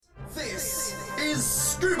is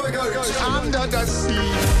Scuba Goat Under the Sea,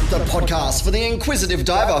 the podcast for the inquisitive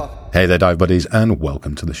diver. Hey there, dive buddies, and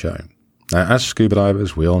welcome to the show. Now, as scuba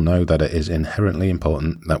divers, we all know that it is inherently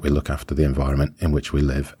important that we look after the environment in which we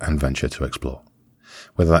live and venture to explore,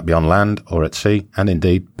 whether that be on land or at sea, and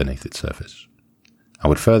indeed beneath its surface. I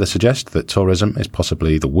would further suggest that tourism is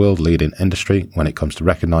possibly the world-leading industry when it comes to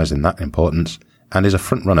recognising that importance, and is a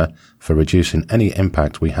front-runner for reducing any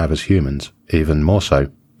impact we have as humans, even more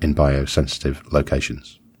so in biosensitive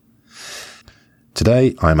locations.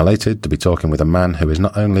 Today, I am elated to be talking with a man who is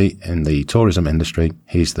not only in the tourism industry,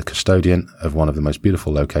 he's the custodian of one of the most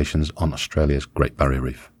beautiful locations on Australia's Great Barrier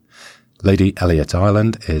Reef. Lady Elliot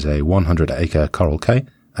Island is a 100-acre coral cay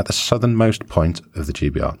at the southernmost point of the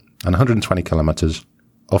GBR and 120 kilometres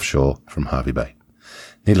offshore from Hervey Bay.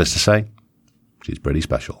 Needless to say, she's pretty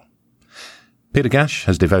special. Peter Gash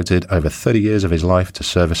has devoted over 30 years of his life to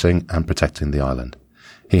servicing and protecting the island.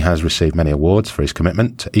 He has received many awards for his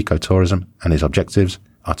commitment to ecotourism, and his objectives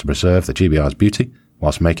are to preserve the GBR's beauty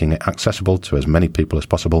whilst making it accessible to as many people as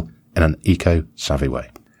possible in an eco-savvy way.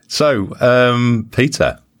 So,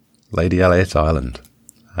 Peter, Lady Elliot Island.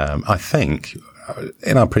 I think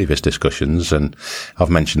in our previous discussions, and I've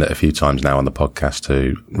mentioned it a few times now on the podcast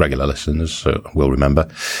to regular listeners will remember,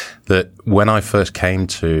 that when I first came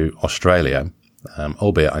to Australia,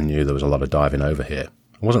 albeit I knew there was a lot of diving over here,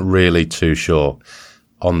 I wasn't really too sure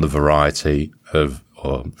on the variety of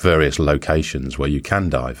or various locations where you can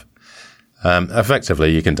dive.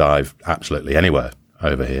 Effectively, you can dive absolutely anywhere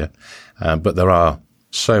over here, but there are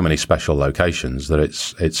so many special locations that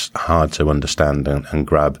it's hard to understand and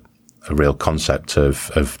grab a real concept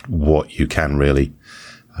of what you can really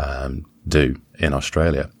do in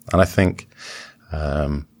Australia. And I think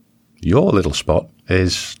your little spot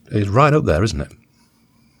is right up there, isn't it?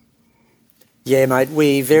 Yeah, mate,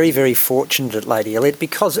 we're very, very fortunate at Lady Elliot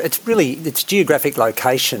because its geographic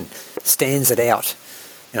location stands it out.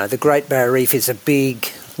 You know, the Great Barrier Reef is a big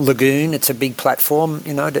lagoon. It's a big platform.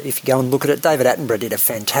 You know, if you go and look at it, David Attenborough did a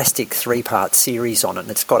fantastic 3-part series on it,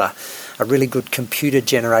 and it's got a really good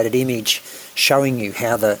computer-generated image showing you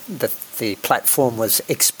how the platform was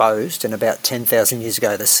exposed, and about 10,000 years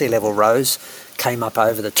ago the sea level rose, came up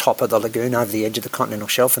over the top of the lagoon, over the edge of the continental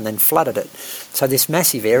shelf, and then flooded it. So this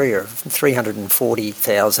massive area of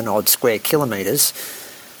 340,000 odd square kilometres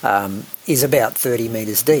is about 30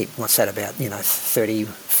 metres deep. What's that, about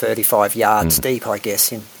 35 yards deep, I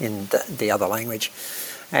guess, in the other language.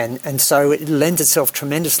 And so it lends itself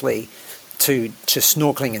tremendously to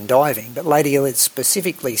snorkelling and diving, but Lady Elliot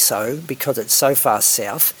specifically so because it's so far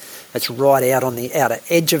south. It's right out on the outer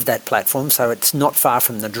edge of that platform, so it's not far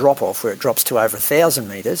from the drop-off where it drops to over 1,000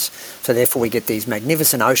 metres. So therefore we get these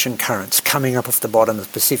magnificent ocean currents coming up off the bottom of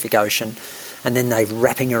the Pacific Ocean, and then they're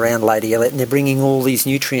wrapping around Lady Elliot, and they're bringing all these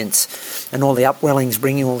nutrients and all the upwellings,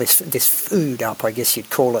 bringing all this food up, I guess you'd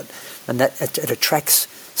call it, and that it attracts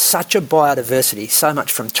such a biodiversity, so much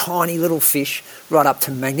from tiny little fish right up to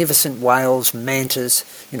magnificent whales, mantas,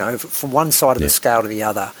 from one side of the scale to the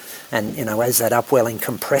other. And, as that upwelling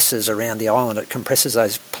compresses around the island, it compresses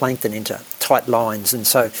those plankton into tight lines. And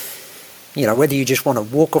so, whether you just want to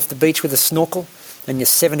walk off the beach with a snorkel and you're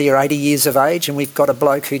 70 or 80 years of age, and we've got a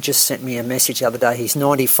bloke who just sent me a message the other day, he's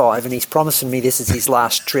 95 and he's promising me this is his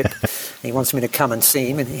last trip. He wants me to come and see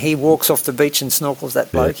him, and he walks off the beach and snorkels,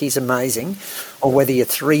 that bloke. He's amazing. Or whether you're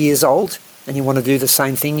 3 years old and you want to do the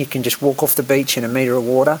same thing, you can just walk off the beach in a metre of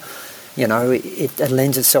water. It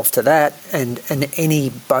lends itself to that, and any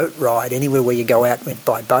boat ride, anywhere where you go out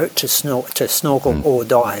by boat to snorkel or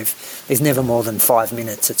dive, is never more than 5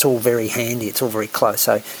 minutes. It's all very handy. It's all very close.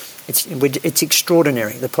 So it's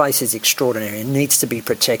extraordinary. The place is extraordinary. It needs to be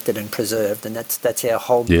protected and preserved, and that's our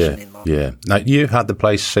whole mission in life. Yeah. Now, you've had the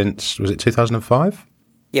place since, was it 2005?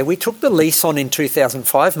 Yeah, we took the lease on in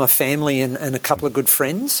 2005, my family and a couple of good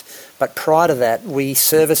friends. But prior to that, we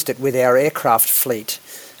serviced it with our aircraft fleet,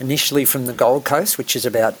 initially from the Gold Coast, which is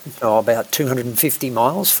about 250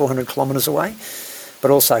 miles, 400 kilometres away, but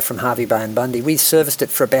also from Hervey Bay and Bundy. We serviced it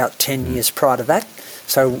for about 10 years prior to that.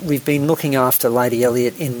 So we've been looking after Lady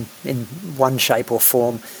Elliot in one shape or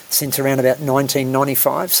form since around about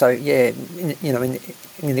 1995. So,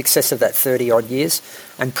 in excess of that 30-odd years.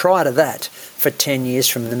 And prior to that, for 10 years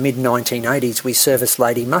from the mid-1980s, we serviced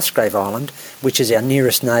Lady Musgrave Island, which is our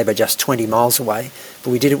nearest neighbour, just 20 miles away. But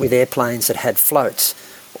we did it with airplanes that had floats.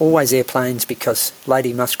 Always airplanes, because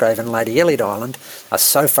Lady Musgrave and Lady Elliot Island are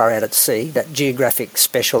so far out at sea, that geographic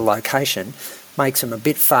special location makes them a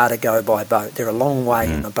bit far to go by boat. They're a long way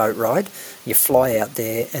in a boat ride. You fly out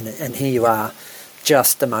there and here you are,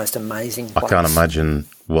 just the most amazing place. I can't imagine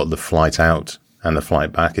what the flight out and the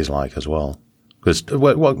flight back is like as well. Because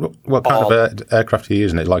what kind of aircraft are you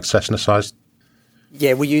using? It like Cessna sized?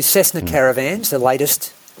 Yeah, we use Cessna Caravans,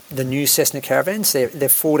 the new Cessna Caravans. They're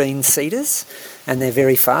 14-seaters, and they're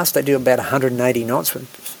very fast. They do about 180 knots,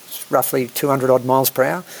 with roughly 200 odd miles per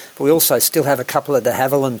hour. But we also still have a couple of de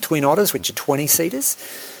Havilland Twin Otters, which are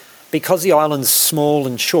 20-seaters. Because the island's small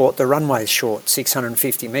and short, the runway is short,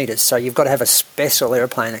 650 metres. So you've got to have a special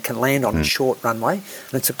aeroplane that can land on a short runway.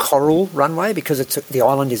 And it's a coral runway because the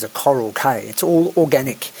island is a coral cay. It's all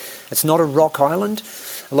organic. It's not a rock island.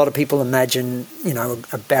 A lot of people imagine,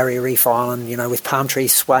 a barrier reef island, with palm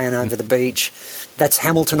trees swaying over the beach. That's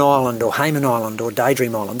Hamilton Island or Hayman Island or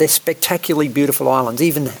Daydream Island. They're spectacularly beautiful islands,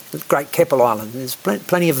 even Great Keppel Island. There's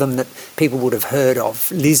plenty of them that people would have heard of.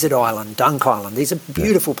 Lizard Island, Dunk Island. These are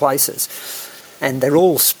beautiful places. And they're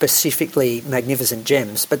all specifically magnificent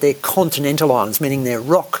gems, but they're continental islands, meaning they're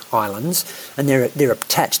rock islands, and they're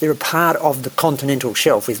attached. They're a part of the continental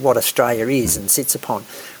shelf with what Australia is and sits upon.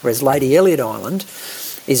 Whereas Lady Elliot Island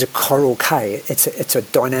is a coral cay. It's a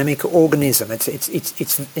dynamic organism. It's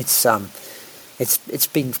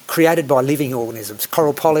been created by living organisms,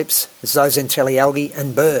 coral polyps, zooxanthellae algae,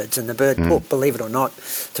 and birds. And the bird poop, believe it or not,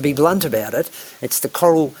 to be blunt about it, it's the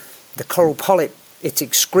coral polyp. Its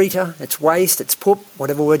excreta, its waste, its poop,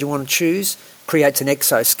 whatever word you want to choose, creates an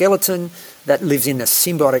exoskeleton that lives in a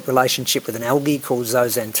symbiotic relationship with an algae called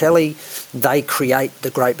zooxanthellae. They create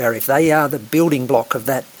the Great Barrier Reef. They are the building block of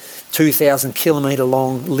that 2,000 kilometre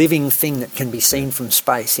long living thing that can be seen from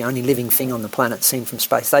space, the only living thing on the planet seen from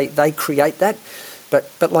space. They create that,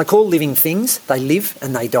 but like all living things, they live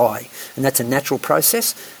and they die, and that's a natural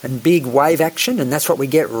process. And big wave action, and that's what we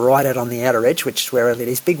get right out on the outer edge, which is where it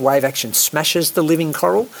is. Big wave action smashes the living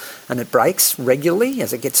coral, and it breaks regularly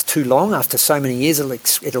as it gets too long. After so many years,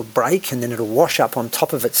 it'll break, and then it'll wash up on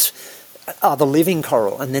top of its other living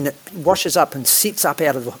coral, and then it washes up and sits up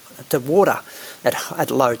out of the water at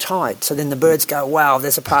low tide. So then the birds go, wow,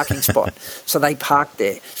 there's a parking spot. So they park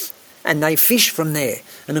there, and they fish from there.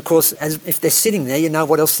 And of course, if they're sitting there, you know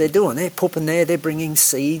what else they're doing. They're pooping there, they're bringing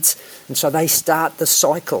seeds, and so they start the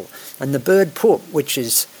cycle. And the bird poop, which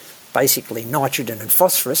is basically nitrogen and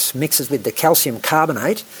phosphorus, mixes with the calcium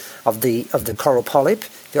carbonate of the coral polyp.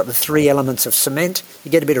 You've got the three elements of cement.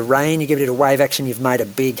 You get a bit of rain, you get a bit of wave action, you've made a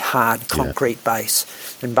big, hard concrete base.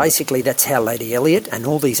 And basically that's how Lady Elliot and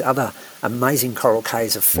all these other amazing coral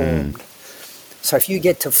cays are formed. So if you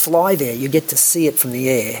get to fly there, you get to see it from the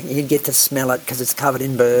air. You get to smell it because it's covered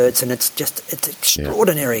in birds, and it's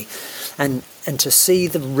extraordinary. And to see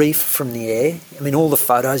the reef from the air, I mean, all the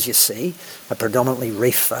photos you see are predominantly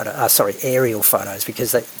aerial photos,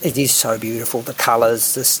 because it is so beautiful. The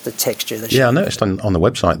colours, the texture, the shape. Yeah, I noticed on the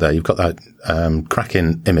website there, you've got that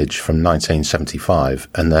cracking image from 1975,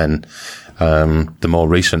 and then the more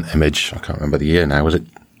recent image, I can't remember the year now, was it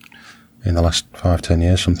in the last 5-10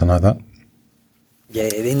 years, something like that? Yeah,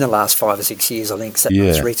 in the last 5 or 6 years, I think. So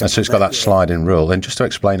it's got that sliding rule. And just to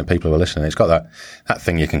explain to people who are listening, it's got that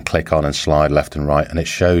thing you can click on and slide left and right, and it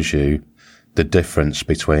shows you the difference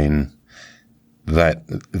between the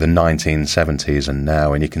 1970s and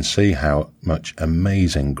now, and you can see how much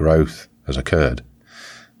amazing growth has occurred.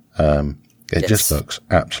 It just looks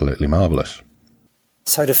absolutely marvellous.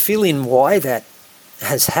 So to fill in why that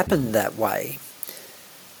has happened that way,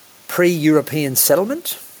 pre-European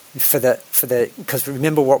settlement, because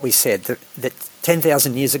remember what we said, that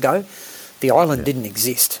 10,000 years ago, the island didn't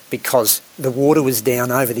exist because the water was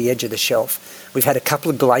down over the edge of the shelf. We've had a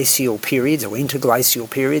couple of glacial periods or interglacial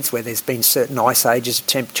periods where there's been certain ice ages,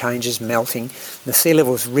 temp changes, melting. The sea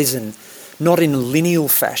level's risen, not in a lineal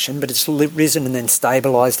fashion, but it's risen and then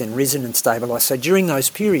stabilised and risen and stabilised. So during those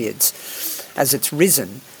periods, as it's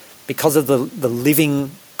risen, because of the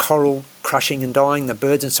living coral crushing and dying, the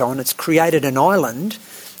birds and so on, it's created an island,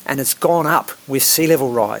 and it's gone up with sea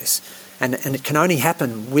level rise, and it can only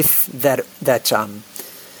happen with that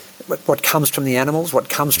what comes from the animals, what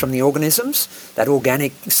comes from the organisms, that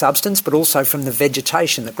organic substance, but also from the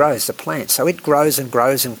vegetation that grows, the plants. So it grows and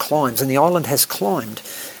grows and climbs, and the island has climbed,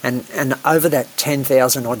 and over that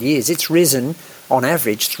 10,000 odd years, it's risen on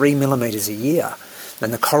average 3 millimetres a year.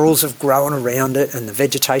 And the corals have grown around it, and the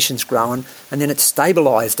vegetation's grown, and then it's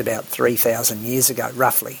stabilised about 3,000 years ago,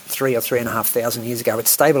 roughly, 3,000 or 3,500 years ago. It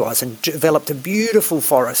stabilised and developed a beautiful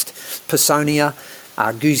forest, Personia,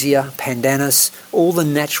 Argusia, Pandanus, all the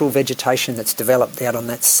natural vegetation that's developed out on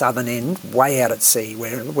that southern end, way out at sea.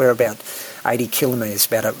 We're about 80 kilometres,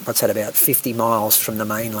 about 50 miles from the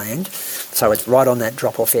mainland. So it's right on that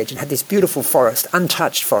drop-off edge, and had this beautiful forest,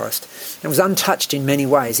 untouched forest. It was untouched in many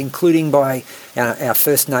ways, including by our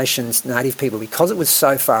First Nations native people. Because it was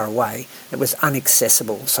so far away, it was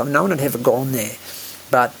inaccessible. So no one had ever gone there.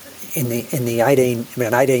 But in the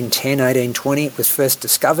around 1810, 1820, it was first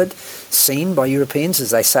discovered, seen by Europeans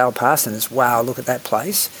as they sailed past, and it's, wow, look at that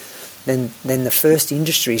place. Then the first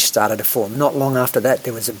industries started to form. Not long after that,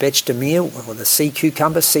 there was a bêche de mer, or the sea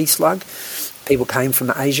cucumber, sea slug. People came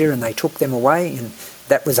from Asia and they took them away, and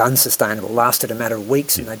that was unsustainable. Lasted a matter of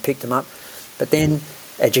weeks and they'd pick them up. But then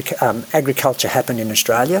agriculture happened in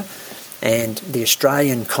Australia, and the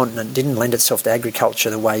Australian continent didn't lend itself to agriculture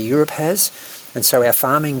the way Europe has. And so our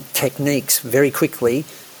farming techniques very quickly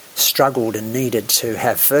struggled and needed to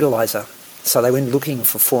have fertiliser. So they went looking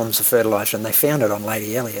for forms of fertiliser, and they found it on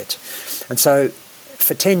Lady Elliot. And so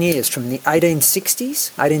for 10 years, from the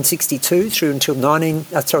 1860s, 1862 through until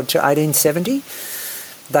 1870,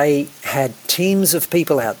 they had teams of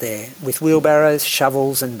people out there with wheelbarrows,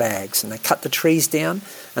 shovels and bags, and they cut the trees down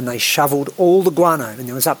and they shovelled all the guano, and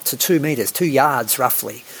there was up to 2 metres, 2 yards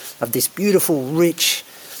roughly, of this beautiful, rich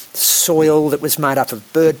soil that was made up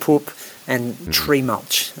of bird poop and tree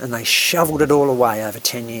mulch, and they shovelled it all away over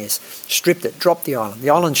 10 years, stripped it, dropped the island.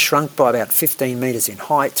 The island shrunk by about 15 metres in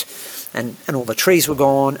height, and all the trees were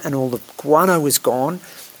gone and all the guano was gone.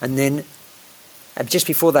 And then just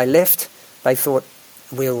before they left, they thought,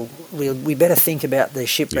 we better think about the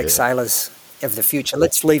shipwrecked sailors of the future.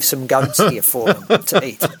 Let's leave some goats here for them to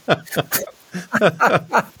eat.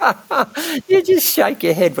 You just shake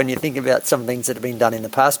your head when you think about some things that have been done in the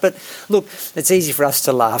past. But look, it's easy for us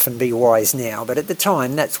to laugh and be wise now, but at the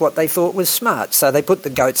time that's what they thought was smart. So they put the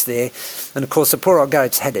goats there, and of course the poor old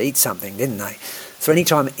goats had to eat something, didn't they? So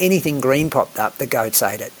anytime anything green popped up, the goats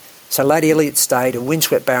ate it. So Lady Elliot stayed a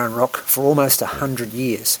windswept barren rock for almost 100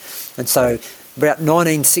 years. And so about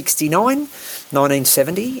 1969,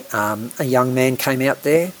 1970, a young man came out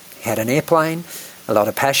there, had an airplane, a lot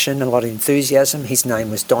of passion, a lot of enthusiasm. His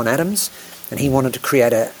name was Don Adams, and he wanted to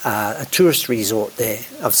create a tourist resort there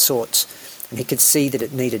of sorts. And he could see that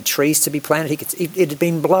it needed trees to be planted. It had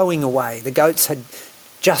been blowing away. The goats had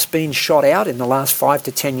just been shot out in the last 5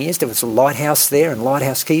 to 10 years. There was a lighthouse there and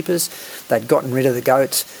lighthouse keepers. They'd gotten rid of the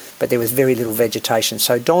goats, but there was very little vegetation.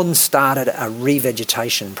 So Don started a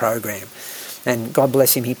revegetation program. And God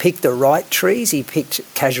bless him, he picked the right trees. He picked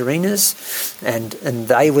casuarinas, and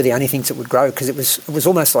they were the only things that would grow, because it was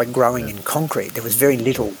almost like growing in concrete. There was very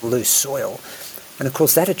little loose soil. And of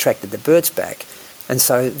course that attracted the birds back. And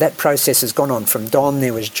so that process has gone on. From Don,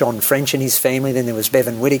 there was John French and his family, then there was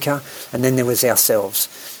Bevan Whittaker, and then there was ourselves.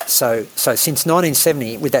 So since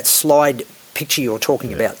 1970, with that slide picture you're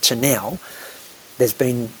talking about to now, there's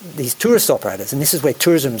been these tourist operators, and this is where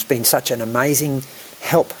tourism's been such an amazing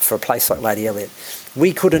help for a place like Lady Elliot.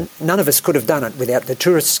 None of us could have done it without the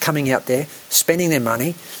tourists coming out there, spending their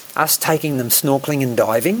money, us taking them snorkelling and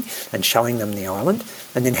diving and showing them the island,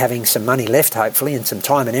 and then having some money left, hopefully, and some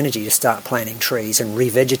time and energy to start planting trees and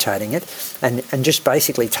revegetating it, and just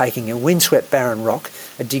basically taking a windswept barren rock,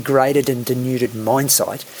 a degraded and denuded mine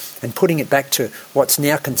site, and putting it back to what's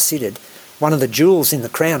now considered one of the jewels in the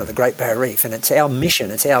crown of the Great Barrier Reef. And it's our mission,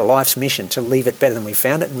 it's our life's mission to leave it better than we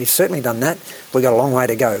found it, and we've certainly done that. We've got a long way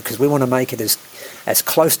to go, because we want to make it as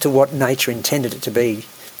close to what nature intended it to be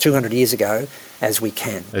 200 years ago as we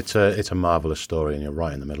can. It's a marvellous story, and you're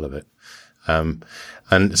right in the middle of it. And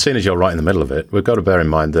seeing as you're right in the middle of it, we've got to bear in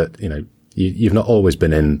mind that, you've not always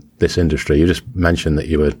been in this industry. You just mentioned that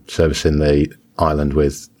you were servicing the island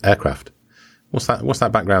with aircraft. What's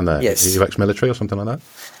that background there? Yes. Are you ex-military or something like that?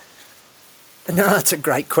 No, it's a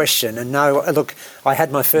great question. And no, look, I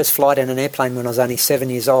had my first flight in an airplane when I was only 7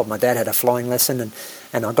 years old. My dad had a flying lesson,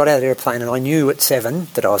 and I got out of the airplane, and I knew at 7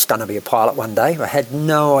 that I was going to be a pilot one day. I had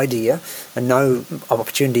no idea and no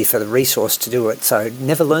opportunity for the resource to do it. So I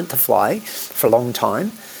never learnt to fly for a long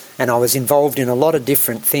time. And I was involved in a lot of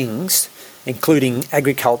different things, including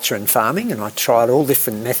agriculture and farming. And I tried all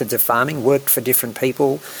different methods of farming, worked for different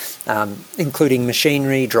people, including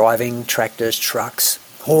machinery, driving, tractors, trucks,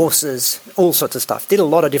 horses, all sorts of stuff. Did a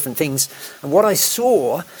lot of different things. And what I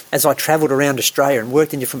saw as I travelled around Australia and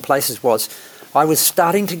worked in different places was I was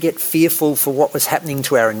starting to get fearful for what was happening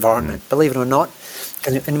to our environment, believe it or not.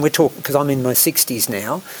 And we're talking, because I'm in my 60s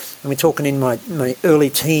now, and we're talking in my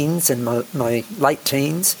early teens and my late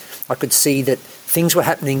teens, I could see that things were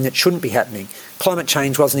happening that shouldn't be happening. Climate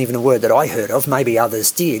change wasn't even a word that I heard of. Maybe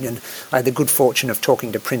others did. And I had the good fortune of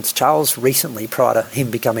talking to Prince Charles recently, prior to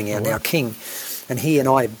him becoming our now king. And he and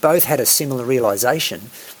I both had a similar realisation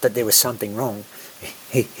that there was something wrong.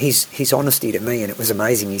 His honesty to me, and it was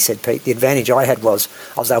amazing. He said, Pete, the advantage I had was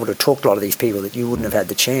I was able to talk to a lot of these people that you wouldn't have had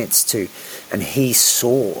the chance to. And he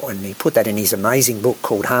saw, and he put that in his amazing book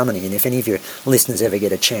called Harmony. And if any of your listeners ever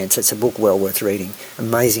get a chance, it's a book well worth reading.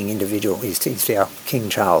 Amazing individual. He's our King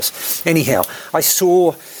Charles. Anyhow, I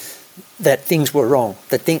saw that things were wrong.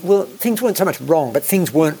 Things weren't so much wrong, but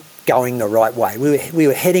things weren't going the right way. We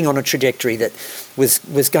were heading on a trajectory that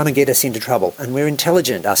was going to get us into trouble. And we're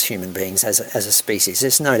intelligent, us human beings, as a species.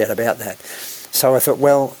 There's no doubt about that. So I thought,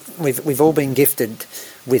 well, we've all been gifted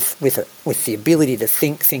with the ability to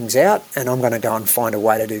think things out, and I'm going to go and find a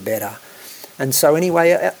way to do better. And so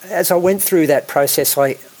anyway, as I went through that process,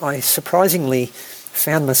 I surprisingly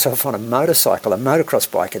found myself on a motorcycle, a motocross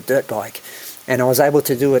bike, a dirt bike, and I was able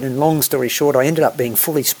to do it. And long story short, I ended up being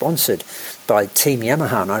fully sponsored by Team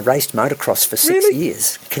Yamaha, and I raced motocross for 6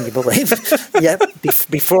 years. Can you believe? Yeah,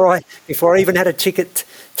 before I even had a ticket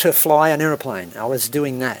to fly an aeroplane, I was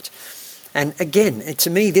doing that. And again, to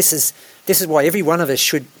me, this is why every one of us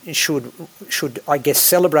should I guess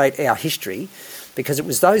celebrate our history, because it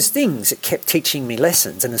was those things that kept teaching me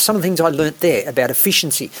lessons. And there's some of the things I learnt there about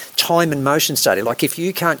efficiency, time and motion study. Like if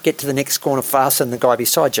you can't get to the next corner faster than the guy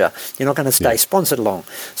beside you, you're not going to stay sponsored long.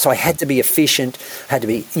 So I had to be efficient, had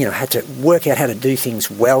to work out how to do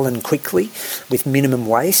things well and quickly with minimum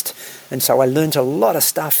waste. And so I learnt a lot of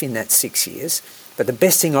stuff in that 6 years. But the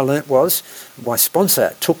best thing I learnt was my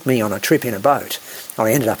sponsor took me on a trip in a boat.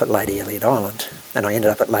 I ended up at Lady Elliot Island, and I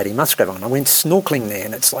ended up at Lady Musgrave Island. I went snorkelling there,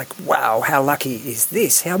 and it's like, wow, how lucky is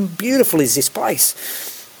this? How beautiful is this place?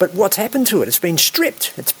 But what's happened to it? It's been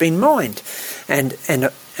stripped. It's been mined. And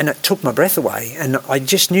it took my breath away. And I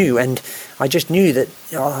just knew that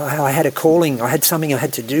I had a calling. I had something I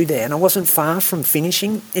had to do there, and I wasn't far from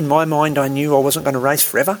finishing. In my mind, I knew I wasn't going to race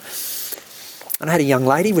forever. And I had a young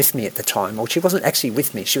lady with me at the time. Well, she wasn't actually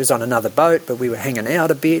with me. She was on another boat, but we were hanging out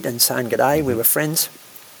a bit and saying g'day. We were friends.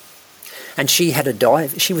 And she had a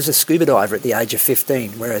dive. She was a scuba diver at the age of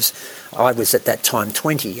 15, whereas I was at that time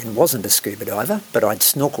 20 and wasn't a scuba diver, but I'd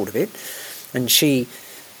snorkeled a bit. And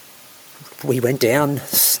we went down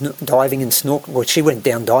diving and snorkeling. Well, she went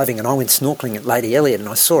down diving and I went snorkeling at Lady Elliot, and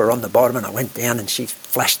I saw her on the bottom, and I went down and she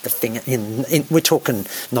flashed the thing in. We're talking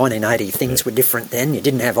 1980. Things were different then. You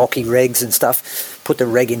didn't have hockey regs and stuff. Put the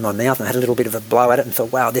reg in my mouth and I had a little bit of a blow at it and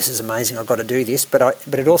thought, wow, this is amazing. I've got to do this. But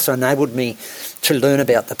it also enabled me to learn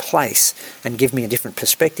about the place and give me a different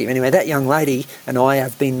perspective. Anyway, that young lady and I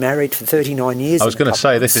have been married for 39 years. I was going to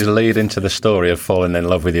say, this is a lead into the story of falling in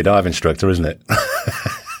love with your dive instructor, isn't it?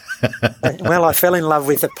 Well, I fell in love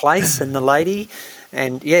with the place and the lady,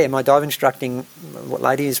 and my dive instructing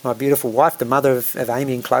lady is my beautiful wife, the mother of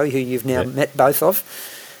Amy and Chloe, who you've now met both of,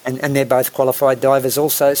 and they're both qualified divers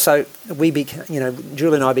also. So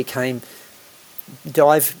Julie and I became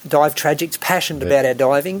dive tragics, passionate about our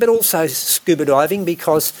diving, but also scuba diving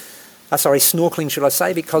snorkeling, should I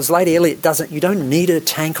say, because Lady Elliot you don't need a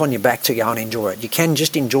tank on your back to go and enjoy it. You can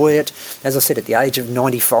just enjoy it, as I said, at the age of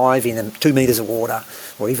 95 in 2 metres of water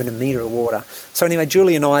or even a metre of water. So anyway,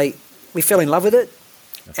 Julie and I, we fell in love with it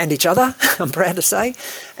and each other, I'm proud to say.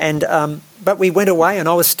 And but we went away, and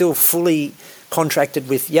I was still fully contracted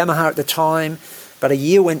with Yamaha at the time. But a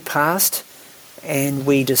year went past and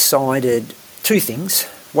we decided two things.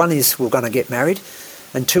 One is we're going to get married.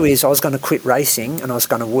 And two is I was going to quit racing and I was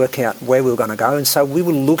going to work out where we were going to go. And so we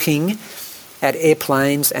were looking at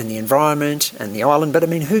airplanes and the environment and the island. But I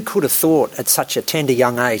mean, who could have thought at such a tender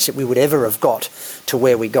young age that we would ever have got to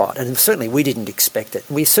where we got? And certainly we didn't expect it.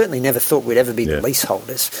 We certainly never thought we'd ever be the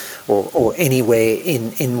leaseholders or anywhere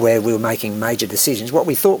in where we were making major decisions. What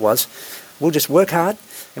we thought was, we'll just work hard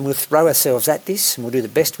and we'll throw ourselves at this and we'll do the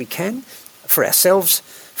best we can for ourselves,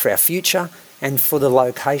 for our future, and for the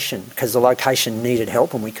location, because the location needed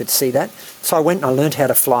help and we could see that. So I went and I learned how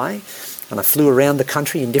to fly, and I flew around the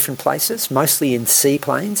country in different places, mostly in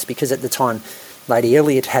seaplanes, because at the time Lady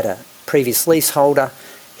Elliot had a previous leaseholder.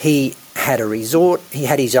 He had a resort, he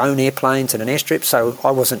had his own airplanes and an airstrip, so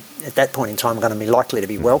I wasn't at that point in time going to be likely to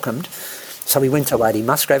be welcomed. So we went to Lady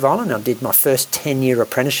Musgrave Island. I did my first 10-year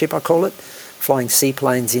apprenticeship, I call it, flying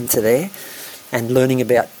seaplanes into there and learning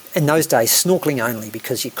about, in those days, snorkeling only,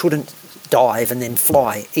 because you couldn't dive and then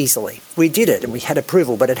fly easily. We did it and we had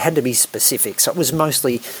approval, but it had to be specific. So it was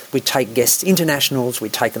mostly, we'd take guests, internationals,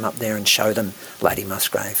 we'd take them up there and show them Lady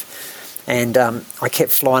Musgrave. And I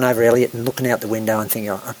kept flying over Elliot and looking out the window and thinking,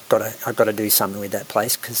 I've got to do something with that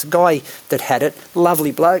place, because the guy that had it,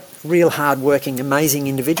 lovely bloke, real hard-working, amazing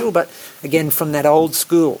individual, but again, from that old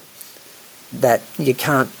school, that you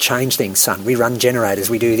can't change things, son. We run generators,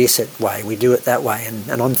 we do this way, we do it that way.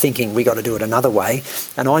 And I'm thinking we got to do it another way.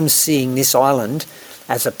 And I'm seeing this island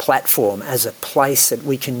as a platform, as a place that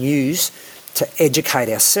we can use to educate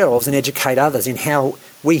ourselves and educate others in how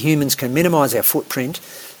we humans can minimise our footprint,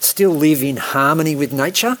 still live in harmony with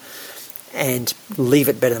nature, and leave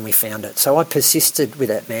it better than we found it. So I persisted with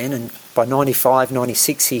that man, and by 95,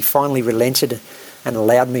 96, he finally relented and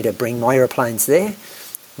allowed me to bring my aeroplanes there.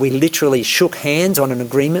 We literally shook hands on an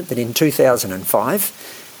agreement that in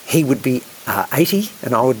 2005 he would be 80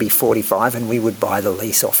 and I would be 45, and we would buy the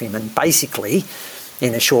lease off him. And basically,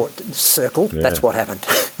 in a short circle, that's what happened.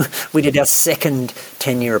 We did our second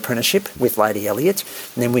 10-year apprenticeship with Lady Elliot,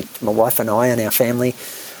 and then my wife and I and our family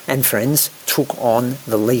and friends took on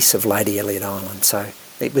the lease of Lady Elliot Island. So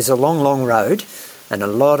it was a long, long road, and a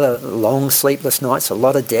lot of long sleepless nights, a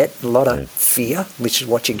lot of debt, a lot of fear, which is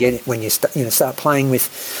what you get when you start playing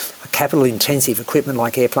with capital-intensive equipment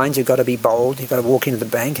like airplanes. You've got to be bold. You've got to walk into the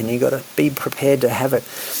bank, and you've got to be prepared to have it.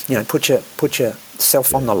 Put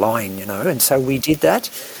yourself on the line. And so we did that.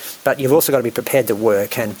 But you've also got to be prepared to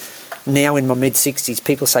work. And now in my mid-60s,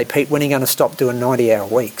 people say, "Pete, when are you going to stop doing 90-hour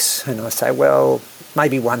weeks?" And I say, well,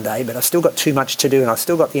 maybe one day, but I've still got too much to do and I've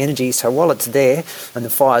still got the energy. So while it's there and the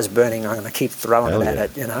fire's burning, I'm going to keep throwing it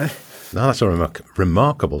at it, No, that's a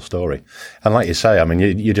remarkable story. And like you say, I mean,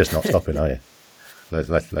 you're just not stopping, are you? Let's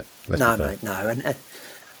no, mate, no. And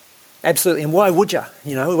absolutely. And why would you?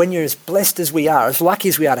 When you're as blessed as we are, as lucky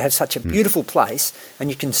as we are to have such a beautiful place, and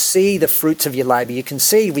you can see the fruits of your labour. You can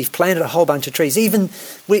see we've planted a whole bunch of trees. Even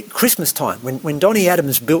Christmas time, when Donny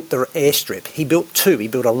Adams built the airstrip, he built two. He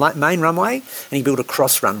built a main runway and he built a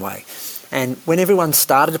cross runway. And when everyone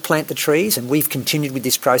started to plant the trees, and we've continued with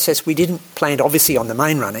this process, we didn't plant obviously on the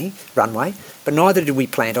main runway, but neither did we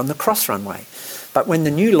plant on the cross runway. But when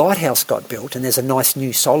the new lighthouse got built, and there's a nice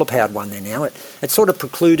new solar-powered one there now, it sort of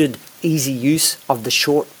precluded easy use of the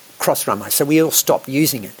short cross runway. So we all stopped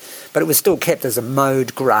using it. But it was still kept as a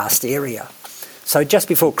mowed, grassed area. So just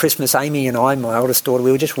before Christmas, Amy and I, my oldest daughter,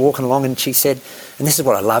 we were just walking along, and she said, and this is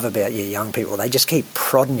what I love about you young people, they just keep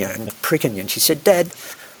prodding you and pricking you. And she said, "Dad,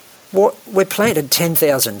 we're planted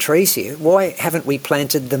 10,000 trees here. Why haven't we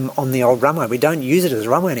planted them on the old runway? We don't use it as a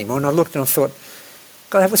runway anymore." And I looked and I thought,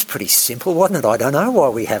 God, that was pretty simple, wasn't it? I don't know why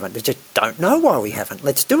we haven't. I just don't know why we haven't.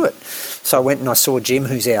 Let's do it. So I went and I saw Jim,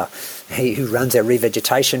 who runs our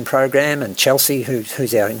revegetation program, and Chelsea,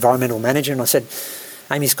 who's our environmental manager, and I said,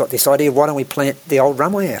 "Amy's got this idea. Why don't we plant the old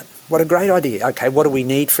runway out? What a great idea. Okay, what do we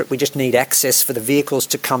need for it? We just need access for the vehicles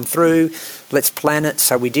to come through. Let's plan it."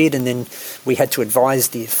 So we did, and then we had to advise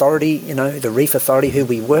the authority, the reef authority who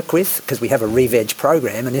we work with, because we have a re-veg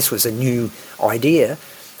program, and this was a new idea.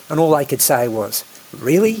 And all they could say was,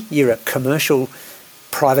 "Really? You're a commercial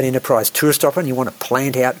private enterprise tourist operator and you want to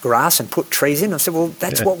plant out grass and put trees in?" I said, "Well,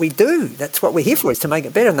 that's what we do. That's what we're here for, is to make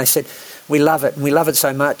it better." And they said, "We love it, and we love it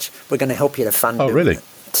so much, we're going to help you to fund it." Oh, really?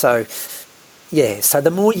 So, so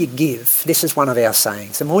the more you give, this is one of our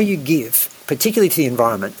sayings, the more you give, particularly to the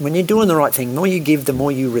environment, when you're doing the right thing, the more you give, the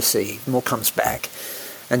more you receive, the more comes back.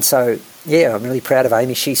 And so, I'm really proud of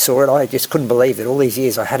Amy. She saw it. I just couldn't believe that all these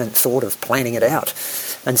years I hadn't thought of planting it out.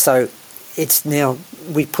 And so it's now,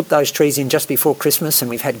 we put those trees in just before Christmas, and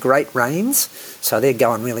we've had great rains, so they're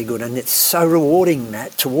going really good. And it's so rewarding,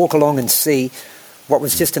 Matt, to walk along and see what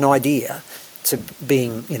was just an idea to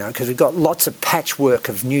being, because we've got lots of patchwork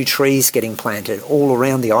of new trees getting planted all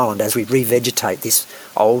around the island as we revegetate this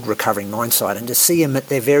old recovering mine site, and to see them at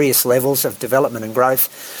their various levels of development and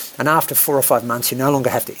growth. And after 4 or 5 months, you no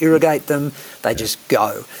longer have to irrigate them, they just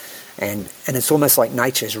go. And it's almost like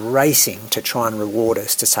nature's racing to try and reward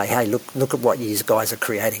us, to say, "Hey, look at what you guys are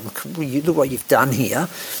creating. Look what you've done here,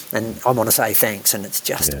 and I want to say thanks." And it's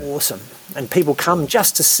just awesome. And people come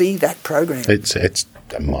just to see that program. It's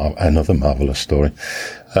another marvellous story.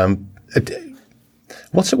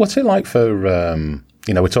 What's it like for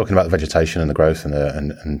we're talking about the vegetation and the growth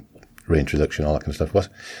and reintroduction, all that kind of stuff.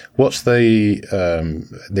 What's the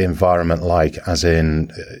environment like? As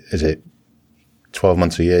in, is it 12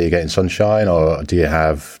 months a year you're getting sunshine, or do you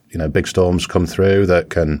have, big storms come through that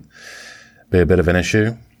can be a bit of an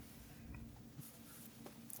issue?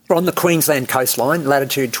 We're on the Queensland coastline,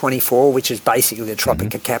 latitude 24, which is basically the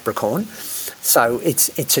Tropic of Capricorn. So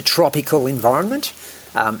it's a tropical environment.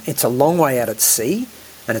 It's a long way out at sea,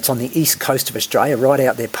 and it's on the east coast of Australia, right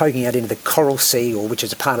out there poking out into the Coral Sea, which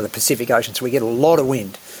is a part of the Pacific Ocean. So we get a lot of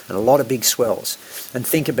wind and a lot of big swells. And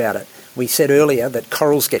think about it. We said earlier that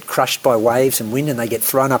corals get crushed by waves and wind, and they get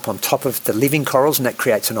thrown up on top of the living corals, and that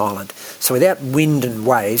creates an island. So without wind and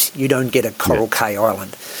waves, you don't get a Coral Cay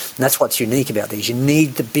island. And that's what's unique about these. You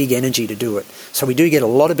need the big energy to do it. So we do get a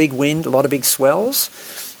lot of big wind, a lot of big swells,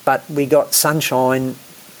 but we got sunshine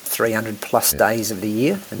 300 plus days of the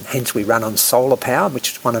year, and hence we run on solar power,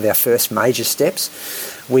 which is one of our first major steps.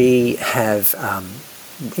 We have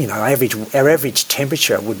our average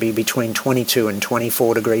temperature would be between 22 and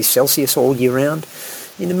 24 degrees Celsius all year round.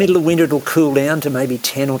 In the middle of winter, it'll cool down to maybe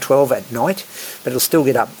 10 or 12 at night, but it'll still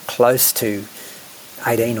get up close to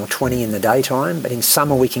 18 or 20 in the daytime. But in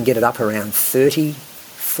summer, we can get it up around 30,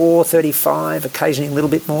 34, 35, occasionally a little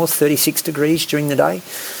bit more, 36 degrees during the day.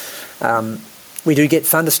 We do get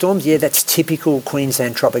thunderstorms. Yeah, that's typical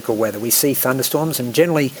Queensland tropical weather. We see thunderstorms, and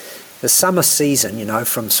generally the summer season,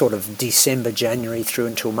 from sort of December, January through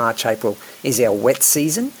until March, April, is our wet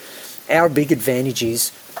season. Our big advantage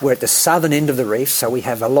is we're at the southern end of the reef, so we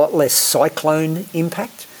have a lot less cyclone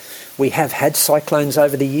impact. We have had cyclones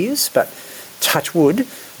over the years, but touch wood,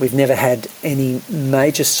 we've never had any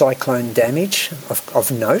major cyclone damage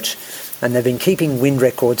of note, and they've been keeping wind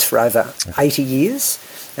records for over 80 years.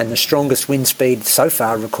 And the strongest wind speed so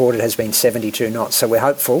far recorded has been 72 knots. So we're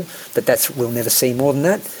hopeful that we'll never see more than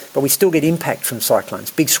that. But we still get impact from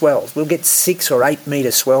cyclones, big swells. We'll get 6 or 8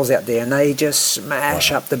 metre swells out there, and they just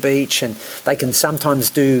smash up the beach, and they can sometimes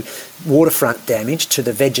do waterfront damage to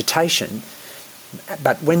the vegetation.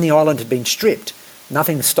 But when the island had been stripped,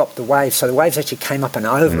 nothing stopped the waves. So the waves actually came up and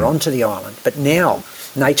over onto the island. But now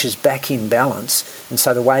nature's back in balance, and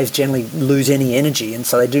so the waves generally lose any energy, and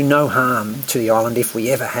so they do no harm to the island if we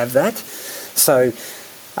ever have that. So,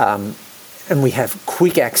 and we have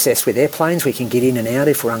quick access with airplanes. We can get in and out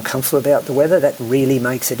if we're uncomfortable about the weather. That really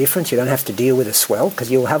makes a difference. You don't have to deal with a swell,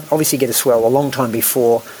 because you'll obviously get a swell a long time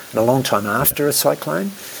before and a long time after a cyclone.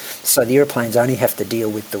 So the airplanes only have to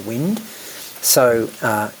deal with the wind. So,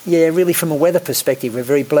 really from a weather perspective, we're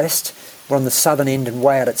very blessed. We're on the southern end and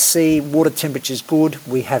way out at sea. Water temperature's good.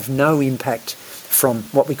 We have no impact from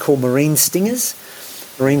what we call marine stingers.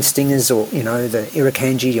 Marine stingers, or, the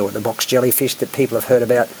irukandji or the box jellyfish that people have heard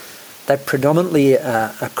about. They're predominantly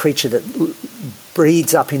a creature that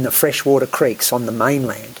breeds up in the freshwater creeks on the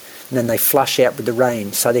mainland, and then they flush out with the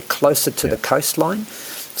rain. So they're closer to the coastline.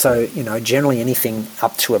 So, generally anything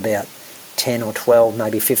up to about 10 or 12,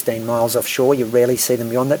 maybe 15 miles offshore. You rarely see them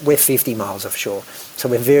beyond that. We're 50 miles offshore. So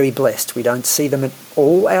we're very blessed. We don't see them at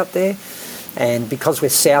all out there. And because we're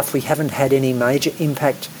south, we haven't had any major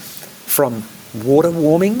impact from water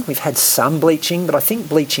warming. We've had some bleaching, but I think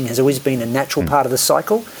bleaching has always been a natural part of the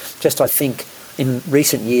cycle. Just I think in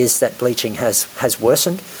recent years that bleaching has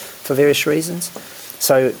worsened for various reasons.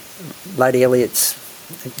 So Lady Elliot's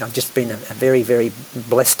just been a very, very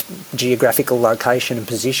blessed geographical location and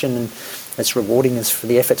position, and it's rewarding us for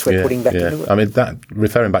the efforts we're putting back into it. I mean,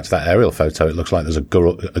 referring back to that aerial photo, it looks like there's a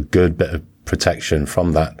good bit of protection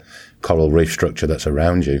from that coral reef structure that's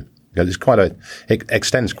around you. It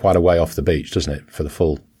extends quite a way off the beach, doesn't it, for the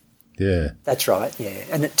full? Yeah. That's right,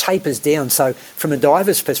 and it tapers down. So from a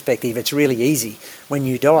diver's perspective, it's really easy. When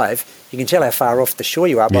you dive, you can tell how far off the shore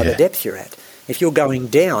you are by the depth you're at. If you're going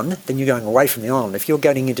down, then you're going away from the island. If you're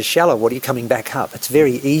going into shallow water, you're coming back up. It's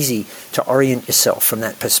very easy to orient yourself from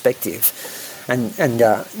that perspective.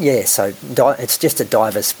 So it's just a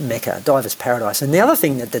diver's mecca, diver's paradise. And the other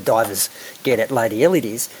thing that the divers get at Lady Elliot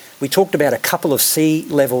is, we talked about a couple of sea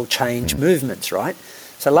level change movements, right?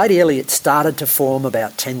 So Lady Elliot started to form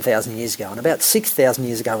about 10,000 years ago, and about 6,000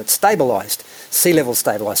 years ago it stabilised, sea level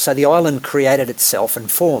stabilised. So the island created itself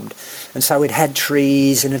and formed. And so it had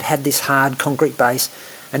trees, and it had this hard concrete base,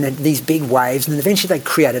 and then these big waves, and then eventually they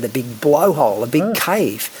created a big blowhole, a big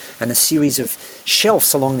cave, and a series of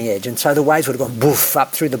shelves along the edge. And so the waves would have gone boof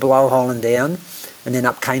up through the blowhole and down, and then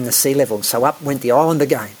up came the sea level. So up went the island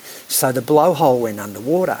again. So the blowhole went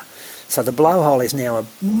underwater. So the blowhole is now a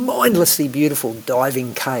mindlessly beautiful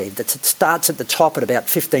diving cave that starts at the top at about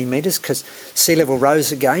 15 metres, because sea level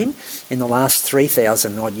rose again in the last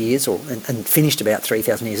 3,000 odd years, and finished about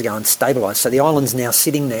 3,000 years ago and stabilised. So the island's now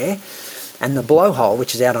sitting there, and the blowhole,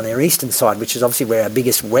 which is out on our eastern side, which is obviously where our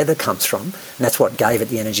biggest weather comes from, and that's what gave it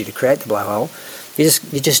the energy to create the blowhole,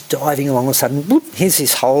 you're just diving along, all of a sudden, whoop, here's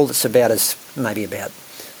this hole that's maybe about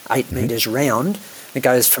 8 metres round. It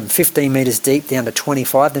goes from 15 metres deep down to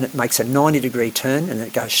 25, then it makes a 90-degree turn, and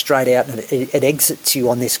it goes straight out, and it exits you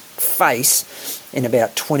on this face in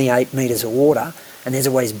about 28 metres of water, and there's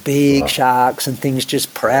always big sharks and things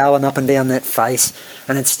just prowling up and down that face,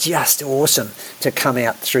 and it's just awesome to come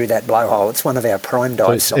out through that blowhole. It's one of our prime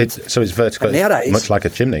dive sites. So it's vertical, nowadays, much like a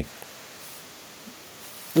chimney.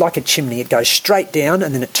 Like a chimney, it goes straight down,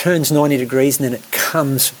 and then it turns 90 degrees, and then it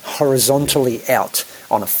comes horizontally out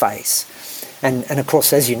on a face. And of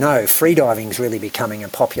course, as you know, freediving is really becoming a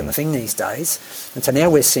popular thing these days. And so now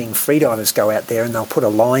we're seeing freedivers go out there, and they'll put a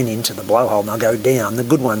line into the blowhole and they'll go down. The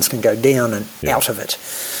good ones can go down and out of it.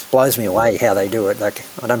 Blows me away how they do it. Like,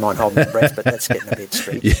 I don't mind holding my breath, but that's getting a bit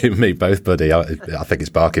streaky. You and me both, buddy. I think it's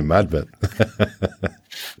barking mad, but...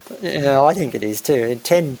 Yeah, I think it is too. At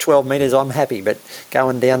 10, 12 metres, I'm happy, but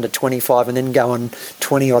going down to 25 and then going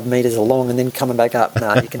 20-odd metres along and then coming back up,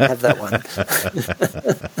 no, you can have that one.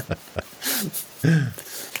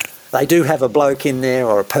 they do have a bloke in there,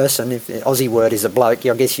 or a person. If the Aussie word is a bloke,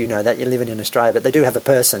 I guess you know that, you're living in Australia, but they do have a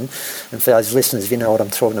person. And for those listeners, if you know what I'm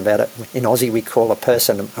talking about, in Aussie we call a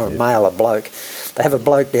person or a male a bloke. They have a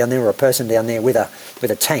bloke down there or a person down there with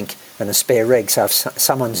a tank and a spare reg. So if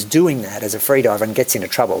someone's doing that as a freediver and gets into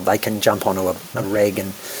trouble, they can jump onto a reg,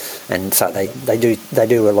 and so they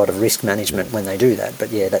do a lot of risk management when they do that. But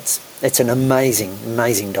yeah, it's an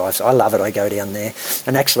amazing dive. So I love it. I go down there,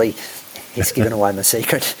 and actually, he's given away my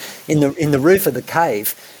secret. In the roof of the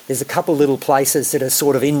cave, there's a couple little places that are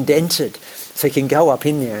sort of indented, so you can go up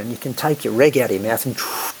in there and you can take your reg out of your mouth and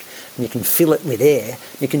you can fill it with air.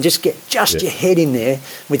 You can just get your head in there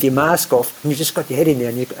with your mask off, and you just got your head in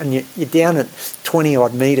there, and you're down at 20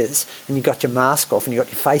 odd metres, and you got your mask off, and you got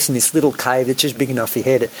your face in this little cave that's just big enough for your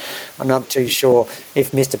head. I'm not too sure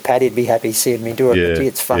if Mr. Paddy'd be happy seeing me do it, but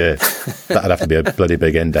it's fun. Yeah, that'd have to be a bloody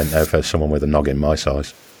big indent there for someone with a noggin my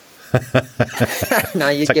size. No,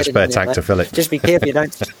 you take get a spare it tank there, to fill it. Just be careful you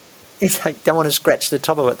don't want to scratch the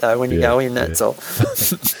top of it though when you go in. That's all.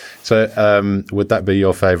 So, would that be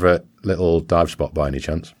your favourite little dive spot by any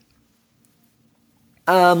chance?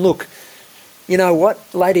 Look, you know what?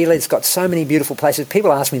 Lady Elliot's got so many beautiful places.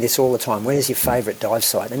 People ask me this all the time. Where's your favourite dive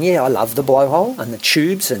site? And yeah, I love the Blowhole and the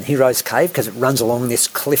Tubes and Heroes Cave because it runs along this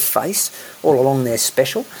cliff face, all along there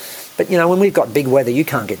special. But, you know, when we've got big weather, you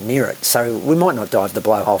can't get near it. So we might not dive the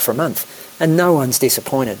Blowhole for a month. And no one's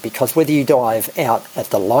disappointed, because whether you dive out at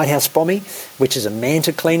the Lighthouse Bommy, which is a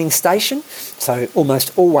manta cleaning station, so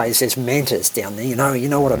almost always there's mantas down there. You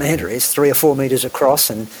know what a manta is, 3 or 4 metres across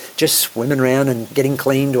and just swimming around and getting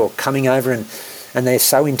cleaned or coming over, and they're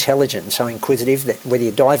so intelligent and so inquisitive that whether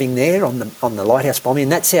you're diving there on the Lighthouse Bommy,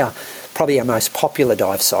 and that's probably our most popular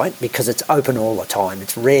dive site because it's open all the time.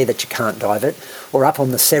 It's rare that you can't dive it. Or up on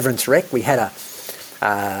the Severance Wreck, we had a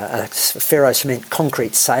ferro-cement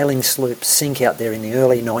concrete sailing sloop sink out there in the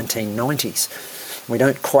early 1990s. We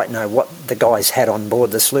don't quite know what the guys had on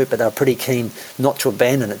board the sloop, but they were pretty keen not to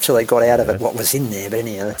abandon it till they got out of it what was in there. But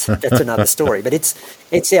anyhow, that's another story. But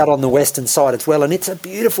it's out on the western side as well, and it's a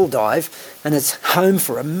beautiful dive, and it's home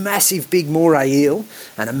for a massive big moray eel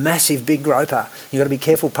and a massive big groper. You've got to be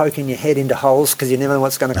careful poking your head into holes because you never know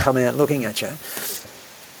what's going to come out looking at you.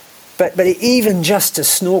 But even just to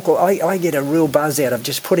snorkel, I get a real buzz out of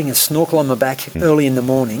just putting a snorkel on my back early in the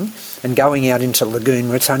morning and going out into a lagoon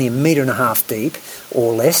where it's only 1.5 metres deep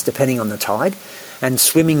or less, depending on the tide, and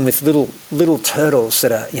swimming with little turtles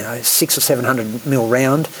that are 600 or 700 mil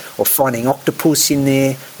round, or finding octopus in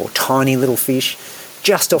there or tiny little fish,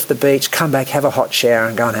 just off the beach. Come back, have a hot shower,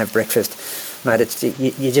 and go and have breakfast, mate.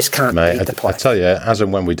 You just can't beat the place. I tell you, as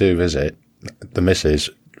and when we do visit, the missus.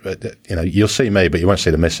 You'll see me, but you won't see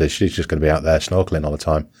the missus. She's just going to be out there snorkeling all the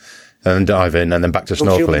time, and diving, and then back to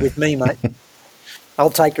snorkeling. She'll be with me, mate. I'll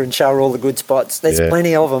take her and show her all the good spots. There's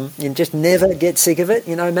plenty of them. You just never get sick of it,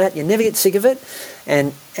 Matt. You never get sick of it,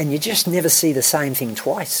 and you just never see the same thing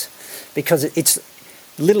twice, because it's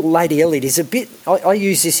little Lady Elliot is a bit. I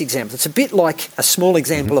use this example. It's a bit like a small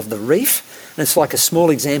example of the reef, and it's like a small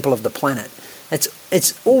example of the planet.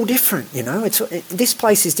 It's all different, this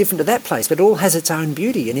place is different to that place, but it all has its own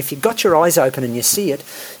beauty. And if you've got your eyes open and you see it,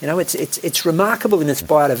 it's remarkable in its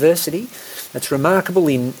biodiversity. It's remarkable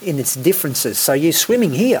in its differences. So you're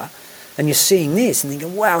swimming here and you're seeing this and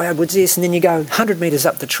thinking, wow, how good's this? And then you go 100 metres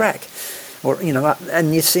up the track, or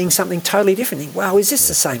and you're seeing something totally different. You think, wow, is this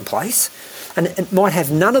the same place? And it might have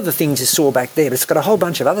none of the things you saw back there, but it's got a whole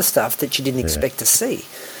bunch of other stuff that you didn't expect to see.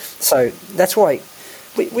 So that's why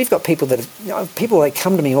we've got people that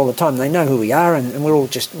come to me all the time. They know who we are, and we're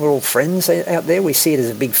all friends out there. We see it as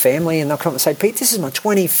a big family, and they'll come and say, "Pete, this is my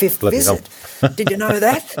 25th visit. Did you know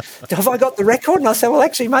that? Have I got the record?" And I say, "Well,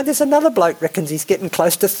 actually, mate, there's another bloke reckons he's getting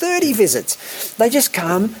close to 30 visits." They just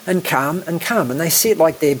come, and they see it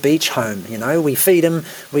like their beach home. We feed them,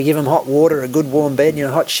 we give them hot water, a good warm bed,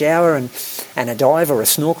 hot shower, and a dive or a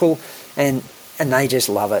snorkel, and they just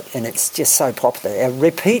love it, and it's just so popular. Our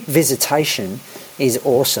repeat visitation is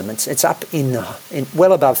awesome. It's up in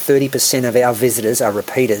well above 30% of our visitors are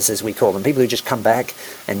repeaters, as we call them, people who just come back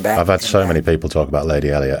and back. I've had so many people talk about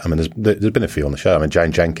Lady Elliot. I mean, there's been a few on the show. I mean,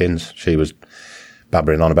 Jane Jenkins, she was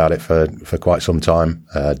babbling on about it for quite some time.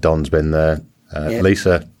 Don's been there.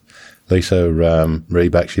 Lisa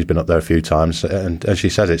Rebeck, she's been up there a few times, and she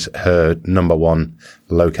says it's her number one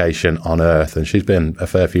location on Earth, and she's been a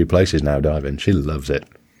fair few places now diving. She loves it.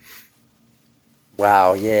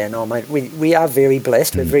 Wow, yeah, no, mate, we are very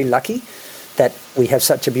blessed. We're very lucky that we have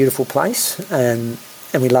such a beautiful place, and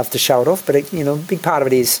we love to show it off. But a big part of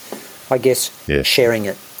it is, I guess, sharing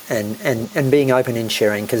it and being open in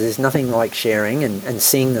sharing, because there's nothing like sharing and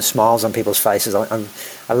seeing the smiles on people's faces.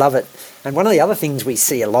 I love it. And one of the other things we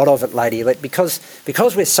see a lot of at Lady Elliot, because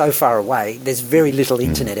we're so far away, there's very little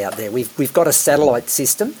internet out there. We've got a satellite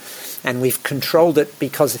system, and we've controlled it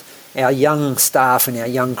because our young staff and our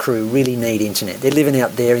young crew really need internet. They're living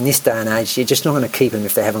out there in this day and age. You're just not going to keep them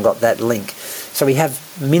if they haven't got that link. So we have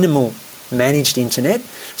minimal managed internet.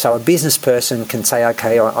 So a business person can say,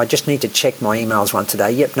 okay, I just need to check my emails once a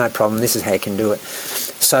day. Yep, no problem. This is how you can do it.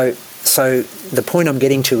 So the point I'm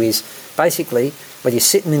getting to is basically whether you're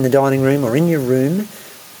sitting in the dining room or in your room,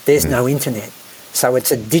 there's no internet. So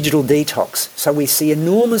it's a digital detox. So we see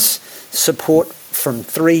enormous support from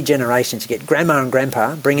 3 generations. You get grandma and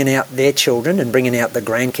grandpa bringing out their children and bringing out the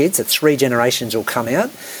grandkids. The 3 generations will come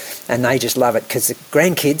out, and they just love it, because the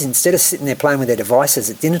grandkids, instead of sitting there playing with their devices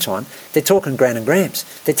at dinner time, they're talking gran and gramps.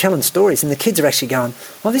 They're telling stories, and the kids are actually going,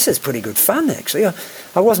 oh, this is pretty good fun, actually. I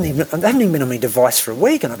haven't even been on my device for a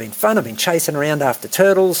week, and I've been chasing around after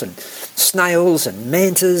turtles and snails and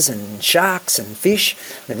mantas and sharks and fish,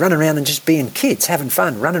 and running around and just being kids, having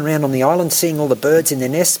fun, running around on the island, seeing all the birds in their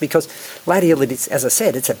nests, because Lady Elliot, as I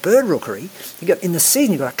said, it's a bird rookery. In the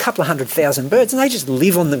season, you've got a couple of 100,000 birds, and they just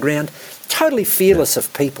live on the ground, totally fearless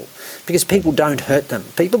of people, because people don't hurt them.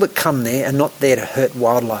 People that come there are not there to hurt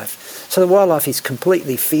wildlife. So the wildlife is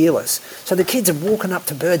completely fearless. So the kids are walking up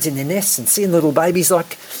to birds in their nests and seeing little babies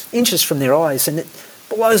like inches from their eyes, and it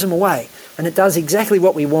blows them away. And it does exactly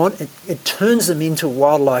what we want. It turns them into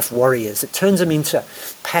wildlife warriors. It turns them into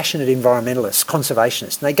passionate environmentalists,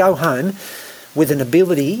 conservationists. And they go home with an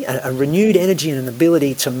ability, a renewed energy and an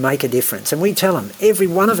ability to make a difference. And we tell them, every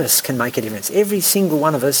one of us can make a difference. Every single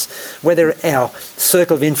one of us, whether our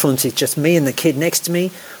circle of influence is just me and the kid next to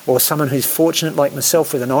me, or someone who's fortunate like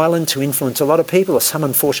myself with an island to influence a lot of people, or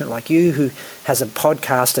someone fortunate like you who has a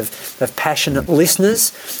podcast of passionate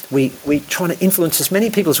listeners. We're trying to influence as many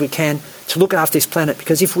people as we can to look after this planet,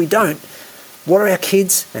 because if we don't, what are our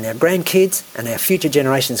kids and our grandkids and our future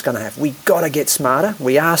generations going to have? We've got to get smarter.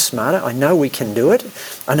 We are smarter. I know we can do it.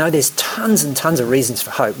 I know there's tons and tons of reasons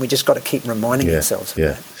for hope. We just got to keep reminding ourselves of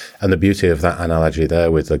that. And the beauty of that analogy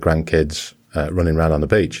there with the grandkids running around on the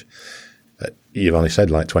beach, you've only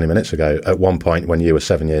said like 20 minutes ago, at one point when you were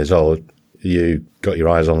 7 years old, you got your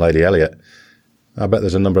eyes on Lady Elliot. I bet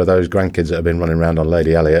there's a number of those grandkids that have been running around on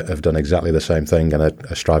Lady Elliot have done exactly the same thing and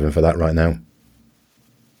are striving for that right now.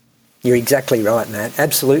 You're exactly right, Matt.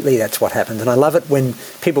 Absolutely, that's what happened. And I love it when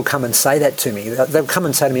people come and say that to me. They'll come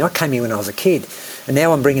and say to me, I came here when I was a kid, and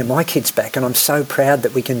now I'm bringing my kids back, and I'm so proud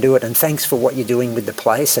that we can do it, and thanks for what you're doing with the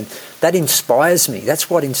place. And that inspires me. That's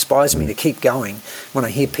what inspires me to keep going when I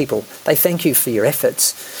hear people, they thank you for your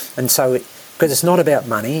efforts. And so, because it's not about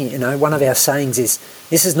money, one of our sayings is,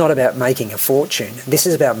 this is not about making a fortune. This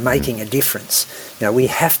is about making a difference. We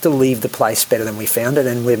have to leave the place better than we found it,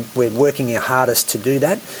 and we're working our hardest to do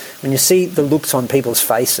that. When you see the looks on people's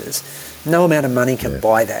faces, no amount of money can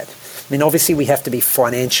buy that. I mean, obviously we have to be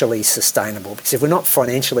financially sustainable, because if we're not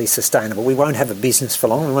financially sustainable, we won't have a business for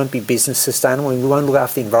long, we won't be business sustainable, and we won't look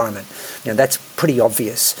after the environment. That's pretty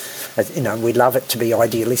obvious. We love it to be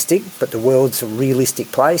idealistic, but the world's a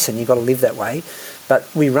realistic place, and you've got to live that way. But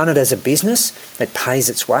we run it as a business, it pays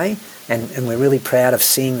its way, and we're really proud of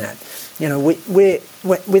seeing that. We're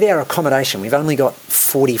with our accommodation, we've only got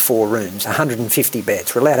 44 rooms, 150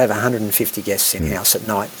 beds. We're allowed to have 150 guests in-house at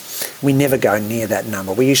night. We never go near that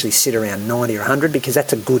number. We usually sit around 90 or 100 because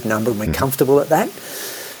that's a good number and we're comfortable at that.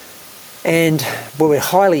 And we're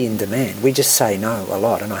highly in demand. We just say no a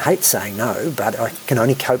lot. And I hate saying no, but I can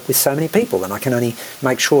only cope with so many people, and I can only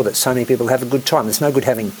make sure that so many people have a good time. There's no good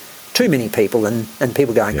having too many people and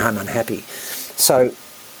people going home unhappy. So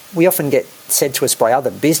we often get said to us by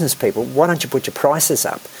other business people, why don't you put your prices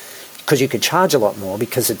up? Because you could charge a lot more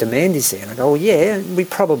because the demand is there. And I go, well, yeah, we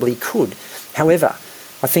probably could. However,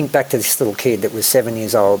 I think back to this little kid that was 7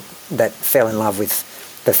 years old that fell in love with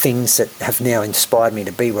the things that have now inspired me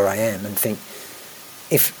to be where I am, and think,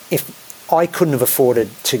 if I couldn't have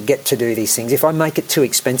afforded to get to do these things, if I make it too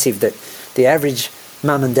expensive that the average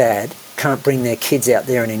mum and dad can't bring their kids out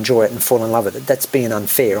there and enjoy it and fall in love with it, that's being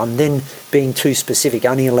unfair. I'm then being too specific.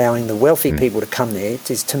 Only allowing the wealthy people to come there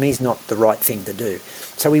to me is not the right thing to do.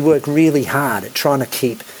 So we work really hard at trying to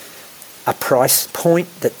keep a price point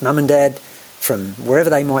that mum and dad from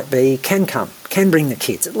wherever they might be can bring the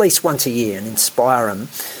kids at least once a year and inspire them.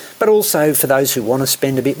 But also for those who want to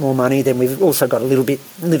spend a bit more money, then we've also got a little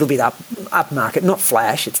bit up market, not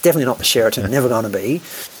flash. It's definitely not the Sheraton, never going to be.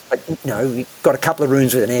 But, we've got a couple of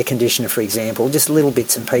rooms with an air conditioner, for example, just little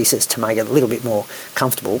bits and pieces to make it a little bit more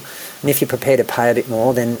comfortable. And if you're prepared to pay a bit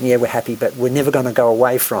more, then, yeah, we're happy. But we're never going to go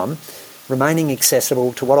away from remaining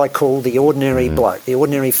accessible to what I call the ordinary bloke, the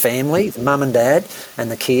ordinary family, the mum and dad and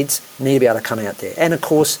the kids need to be able to come out there. And, of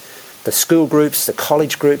course, the school groups, the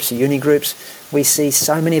college groups, the uni groups, we see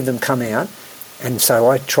so many of them come out. And so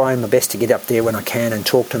I try my best to get up there when I can and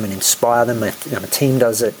talk to them and inspire them. My team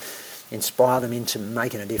does it, inspire them into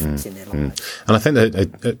making a difference in their lives. And I think that,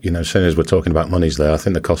 as soon as we're talking about monies there, I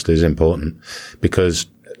think the cost is important, because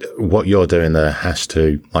what you're doing there has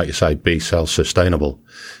to, like you say, be self-sustainable.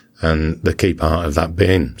 And the key part of that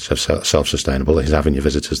being self-sustainable is having your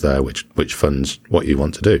visitors there, which funds what you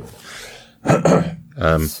want to do.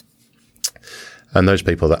 And those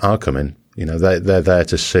people that are coming, they're there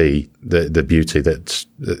to see the beauty that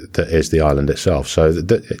is the island itself. So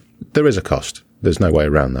there is a cost. There's no way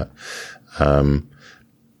around that.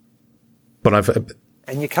 But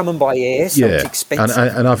and you come and buy air, so it's expensive.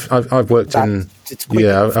 And I've worked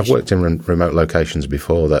I've worked in remote locations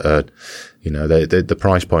before that are, the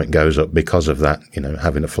price point goes up because of that,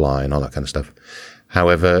 having to fly and all that kind of stuff.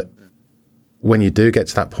 However, when you do get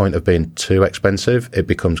to that point of being too expensive, it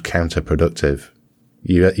becomes counterproductive.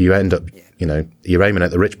 You end up, you're aiming at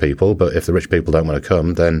the rich people, but if the rich people don't want to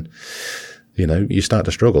come, then, you start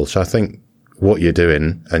to struggle. So I think what you're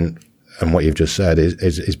doing and what you've just said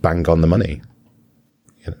is bang on the money.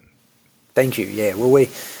 Thank you. Yeah. Well,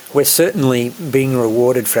 we're certainly being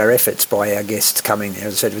rewarded for our efforts by our guests coming there.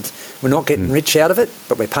 As I said, we're not getting rich out of it,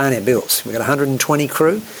 but we're paying our bills. We've got 120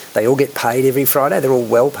 crew. They all get paid every Friday. They're all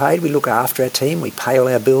well paid. We look after our team. We pay all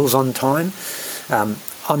our bills on time.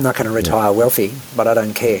 I'm not going to retire wealthy, but I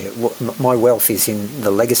don't care. My wealth is in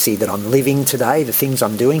the legacy that I'm living today, the things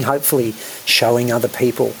I'm doing, hopefully showing other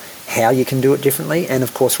people how you can do it differently. And,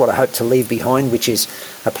 of course, what I hope to leave behind, which is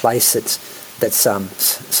a place that's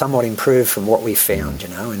somewhat improved from what we found,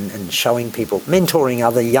 and showing people, mentoring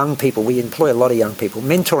other young people. We employ a lot of young people,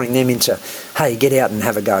 mentoring them into, hey, get out and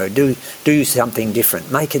have a go. Do something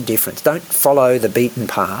different. Make a difference. Don't follow the beaten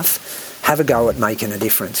path. Have a go at making a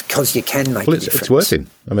difference, because you can make a difference. It's working.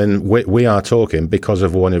 I mean, we are talking because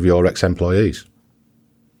of one of your ex-employees.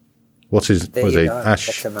 Was it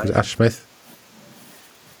Ash? Was it Ash Smith?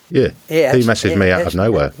 Yeah. He messaged me out of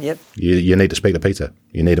nowhere. Yep. You need to speak to Peter.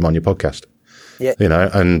 You need him on your podcast. Yeah.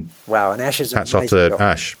 And wow, and Ash is hats off to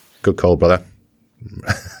Ash. Good call, brother.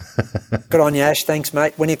 Good on you, Ash. Thanks,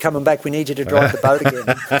 mate. When you're coming back, we need you to drive the boat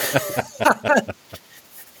again.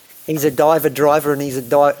 He's a driver, and he's a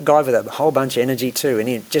guy with a whole bunch of energy too, and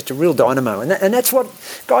he's just a real dynamo. And that's what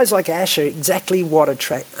guys like Ash are exactly what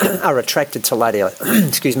are attracted to Lady Elliot.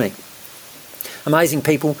 Excuse me. Amazing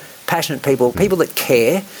people, passionate people, people that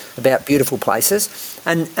care about beautiful places,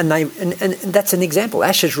 and that's an example.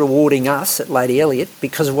 Ash is rewarding us at Lady Elliot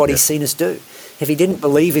because of what he's seen us do. If he didn't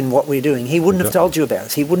believe in what we're doing, he wouldn't have told you about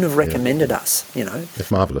us. He wouldn't have recommended us.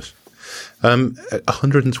 It's marvellous.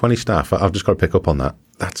 120 staff. I've just got to pick up on that.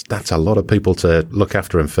 That's a lot of people to look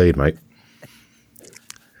after and feed, mate.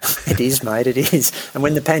 It is, mate. It is. And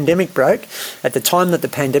when the pandemic broke, at the time that the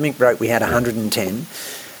pandemic broke, we had 110.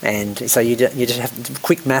 And so you just have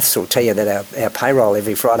quick maths will tell you that our payroll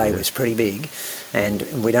every Friday was pretty big, and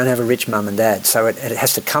we don't have a rich mum and dad, so it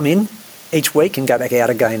has to come in each week and go back out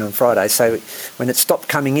again on Friday. So when it stopped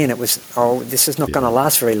coming in, it was, this is not going to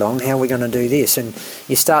last very long. How are we going to do this? And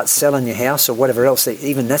you start selling your house or whatever else,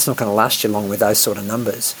 even that's not going to last you long with those sort of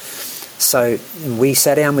numbers. So we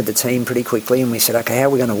sat down with the team pretty quickly and we said, okay, how are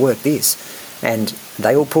we going to work this? And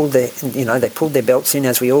they all pulled their belts in,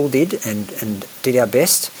 as we all did, and did our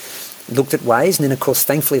best, looked at ways. And then, of course,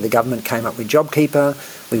 thankfully the government came up with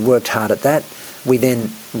JobKeeper. We worked hard at that. We then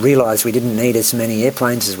realised we didn't need as many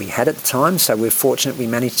airplanes as we had at the time, so we're fortunate we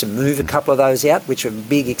managed to move a couple of those out, which were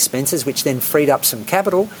big expenses, which then freed up some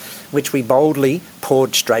capital, which we boldly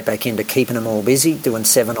poured straight back into keeping them all busy, doing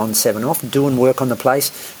 7 on, 7 off, doing work on the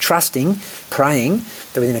place, trusting, praying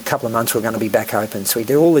that within a couple of months we're going to be back open. So we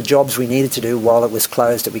did all the jobs we needed to do while it was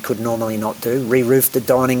closed that we could normally not do, re-roofed the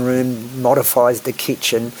dining room, modified the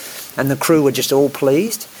kitchen, and the crew were just all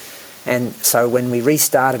pleased. And so when we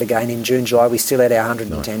restarted again in June, July, we still had our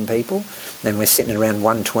 110 people, and we're sitting at around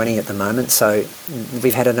 120 at the moment. So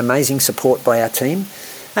we've had an amazing support by our team.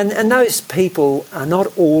 And those people are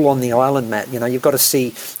not all on the island, Matt. You've got to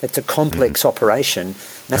see it's a complex operation.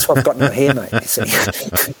 That's why I've got no hair, mate, you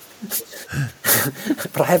see.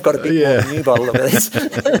 But I have got a bit more than you by all of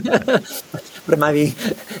this. But maybe,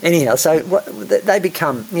 anyhow, so they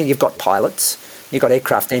become, you've got pilots. You've got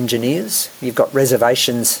aircraft engineers, you've got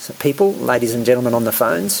reservations people, ladies and gentlemen on the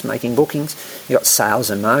phones making bookings, you've got sales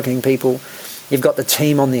and marketing people, you've got the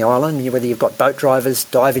team on the island, whether you've got boat drivers,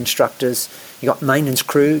 dive instructors, you've got maintenance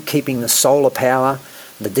crew keeping the solar power,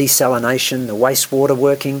 the desalination, the wastewater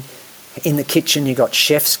working. In the kitchen, you've got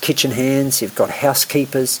chefs, kitchen hands, you've got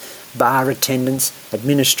housekeepers, bar attendants,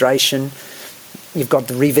 administration, you've got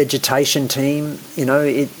the revegetation team. You know,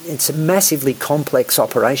 it's a massively complex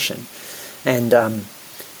operation. And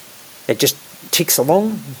it just ticks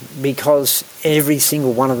along because every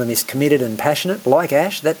single one of them is committed and passionate, like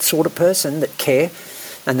Ash, that sort of person that care,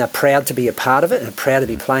 and they're proud to be a part of it and are proud to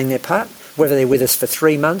be playing their part, whether they're with us for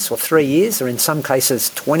 3 months or 3 years, or in some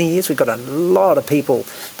cases 20 years. We've got a lot of people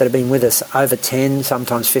that have been with us over 10,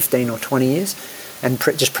 sometimes 15 or 20 years, and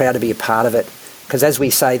just proud to be a part of it. Because as we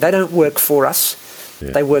say, they don't work for us.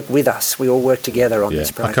 Yeah. They work with us. We all work together on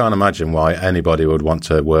this project. I can't imagine why anybody would want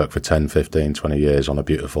to work for 10, 15, 20 years on a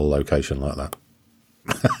beautiful location like that.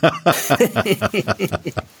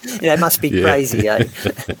 It must be crazy, eh?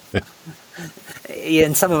 Yeah,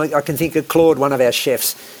 and some of them, I can think of Claude, one of our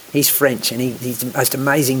chefs. He's French, and he's the most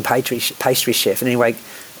amazing pastry chef. And anyway,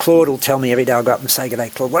 Claude will tell me every day. I'll go up and say,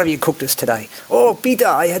 "G'day, Claude, what have you cooked us today?" "Oh, Peter,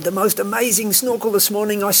 I had the most amazing snorkel this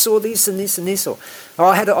morning. I saw this and this and this." Or,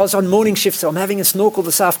 I was on morning shift, so I'm having a snorkel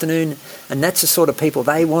this afternoon." And that's the sort of people,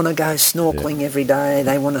 they want to go snorkeling every day.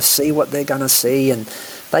 They want to see what they're going to see, and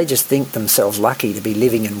they just think themselves lucky to be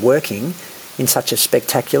living and working in such a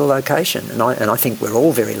spectacular location. And I think we're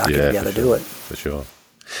all very lucky to be able to do it. For sure.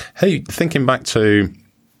 Hey, thinking back to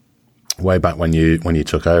way back when you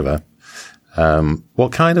took over,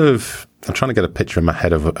 what kind of, I'm trying to get a picture in my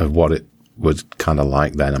head of what it was kind of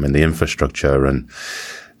like then. I mean, the infrastructure, and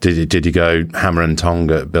did you go hammer and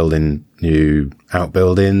tong at building new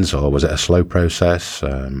outbuildings, or was it a slow process?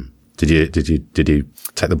 Did you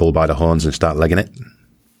take the bull by the horns and start legging it?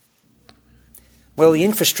 Well, the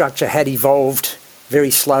infrastructure had evolved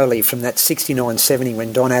very slowly from that 69-70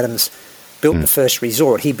 when Don Adams built the first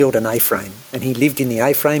resort. He built an A-frame, and he lived in the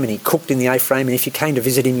A-frame, and he cooked in the A-frame, and if you came to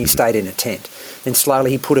visit him, you stayed in a tent. Then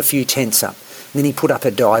slowly he put a few tents up. And then he put up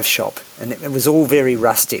a dive shop, and it was all very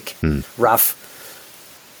rustic, rough,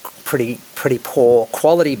 pretty poor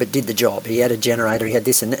quality, but did the job. He had a generator, he had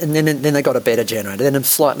this, and then they got a better generator, then a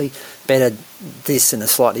slightly better this and a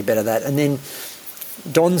slightly better that. And then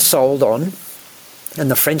Don sold on, and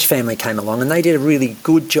the French family came along, and they did a really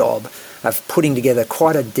good job of putting together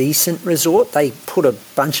quite a decent resort. They put a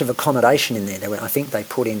bunch of accommodation in there. I think they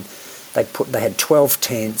had 12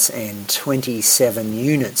 tents and 27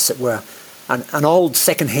 units that were an old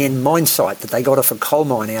second-hand mine site that they got off a coal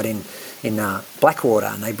mine out in Blackwater,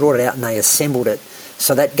 and they brought it out and they assembled it.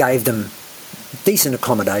 So that gave them decent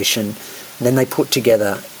accommodation. And then they put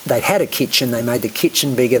together, they had a kitchen, they made the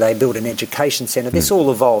kitchen bigger, they built an education centre. This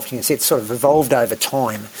all evolved. You can see it sort of evolved over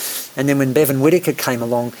time. And then when Bevan Whittaker came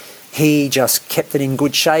along, he just kept it in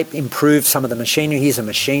good shape, improved some of the machinery. He's a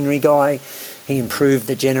machinery guy. He improved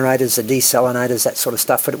the generators, the desalinators, that sort of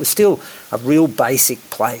stuff. But it was still a real basic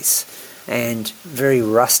place and very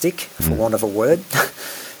rustic, for want of a word.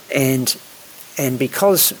 and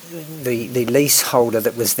because the leaseholder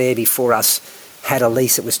that was there before us had a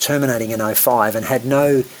lease that was terminating in 2005 and had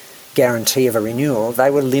no guarantee of a renewal, they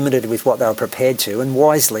were limited with what they were prepared to, and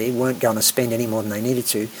wisely weren't going to spend any more than they needed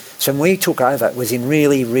to. So when we took over, it was in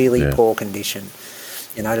really, really poor condition.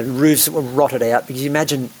 You know, the roofs were rotted out, because you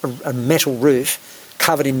imagine a metal roof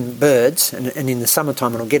covered in birds, and in the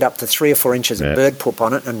summertime it'll get up to 3 or 4 inches of bird poop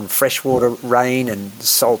on it, and freshwater rain and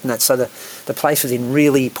salt and that. So the place was in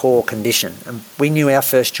really poor condition, and we knew our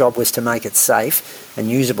first job was to make it safe and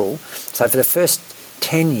usable. So for the first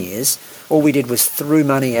 10 years, all we did was threw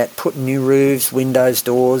money at putting new roofs, windows,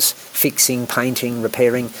 doors, fixing, painting,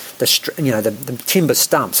 repairing. The timber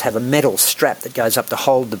stumps have a metal strap that goes up to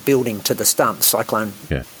hold the building to the stump, cyclone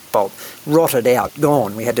bolt. Rotted out,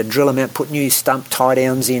 gone. We had to drill them out, put new stump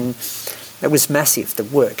tie-downs in. It was massive, the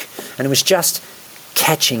work. And it was just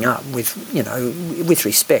catching up with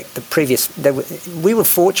respect. We were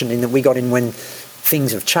fortunate in that we got in when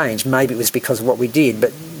things have changed. Maybe it was because of what we did,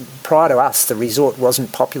 but prior to us, the resort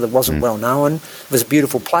wasn't popular, wasn't well known. It was a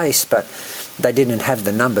beautiful place, but they didn't have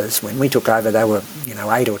the numbers. When we took over, they were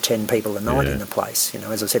 8 or 10 people a night in the place.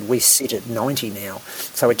 As I said, we sit at 90 now,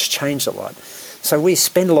 so it's changed a lot. So we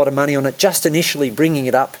spend a lot of money on it, just initially bringing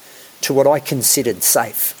it up to what I considered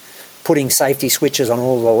safe. Putting safety switches on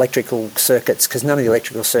all the electrical circuits, because none of the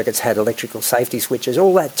electrical circuits had electrical safety switches,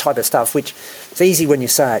 all that type of stuff, which is easy when you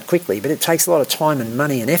say it quickly, but it takes a lot of time and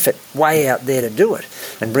money and effort way out there to do it,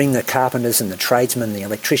 and bring the carpenters and the tradesmen, the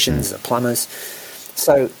electricians, the plumbers.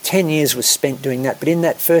 So 10 years was spent doing that, but in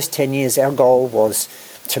that first 10 years our goal was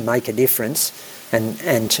to make a difference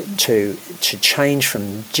and to change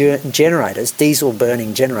from generators, diesel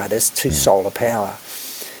burning generators, to solar power.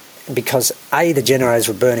 because the generators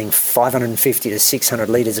were burning 550 to 600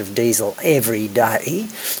 litres of diesel every day,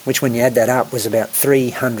 which when you add that up was about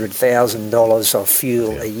 $300,000 of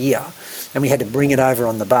fuel a year. And we had to bring it over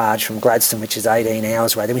on the barge from Gladstone, which is 18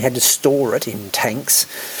 hours away. Then we had to store it in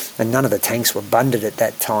tanks, and none of the tanks were bunded at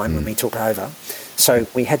that time when we took over. So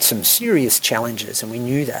we had some serious challenges, and we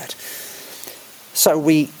knew that. So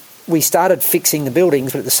we started fixing the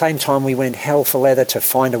buildings, but at the same time we went hell for leather to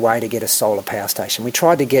find a way to get a solar power station. We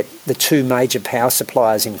tried to get the two major power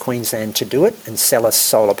suppliers in Queensland to do it and sell us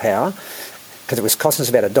solar power, because it was costing us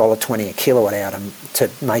about $1.20 a kilowatt hour to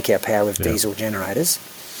make our power with diesel generators.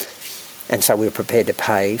 And so we were prepared to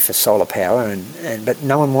pay for solar power, but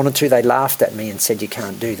no one wanted to. They laughed at me and said, you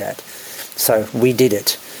can't do that. So we did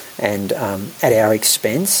it, and at our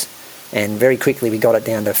expense. And very quickly we got it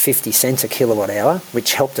down to 50 cents a kilowatt hour,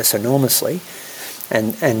 which helped us enormously.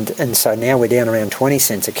 And so now we're down around 20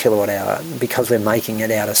 cents a kilowatt hour because we're making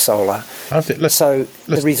it out of solar.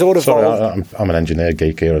 The resort evolved. I'm an engineer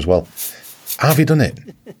geek here as well. How have you done it?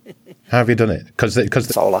 How have you done it? Because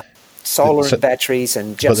Solar and batteries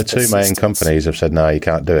and just But the two main companies have said, no, you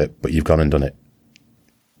can't do it, but you've gone and done it.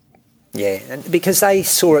 Yeah, and because they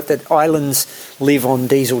saw it that islands live on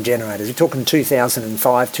diesel generators. We're talking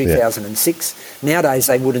 2005, 2006. Nowadays,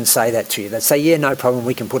 they wouldn't say that to you. They'd say, yeah, no problem,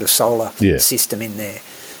 we can put a solar system in there.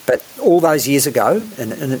 But all those years ago,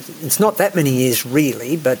 and it's not that many years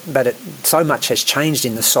really, but so much has changed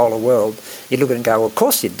in the solar world, you look at it and go, well, of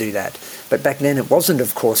course you'd do that. But back then it wasn't,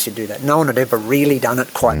 of course you'd do that. No one had ever really done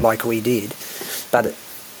it quite like we did. But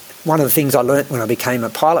one of the things I learnt when I became a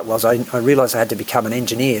pilot was I realised I had to become an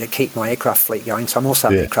engineer to keep my aircraft fleet going. So I'm also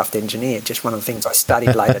an aircraft engineer, just one of the things I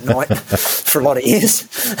studied late at night for a lot of years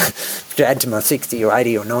to add to my 60 or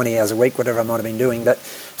 80 or 90 hours a week, whatever I might have been doing. But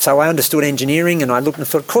so I understood engineering, and I looked and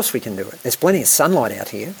thought, of course we can do it. There's plenty of sunlight out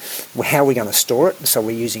here. How are we going to store it? So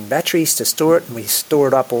we're using batteries to store it, and we store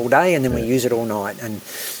it up all day, and then we use it all night. And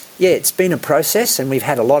it's been a process, and we've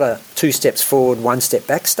had a lot of 2 steps forward, 1 step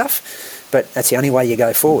back stuff. But that's the only way you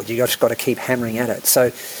go forward. You just got to keep hammering at it.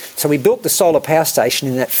 So we built the solar power station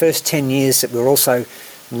in that first 10 years that we were also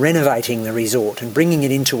renovating the resort and bringing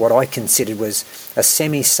it into what I considered was a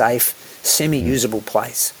semi-safe, semi-usable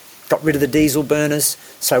place. Got rid of the diesel burners,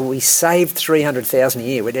 so we saved $300,000 a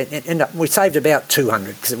year. We saved about $200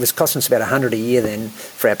 because it was costing us about $100 a year then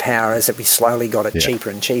for our power as that we slowly got it cheaper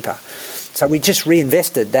and cheaper. So we just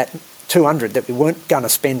reinvested that $200 that we weren't going to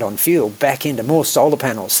spend on fuel back into more solar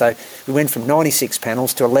panels. So we went from 96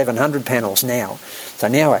 panels to 1,100 panels now. So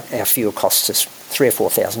now our fuel costs us $3,000 or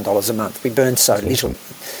 $4,000 a month. We burn so little,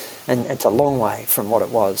 and it's a long way from what it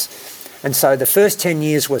was. And so the first 10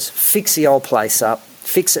 years was fix the old place up,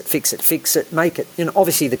 fix it, make it.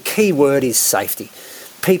 Obviously the key word is safety.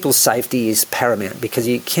 People's safety is paramount because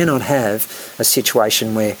you cannot have a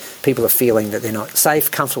situation where people are feeling that they're not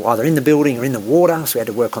safe, comfortable either in the building or in the water. So we had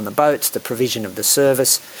to work on the boats, the provision of the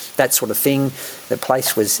service, that sort of thing. The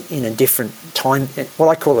place was in a different time, what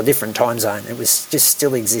I call a different time zone. It was just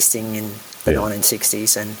still existing in the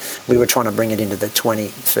 1960s, and we were trying to bring it into the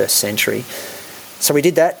 21st century. So we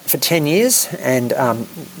did that for 10 years, and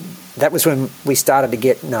that was when we started to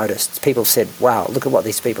get noticed. People said, wow, look at what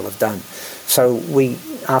these people have done. So we,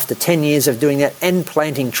 after 10 years of doing that and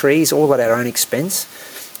planting trees all at our own expense,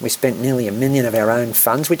 we spent nearly $1 million of our own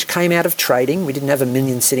funds, which came out of trading. We didn't have $1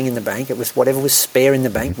 million sitting in the bank. It was whatever was spare in the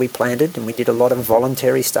bank we planted, and we did a lot of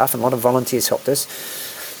voluntary stuff, and a lot of volunteers helped us.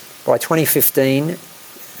 By 2015,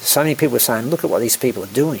 so many people were saying, look at what these people are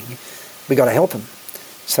doing. We've got to help them.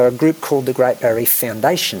 So a group called the Great Barrier Reef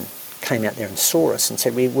Foundation came out there and saw us and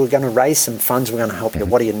said, we're going to raise some funds, we're going to help you.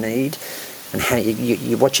 What do you need? And how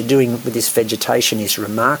what you're doing with this vegetation is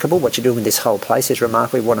remarkable. What you're doing with this whole place is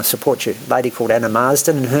remarkable. We want to support you. A lady called Anna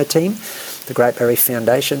Marsden and her team, the Great Barrier Reef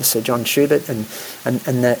Foundation, Sir John Schubert, and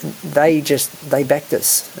they backed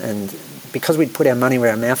us. And because we'd put our money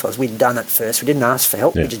where our mouth was, we'd done it first. We didn't ask for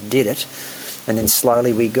help, we just did it. And then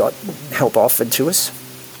slowly we got help offered to us,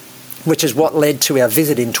 which is what led to our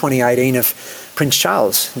visit in 2018 of Prince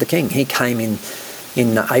Charles, the King. He came in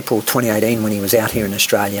April 2018 when he was out here in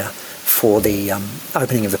Australia for the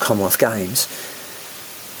opening of the Commonwealth Games.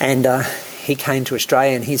 And he came to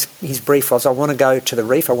Australia, and his brief was, I want to go to the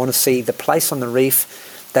reef, I want to see the place on the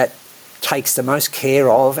reef that takes the most care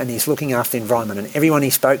of and is looking after the environment. And everyone he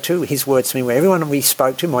spoke to, his words to me were, everyone we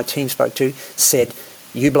spoke to, my team spoke to, said,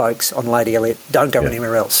 you blokes on Lady Elliot, don't go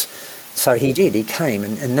anywhere else. So he did, he came,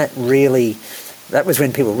 and that was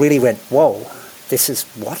when people really went, whoa, this is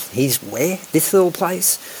what? He's where? This little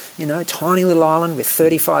place? Tiny little island with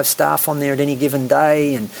 35 staff on there at any given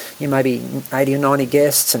day, and maybe 80 or 90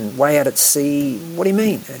 guests, and way out at sea. What do you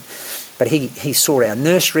mean? But he saw our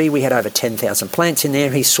nursery. We had over 10,000 plants in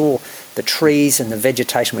there. He saw the trees and the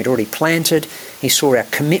vegetation we'd already planted. He saw our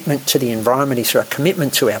commitment to the environment. He saw our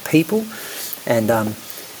commitment to our people, and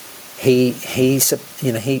he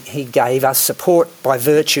gave us support by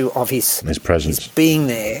virtue of his presence, his being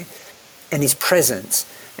there, and his presence.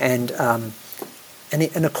 And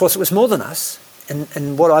of course, it was more than us.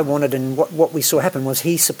 And what I wanted and what we saw happen was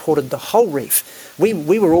he supported the whole reef.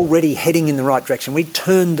 We were already heading in the right direction. We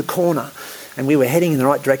turned the corner, and we were heading in the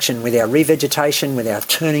right direction with our revegetation, with our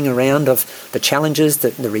turning around of the challenges.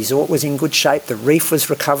 The resort was in good shape. The reef was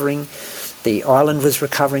recovering. The island was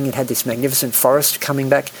recovering. It had this magnificent forest coming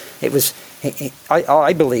back. It was,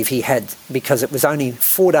 I believe he had, because it was only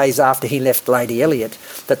 4 days after he left Lady Elliot,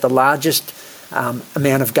 that the largest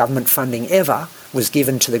amount of government funding ever was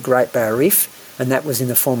given to the Great Barrier Reef, and that was in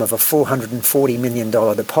the form of a $440 million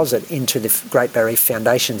deposit into the Great Barrier Reef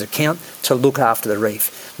Foundation's account to look after the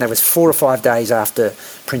reef. And that was 4 or 5 days after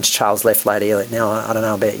Prince Charles left Lady Elliot. Now, I don't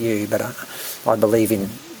know about you, but I believe in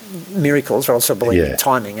miracles. I also believe in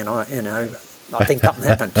timing, and I think something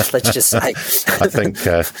happened. Let's just say. I think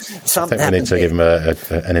we need to give him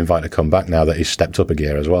an invite to come back now that he's stepped up a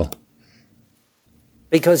gear as well.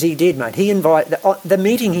 Because he did, mate. He invited the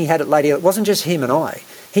meeting he had at Lady Elliot. It wasn't just him and I.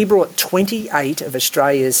 He brought 28 of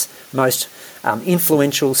Australia's most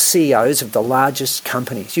influential CEOs of the largest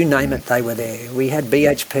companies. You name it, they were there. We had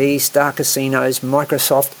BHP, Star Casinos,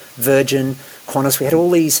 Microsoft, Virgin, Qantas. We had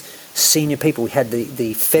all these senior people. We had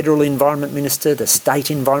the federal environment minister, the state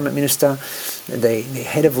environment minister, the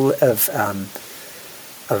head of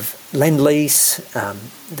Lend-Lease,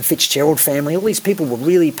 the Fitzgerald family. All these people were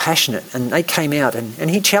really passionate, and they came out and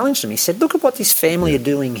he challenged them. He said, look at what this family are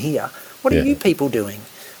doing here. What are you people doing?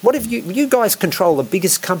 What have you guys control the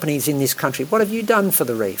biggest companies in this country? What have you done for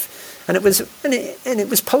the reef? And it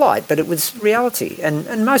was polite, but it was reality.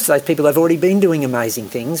 And most of those people have already been doing amazing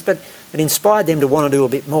things, but it inspired them to want to do a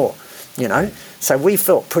bit more, you know. So we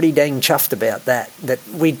felt pretty dang chuffed about that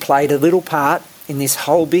we'd played a little part in this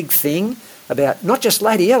whole big thing about not just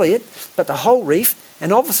Lady Elliot, but the whole reef,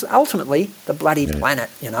 and obviously, ultimately, the bloody planet.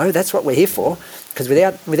 You know, that's what we're here for. Because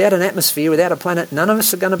without an atmosphere, without a planet, none of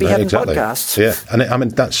us are going to be having podcasts. Yeah, and I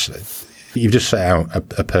mean, you've just set out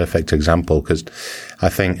a perfect example, because I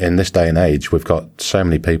think in this day and age, we've got so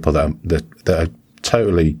many people that are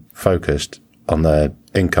totally focused on their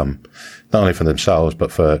income, not only for themselves,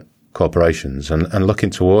 but for corporations, and looking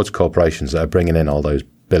towards corporations that are bringing in all those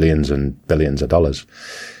billions and billions of dollars.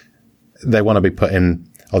 They want to be put in,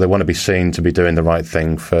 or they want to be seen to be doing the right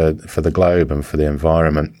thing for the globe and for the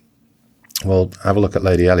environment. Well, have a look at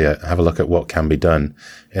Lady Elliot. Have a look at what can be done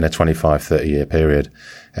in a 25, 30-year period.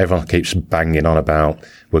 Everyone keeps banging on about,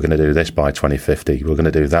 we're going to do this by 2050. We're going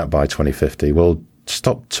to do that by 2050. Well,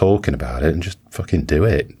 stop talking about it and just fucking do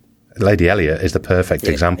it. Lady Elliot is the perfect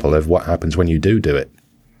example of what happens when you do it.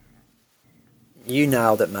 You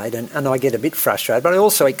nailed it, mate, and I get a bit frustrated, but I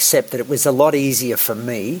also accept that it was a lot easier for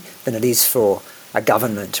me than it is for a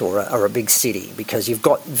government or a big city, because you've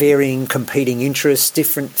got varying competing interests,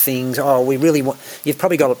 different things. You've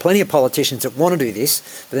probably got plenty of politicians that want to do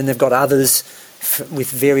this, but then they've got others with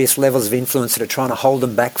various levels of influence that are trying to hold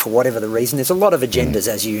them back for whatever the reason. There's a lot of agendas,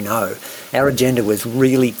 as you know. Our agenda was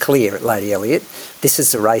really clear at Lady Elliot. This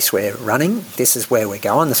is the race we're running. This is where we're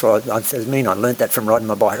going. That's what I learnt that from riding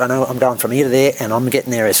my bike. I know I'm going from here to there, and I'm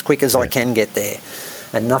getting there as quick as I can get there,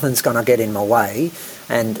 and nothing's going to get in my way.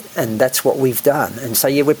 And that's what we've done. And so,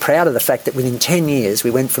 we're proud of the fact that within 10 years, we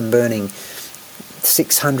went from burning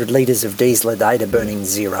 600 litres of diesel a day to burning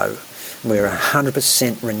zero. We're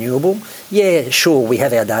 100% renewable. Yeah, sure, we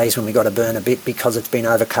have our days when we got to burn a bit because it's been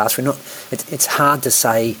overcast. It's hard to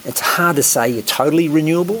say. It's hard to say you're totally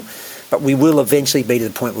renewable, but we will eventually be to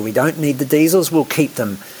the point where we don't need the diesels. We'll keep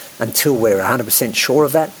them until we're 100% sure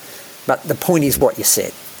of that. But the point is what you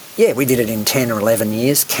said. Yeah, we did it in 10 or 11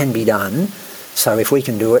 years. Can be done. So if we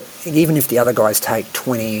can do it, even if the other guys take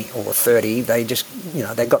 20 or 30, they just,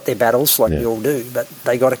 they got their battles like we all do, but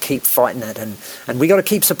they got to keep fighting it, and we got to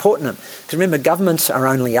keep supporting them. Because remember, governments are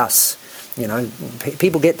only us.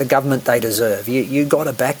 People get the government they deserve. You got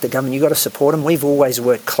to back the government. You got to support them. We've always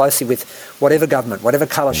worked closely with whatever government, whatever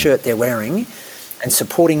colour shirt they're wearing, and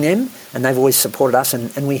supporting them, and they've always supported us,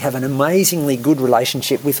 and we have an amazingly good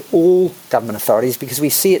relationship with all government authorities because we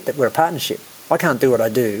see it that we're a partnership. I can't do what I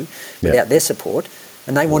do without their support,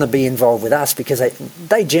 and they want to be involved with us because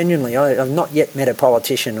they genuinely, I've not yet met a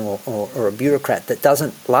politician or a bureaucrat that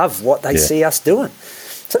doesn't love what they see us doing.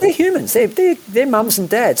 So they're humans. They're mums and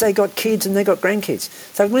dads. They got kids and they got grandkids.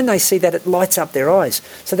 So when they see that, it lights up their eyes.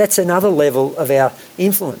 So that's another level of our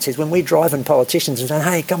influence, is when we're driving politicians and saying,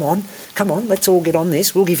 hey, come on, let's all get on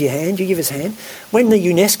this. We'll give you a hand, you give us a hand. When the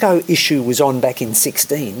UNESCO issue was on back in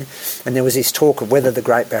 2016, and there was this talk of whether the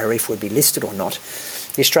Great Barrier Reef would be listed or not,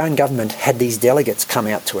 the Australian government had these delegates come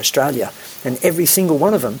out to Australia, and every single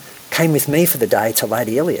one of them came with me for the day to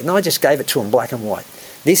Lady Elliot, and I just gave it to them black and white.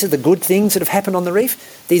 These are the good things that have happened on the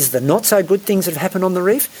reef. These are the not so good things that have happened on the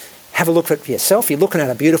reef. Have a look at it for yourself. You're looking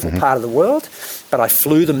at a beautiful part of the world, but I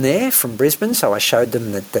flew them there from Brisbane, so I showed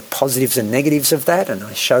them the positives and negatives of that, and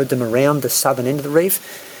I showed them around the southern end of the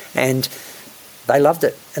reef, and they loved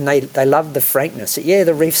it, and they loved the frankness. Yeah,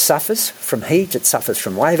 the reef suffers from heat, it suffers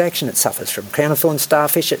from wave action, it suffers from crown of thorn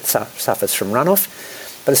starfish, it suffers from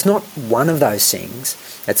runoff, but it's not one of those things.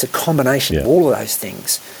 It's a combination of all of those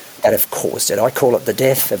things that have caused it. I call it the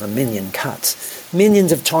death of a million cuts.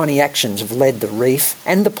 Millions of tiny actions have led the reef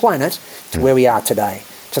and the planet to where we are today.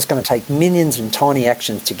 It's just going to take millions and tiny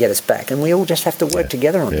actions to get us back, and we all just have to work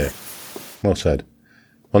together on that. Well said.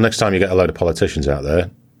 Well, next time you get a load of politicians out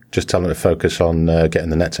there, just tell them to focus on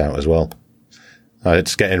getting the nets out as well.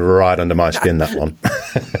 It's getting right under my skin, that one.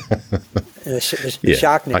 The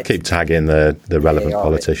shark net. I keep tagging the relevant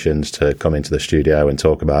politicians to come into the studio and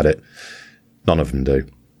talk about it. None of them do.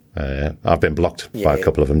 I've been blocked by a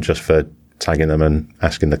couple of them just for tagging them and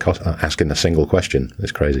asking the single question.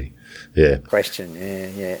 It's crazy. Yeah. Question,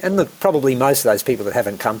 yeah. And look, probably most of those people that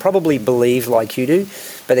haven't come probably believe like you do,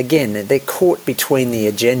 but again, they're caught between the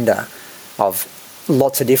agenda of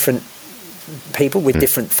lots of different people with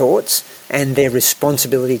different thoughts and their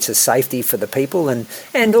responsibility to safety for the people.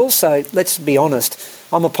 And also, let's be honest,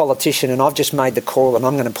 I'm a politician and I've just made the call and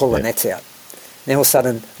I'm going to pull the nets out. Now all of a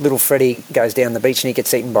sudden, little Freddie goes down the beach and he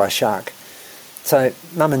gets eaten by a shark. So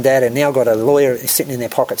mum and dad have now got a lawyer sitting in their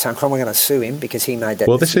pocket saying, we're going to sue him because he made that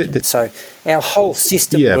decision. So our whole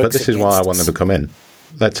system works but this is why I want them to come in.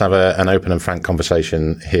 Let's have an open and frank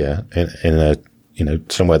conversation here in a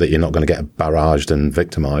somewhere that you're not going to get barraged and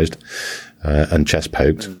victimised and chest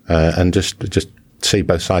poked and just see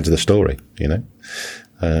both sides of the story,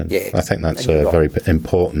 I think that's a very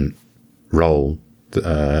important role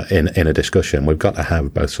in a discussion. We've got to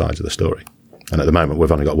have both sides of the story. And at the moment,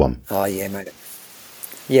 we've only got one. Oh, yeah, mate.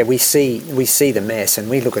 Yeah, we see the mess and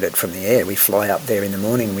we look at it from the air. We fly up there in the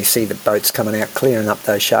morning and we see the boats coming out, clearing up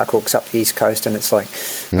those shark hooks up the east coast, and it's like,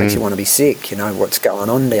 makes you want to be sick, what's going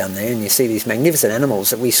on down there. And you see these magnificent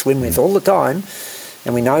animals that we swim with all the time,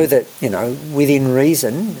 and we know that, within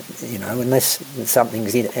reason, unless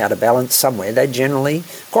something's out of balance somewhere, they're generally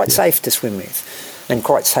quite safe to swim with and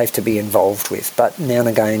quite safe to be involved with. But now and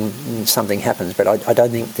again, something happens. But I don't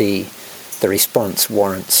think the response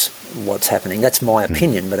warrants what's happening. That's my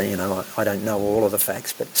opinion, but I don't know all of the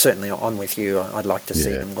facts. But certainly, I'm with you. I'd like to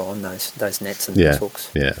see them gone, those nets and those hooks.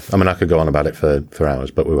 Yeah, I mean, I could go on about it for hours,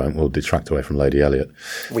 but we won't. We'll detract away from Lady Elliot.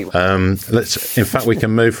 We will. In fact, we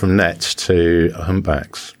can move from nets to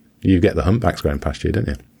humpbacks. You get the humpbacks going past you,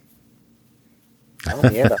 didn't you? Oh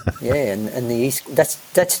yeah, and the East. That's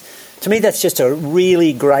to me. That's just a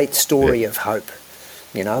really great story of hope.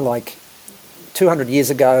 200 years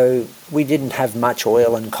ago, we didn't have much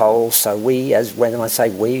oil and coal, so when I say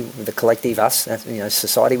we, the collective, us,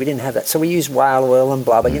 society, we didn't have that. So we used whale oil and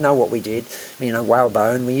blah, blah, you know what we did,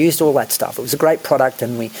 whalebone, we used all that stuff. It was a great product,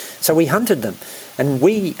 and we hunted them. And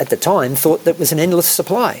we, at the time, thought that was an endless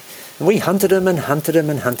supply. And we hunted them and hunted them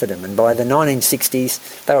and hunted them, and by the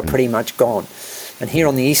 1960s, they were pretty much gone. And here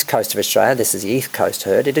on the east coast of Australia, this is the East Coast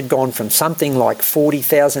herd, it had gone from something like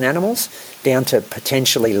 40,000 animals down to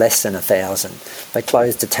potentially less than 1,000. They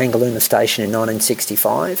closed the Tangalooma station in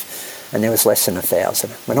 1965 and there was less than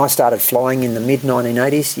 1,000. When I started flying in the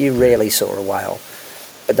mid-1980s, you rarely saw a whale.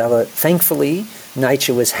 But thankfully,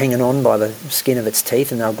 nature was hanging on by the skin of its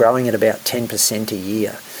teeth and they were growing at about 10% a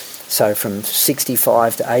year. So from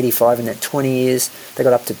 65 to 85 in that 20 years, they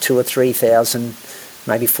got up to 2,000 or 3,000.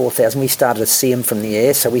 Maybe 4,000. We started to see them from the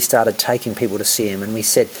air, so we started taking people to see them. And we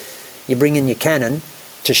said, you bring in your cannon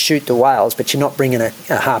to shoot the whales, but you're not bringing a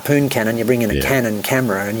harpoon cannon, you're bringing a Canon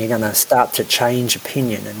camera, and you're going to start to change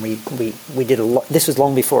opinion. And we did a lot. This was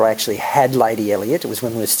long before I actually had Lady Elliot. It was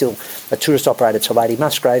when we were still a tourist operator to Lady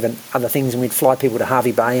Musgrave and other things, and we'd fly people to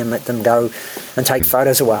Hervey Bay and let them go and take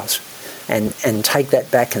photos of whales. And take that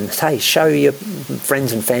back and say, show your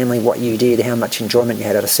friends and family what you did, how much enjoyment you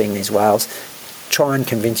had out of seeing these whales. Try and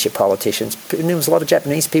convince your politicians. And there was a lot of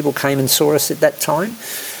Japanese people came and saw us at that time.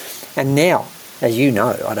 And now, as you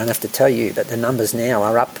know, I don't have to tell you, but the numbers now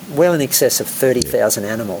are up well in excess of 30,000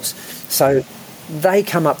 animals. So they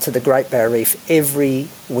come up to the Great Barrier Reef every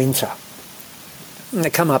winter. And they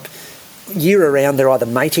come up year around. They're either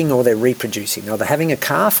mating or they're reproducing. They're either having a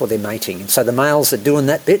calf or they're mating. And so the males are doing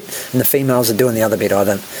that bit and the females are doing the other bit,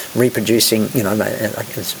 either reproducing,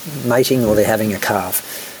 mating, or they're having a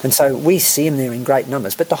calf. And so we see them there in great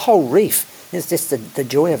numbers. But the whole reef, it's just the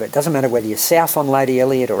joy of it. It doesn't matter whether you're south on Lady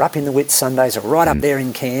Elliot or up in the Whitsundays or right up there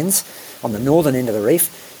in Cairns on the northern end of the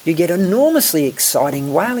reef. You get enormously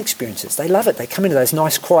exciting whale experiences. They love it. They come into those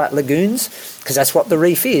nice quiet lagoons because that's what the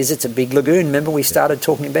reef is. It's a big lagoon. Remember we started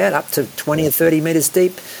talking about up to 20 or 30 metres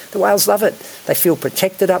deep. The whales love it. They feel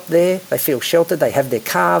protected up there. They feel sheltered. They have their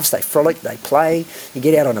calves. They frolic. They play. You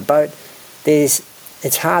get out on a boat.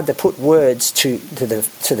 It's hard to put words to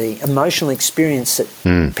the emotional experience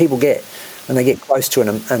that people get when they get close to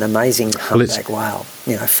an amazing humpback whale.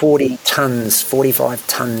 40 tonnes, 45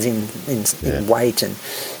 tonnes in weight and,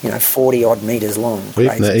 40 odd metres long.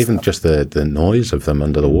 Even just the noise of them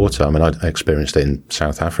under the water. I mean, I experienced it in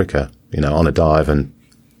South Africa, on a dive, and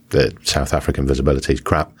the South African visibility is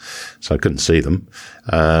crap, so I couldn't see them.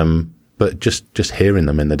 But just hearing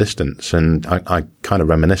them in the distance. And I kind of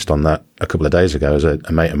reminisced on that a couple of days ago as a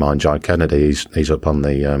mate of mine, Jai Kennedy, he's up on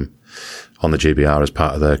the GBR as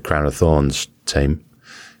part of the Crown of Thorns team,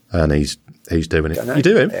 and he's doing it. You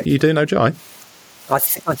do him? You do know Jai? I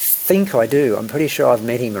think I do. I'm pretty sure I've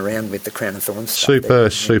met him around with the Crown of Thorns.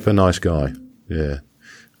 Super nice guy. Yeah,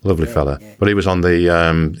 lovely fella. Yeah. But he was on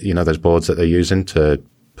the those boards that they're using to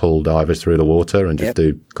pull divers through the water and just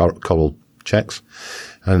do coral checks,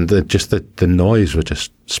 and the noise was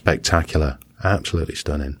just spectacular, absolutely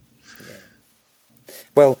stunning. Yeah.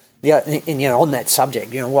 Well. Yeah, and on that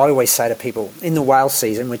subject, I always say to people, in the whale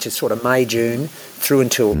season, which is sort of May, June, through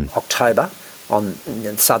until October, on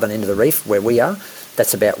the southern end of the reef where we are,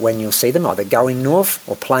 that's about when you'll see them, either going north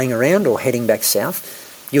or playing around or heading back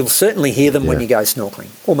south. You'll certainly hear them when you go snorkeling.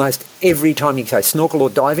 Almost every time you go snorkel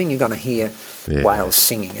or diving, you're going to hear whales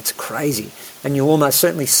singing. It's crazy. And you'll almost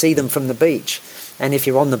certainly see them from the beach. And if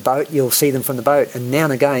you're on the boat, you'll see them from the boat. And now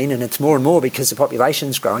and again, and it's more and more because the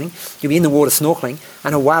population's growing, you'll be in the water snorkeling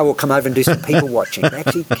and a whale will come over and do some people watching. They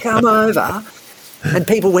actually come over, and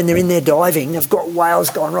people, when they're in there diving, they've got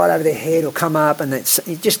whales going right over their head or come up, and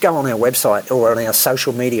you just go on our website or on our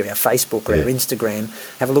social media, our Facebook or our Instagram,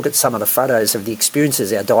 have a look at some of the photos of the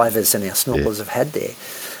experiences our divers and our snorkelers have had there.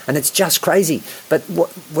 And it's just crazy. But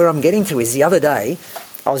where I'm getting to is the other day,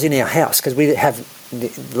 I was in our house because we have...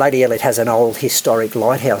 Lady Elliot has an old historic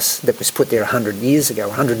lighthouse that was put there 100 years ago,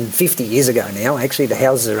 150 years ago now. Actually, the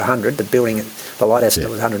houses are 100, the lighthouse was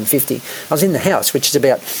 150. I was in the house, which is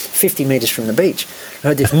about 50 metres from the beach. I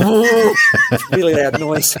heard this really loud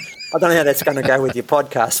noise. I don't know how that's going to go with your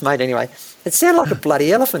podcast, mate. Anyway, it sounded like a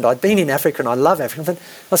bloody elephant. I'd been in Africa and I love Africa.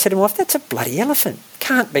 I said to my wife, that's a bloody elephant.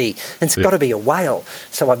 Can't be. And it's got to be a whale.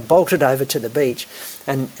 So I bolted over to the beach.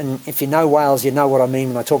 And if you know whales, you know what I mean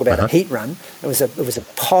when I talk about a heat run. It was a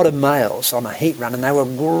pod of males on a heat run, and they were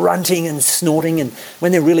grunting and snorting. And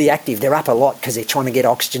when they're really active, they're up a lot because they're trying to get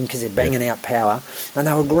oxygen because they're banging out power. And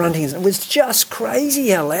they were grunting. It was just crazy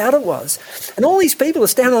how loud it was. And all these people are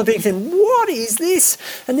standing on the beach saying, what is this?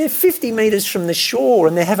 And they're 50 metres from the shore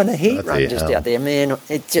and they're having a heat run just out there. Man,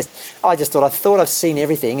 I thought I've seen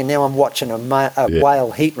everything, and now I'm watching a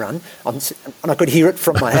whale heat run, and I could hear it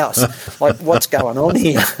from my house. Like, what's going on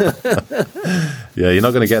here? Yeah, you're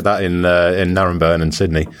not going to get that in Narromburn and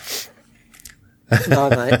Sydney. No,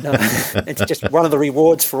 mate, no. It's just one of the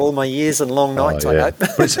rewards for all my years and long nights, I hope.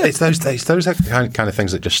 But it's those kind of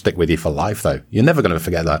things that just stick with you for life, though. You're never going to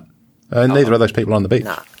forget that. Neither are those people on the beach.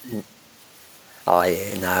 No. Oh,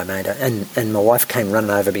 yeah, no, mate. And my wife came running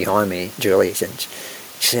over behind me, Julie, and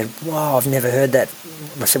she said, wow, I've never heard that.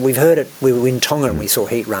 I said, we've heard it. We were in Tonga and we saw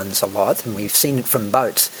heat runs a lot, and we've seen it from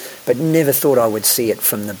boats, but never thought I would see it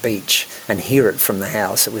from the beach and hear it from the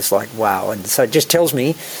house. It was like, wow. And so it just tells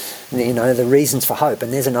me, the reasons for hope.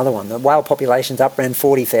 And there's another one. The whale population's up around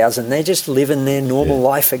 40,000. They're just living their normal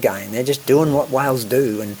life again. They're just doing what whales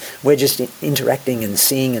do, and we're just interacting and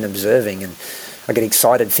seeing and observing. And I get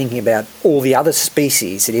excited thinking about all the other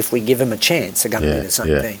species that, if we give them a chance, are going to do the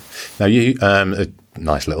same thing. Now, you a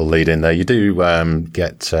nice little lead in there. You do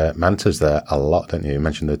get mantas there a lot, don't you? You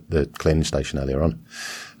mentioned the cleaning station earlier on.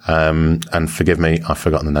 And forgive me, I've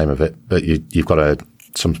forgotten the name of it, but you've got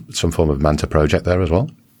some form of manta project there as well.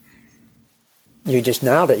 You just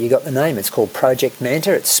nailed it. You got the name. It's called Project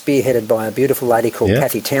Manta. It's spearheaded by a beautiful lady called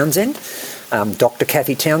Kathy Townsend, Dr.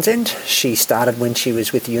 Kathy Townsend. She started when she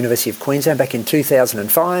was with the University of Queensland back in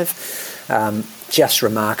 2005. Just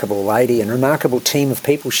remarkable lady and remarkable team of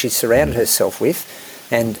people she surrounded herself with.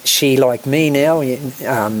 And she, like me now,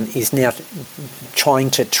 is now trying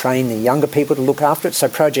to train the younger people to look after it. So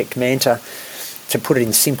Project Manta to put it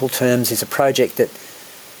in simple terms, is a project that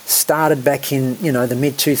started back in, the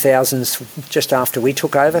mid-2000s, just after we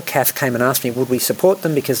took over. Kath came and asked me, would we support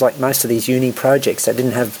them? Because like most of these uni projects, they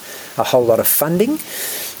didn't have a whole lot of funding.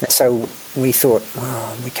 So we thought,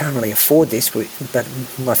 we can't really afford this. But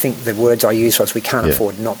I think the words I used was, we can't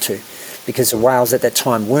afford not to. Because the whales at that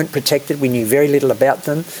time weren't protected. We knew very little about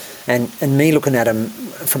them. And me looking at them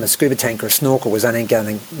from a scuba tank or a snorkel was only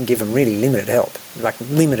going to give them really limited help.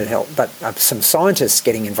 But some scientists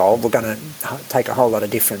getting involved were going to take a whole lot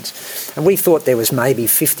of difference. And we thought there was maybe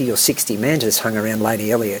 50 or 60 mantas hung around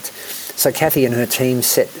Lady Elliot. So Kathy and her team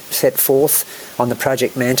set forth on the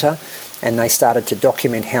Project Manta, and they started to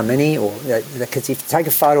document how many, because if you take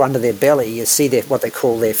a photo under their belly, you see what they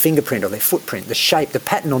call their fingerprint or their footprint. The shape, the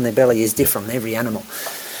pattern on their belly is different on every animal.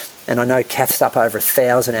 And I know Kath's up over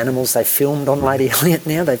 1,000 animals they filmed on Lady Elliot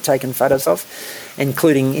now, they've taken photos of,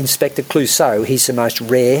 including Inspector Clouseau. He's the most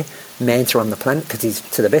rare manta on the planet because,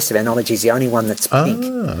 to the best of our knowledge, he's the only one that's pink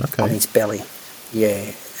on his belly.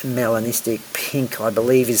 Yeah, melanistic pink, I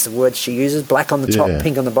believe, is the word she uses. Black on the top,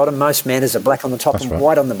 pink on the bottom. Most mantas are black on the top and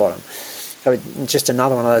white on the bottom. So just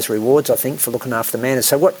another one of those rewards, I think, for looking after the mantas.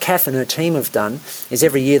 So what Kath and her team have done is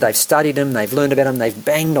every year they've studied them, they've learned about them, they've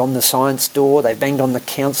banged on the science door, they've banged on the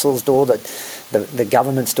council's door, the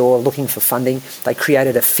government's door, looking for funding. They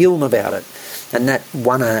created a film about it, and that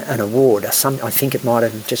won an award. I think it might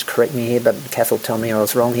have, just correct me here, but Kath will tell me I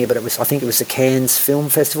was wrong here, but I think it was the Cannes Film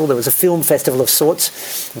Festival. There was a film festival of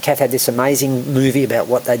sorts, and Kath had this amazing movie about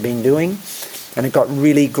what they'd been doing, and it got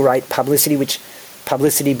really great publicity, which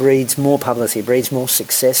publicity breeds more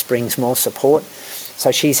success, brings more support.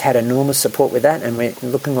 So she's had enormous support with that, and we're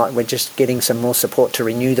looking like we're just getting some more support to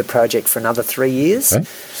renew the project for another 3 years,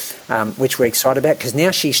 which we're excited about, because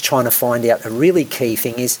now she's trying to find out, a really key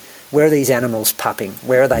thing is, where are these animals pupping?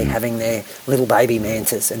 Where are they having their little baby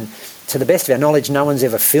mantas? And to the best of our knowledge, no one's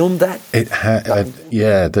ever filmed that. The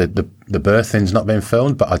birthing's not been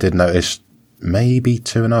filmed, but I did notice maybe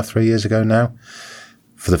 2.5, 3 years ago now,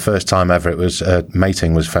 for the first time ever, it was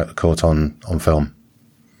mating was caught on film.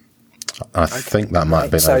 I think that might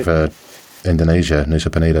have been over Indonesia,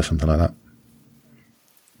 Nusa Penida, something like that.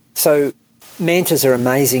 So mantas are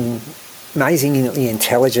amazingly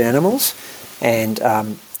intelligent animals, and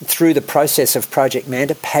through the process of Project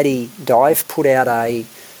Manta, Paddy Dive put out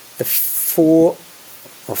the 4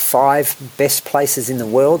 or 5 best places in the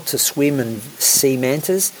world to swim and see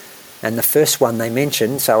mantas. And the first one they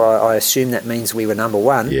mentioned, so I assume that means we were number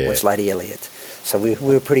one, was Lady Elliot. So we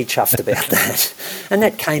were pretty chuffed about that. And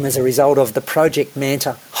that came as a result of the Project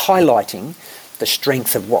Manta highlighting the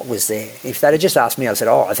strength of what was there. If they'd have just asked me, I said,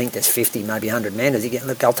 I think there's 50, maybe 100 mantas.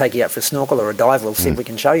 Look, I'll take you out for a snorkel or a dive, we'll see if we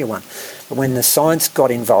can show you one. But when the science got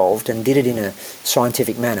involved and did it in a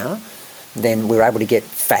scientific manner, then we were able to get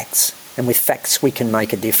facts. And with facts, we can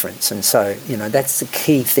make a difference. And so, that's the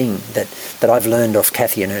key thing that I've learned off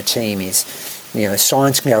Kathy and her team is,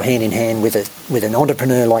 science can go hand in hand with an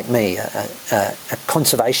entrepreneur like me, a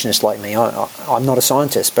conservationist like me. I'm not a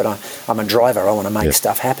scientist, but I'm a driver. I want to make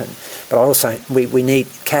stuff happen. But I also, we need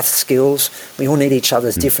Kath's skills. We all need each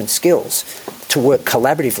other's different skills to work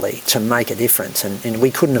collaboratively to make a difference. And we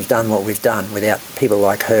couldn't have done what we've done without people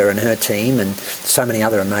like her and her team and so many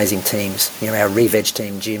other amazing teams. Our Re-Veg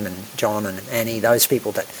team, Jim and John and Annie, those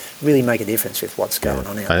people that really make a difference with what's going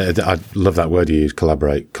on out there. I love that word you use,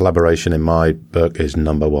 collaborate. Collaboration in my book is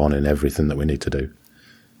number one in everything that we need to do.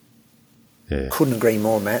 Yeah. Couldn't agree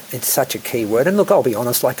more, Matt. It's such a key word. And look, I'll be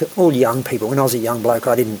honest, like all young people, when I was a young bloke,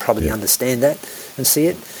 I didn't probably understand that and see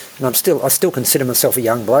it. And I still consider myself a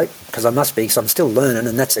young bloke, because I must be, because I'm still learning,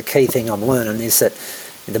 and that's the key thing I'm learning, is that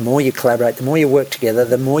the more you collaborate, the more you work together,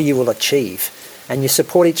 the more you will achieve. And you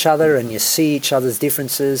support each other, and you see each other's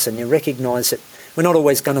differences, and you recognise that we're not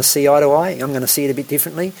always going to see eye to eye. I'm going to see it a bit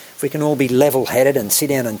differently. If we can all be level-headed and sit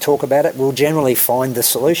down and talk about it, we'll generally find the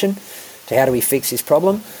solution to how do we fix this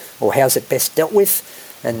problem, or how's it best dealt with,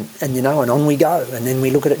 and on we go. And then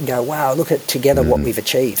we look at it and go, wow, look at together what we've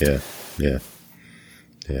achieved. Yeah.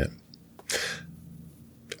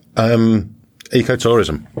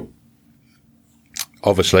 Ecotourism.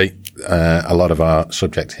 Obviously, a lot of our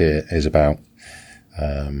subject here is about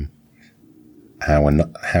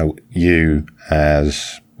how you,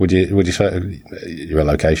 as would you say you're a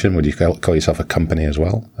location? Would you call yourself a company as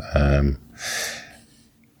well?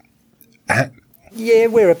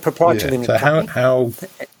 We're a proprietary limited company.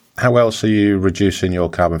 How else are you reducing your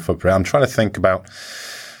carbon footprint? I'm trying to think about,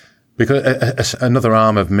 because another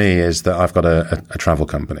arm of me is that I've got a travel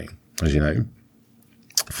company, as you know,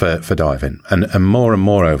 for diving, and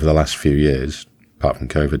more over the last few years, apart from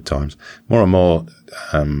COVID times, more and more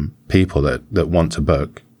people that want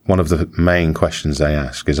one of the main questions they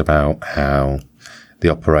ask is about how the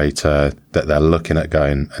operator that they're looking at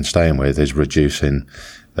going and staying with is reducing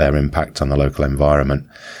their impact on the local environment.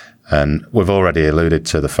 And we've already alluded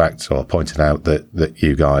to the fact, or pointed out that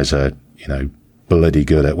you guys are, bloody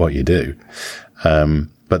good at what you do.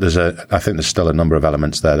 But I think there's still a number of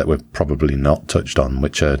elements there that we've probably not touched on,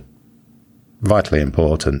 which are vitally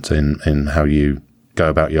important in how you go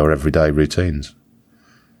about your everyday routines.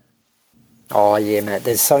 Oh, yeah, Matt,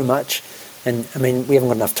 there's so much. And, I mean, we haven't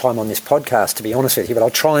got enough time on this podcast, to be honest with you, but I'll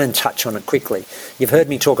try and touch on it quickly. You've heard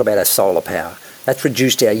me talk about our solar power. That's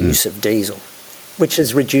reduced our use of diesel, which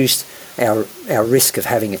has reduced our risk of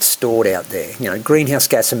having it stored out there. Greenhouse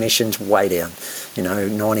gas emissions way down,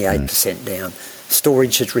 98% down.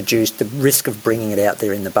 Storage is reduced. The risk of bringing it out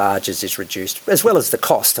there in the barges is reduced, as well as the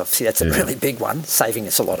cost. Obviously, that's a really big one, saving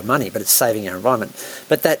us a lot of money, but it's saving our environment.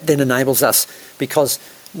 But that then enables us, because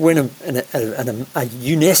we're in a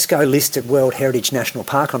UNESCO-listed World Heritage National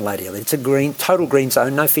Park on Lady Elliot. It's a total green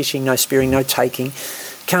zone, no fishing, no spearing, no taking.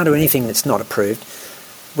 Can't do anything that's not approved.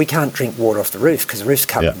 We can't drink water off the roof because the roof's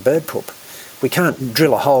covered in bird poop. We can't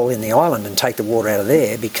drill a hole in the island and take the water out of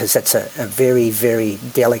there because that's a very, very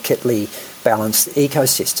delicately balanced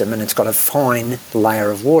ecosystem, and it's got a fine layer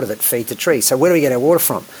of water that feeds the trees. So where do we get our water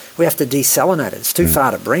from? We have to desalinate it. It's too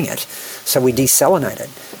far to bring it, so we desalinate it.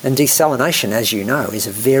 And desalination, as you know, is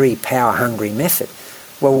a very power-hungry method.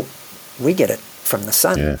 Well, we get it from the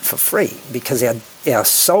sun for free because our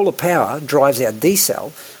solar power drives our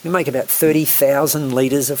desal. We make about 30,000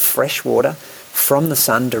 litres of fresh water from the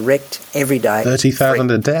sun direct every day. 30,000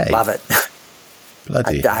 a day? Love it.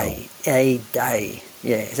 Bloody A day.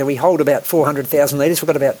 Yeah, so we hold about 400,000 litres. We've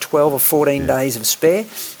got about 12 or 14 days of spare.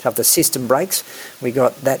 So if the system breaks, we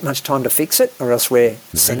got that much time to fix it, or else we're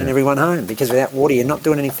sending everyone home, because without water you're not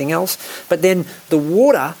doing anything else. But then the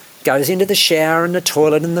water goes into the shower and the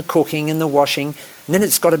toilet and the cooking and the washing, and then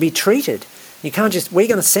it's got to be treated. You can't just, we're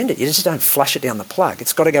going to send it. You just don't flush it down the plug.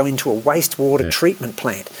 It's got to go into a wastewater treatment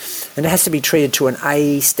plant, and it has to be treated to an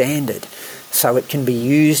A standard. So it can be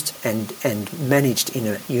used and managed in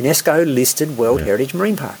a UNESCO-listed World Heritage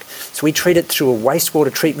Marine Park. So we treat it through a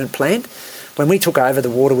wastewater treatment plant. When we took over, the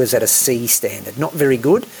water was at a C standard. Not very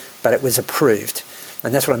good, but it was approved.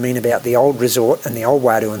 And that's what I mean about the old resort and the old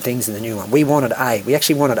way of doing things and the new one. We wanted A. We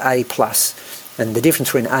actually wanted A+. And the difference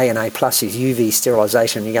between A and A+ is UV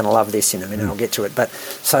sterilisation. You're going to love this in a minute. I'll get to it. But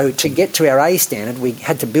so to get to our A standard, we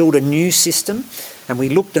had to build a new system. And we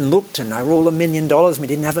looked, and they were all $1 million. We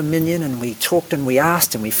didn't have $1 million, and we talked and we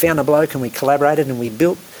asked, and we found a bloke, and we collaborated, and we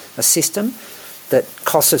built a system that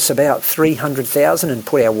cost us about $300,000 and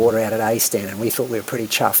put our water out at A standard. And we thought we were pretty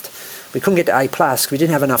chuffed. We couldn't get to A+. We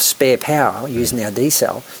didn't have enough spare power using our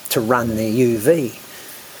desal to run the UV.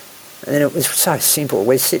 And then it was so simple.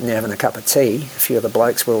 We're sitting there having a cup of tea. A few of the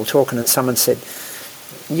blokes were all talking, and someone said,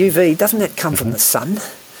 UV, doesn't that come from the sun?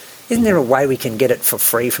 Isn't there a way we can get it for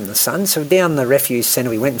free from the sun? So down the refuse centre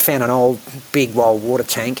we went and found an old big wild water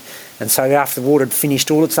tank, and so after the water had finished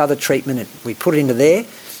all its other treatment, we put it into there,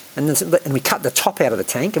 and we cut the top out of the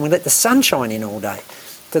tank and we let the sun shine in all day.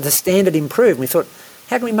 So the standard improved. We thought,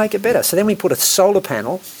 how can we make it better? So then we put a solar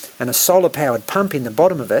panel and a solar powered pump in the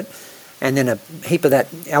bottom of it, and then a heap of that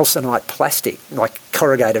alcinite plastic, like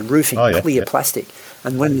corrugated roofing, clear plastic.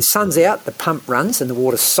 And when the sun's out, the pump runs and the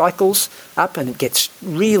water cycles up and it gets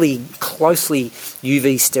really closely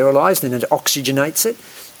UV sterilised and it oxygenates it,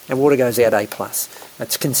 and water goes out A+.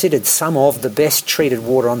 It's considered some of the best treated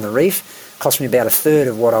water on the reef. Cost me about a third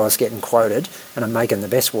of what I was getting quoted, and I'm making the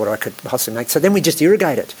best water I could possibly make. So then we just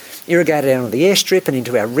irrigate it out onto the airstrip and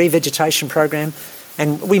into our revegetation program.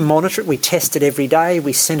 And we monitor it, we test it every day,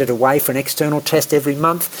 we send it away for an external test every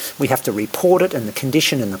month. We have to report it and the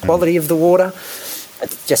condition and the quality of the water.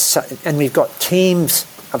 It's just so, and we've got teams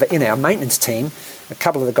in our maintenance team. A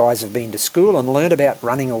couple of the guys have been to school and learned about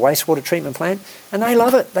running a wastewater treatment plant, and they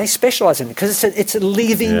love it. They specialise in it because it's a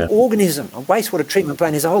living organism. A wastewater treatment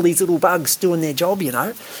plant is all these little bugs doing their job,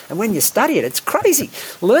 And when you study it, it's crazy.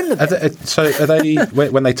 Learn about it. So are they,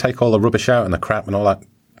 when they take all the rubbish out and the crap and all that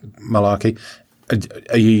malarkey,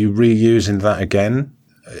 are you reusing that again?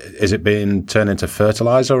 Is it being turned into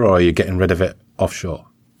fertiliser, or are you getting rid of it offshore?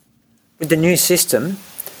 With the new system,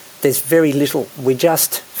 there's very little.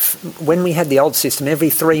 When we had the old system, every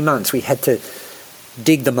 3 months we had to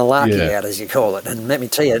dig the malarkey out, as you call it. And let me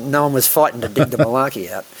tell you, no one was fighting to dig the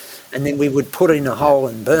malarkey out. And then we would put it in a hole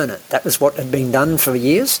and burn it. That was what had been done for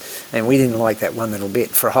years, and we didn't like that one little bit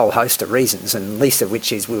for a whole host of reasons, and least of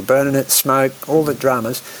which is we were burning it, smoke, all the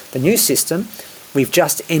dramas. The new system, we've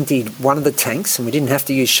just emptied one of the tanks, and we didn't have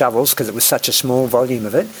to use shovels because it was such a small volume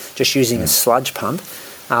of it, just using a sludge pump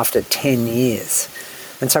after 10 years.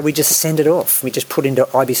 And so we just send it off. We just put into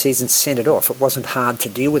IBCs and send it off. It wasn't hard to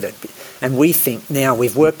deal with it. And we think now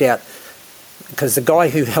we've worked out, because the guy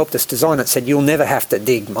who helped us design it said, you'll never have to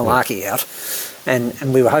dig malarkey out.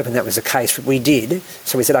 And we were hoping that was the case, but we did.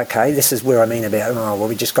 So we said, okay, this is where I mean about,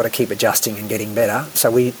 we just got to keep adjusting and getting better. So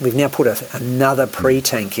we've now put another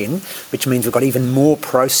pre-tank in, which means we've got even more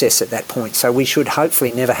process at that point. So we should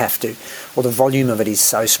hopefully never have to, or the volume of it is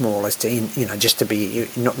so small as to, just to be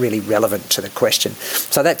not really relevant to the question.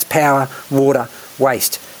 So that's power, water,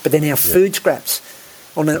 waste. But then our food scraps,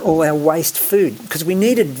 all our waste food, because we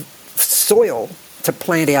needed soil to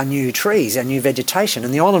plant our new trees, our new vegetation.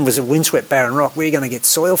 And the island was a windswept barren rock. Where are you going to get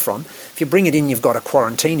soil from? If you bring it in, you've got a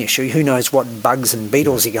quarantine issue. Who knows what bugs and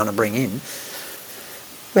beetles you're going to bring in?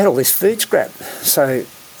 We had all this food scrap. So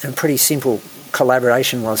a pretty simple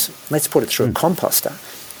collaboration was, let's put it through a composter.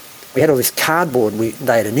 We had all this cardboard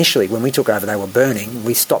they had initially, when we took over, they were burning.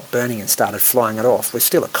 We stopped burning and started flying it off. It was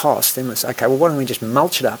still a cost. Then it was, okay, well, why don't we just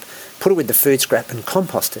mulch it up, put it with the food scrap and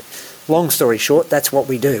compost it? Long story short, that's what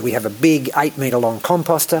we do. We have a big 8-metre long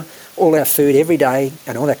composter. All our food every day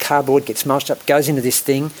and all our cardboard gets mulched up, goes into this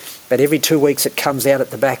thing, but every 2 weeks it comes out at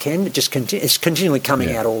the back end. It just it's continually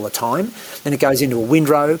coming out all the time. Then it goes into a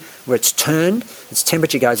windrow where it's turned. Its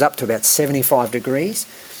temperature goes up to about 75 degrees.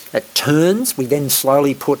 It turns. We then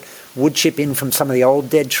slowly put wood chip in from some of the old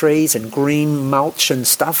dead trees and green mulch and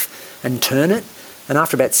stuff and turn it. And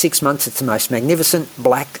after about 6 months, it's the most magnificent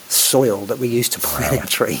black soil that we use to plant our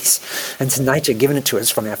trees. And it's nature giving it to us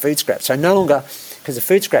from our food scraps. So no longer, because the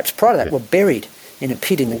food scraps prior to that were buried in a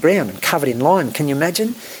pit in the ground and covered in lime. Can you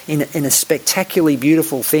imagine? In a spectacularly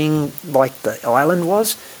beautiful thing like the island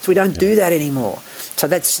was. So we don't do that anymore. So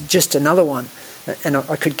that's just another one. And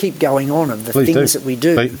I could keep going on of the things that we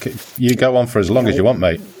do. You go on for as long as you want,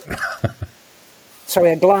 mate. So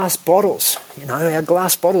our glass bottles, our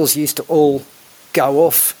glass bottles used to all go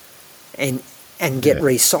off and get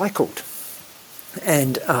recycled.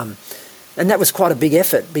 And that was quite a big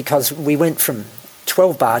effort, because we went from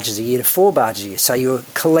 12 barges a year to 4 barges a year. So you were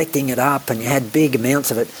collecting it up and you had big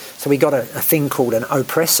amounts of it. So we got a thing called an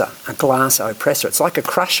oppressor, a glass oppressor. It's like a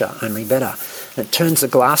crusher, only better. And it turns the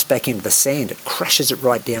glass back into the sand. It crushes it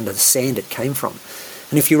right down to the sand it came from.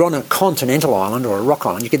 And if you're on a continental island or a rock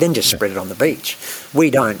island, you could then just spread it on the beach. We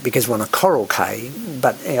don't, because we're on a coral cay,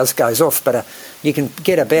 but ours goes off. But you can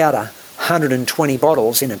get about 120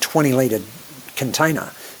 bottles in a 20-litre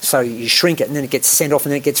container. So you shrink it and then it gets sent off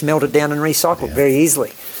and then it gets melted down and recycled very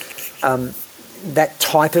easily. That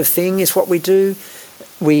type of thing is what we do.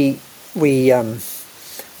 We have,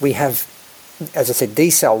 as I said,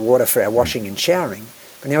 desal water for our washing and showering.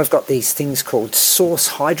 But now we've got these things called source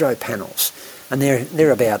hydro panels. And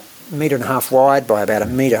they're about 1.5 metres wide by about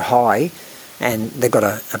 1 metre high, and they've got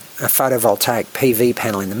a photovoltaic PV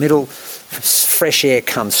panel in the middle. Fresh air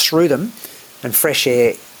comes through them, and fresh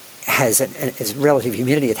air has relative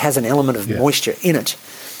humidity. It has an element of moisture in it.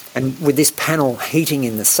 And with this panel heating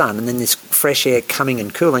in the sun and then this fresh air coming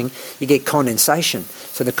and cooling, you get condensation.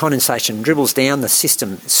 So the condensation dribbles down, the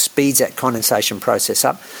system speeds that condensation process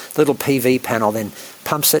up. The little PV panel then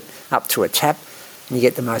pumps it up to a tap, and you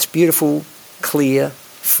get the most beautiful, clear,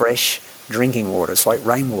 fresh drinking water. It's like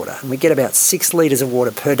rainwater. And we get about 6 litres of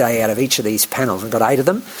water per day out of each of these panels. We've got 8 of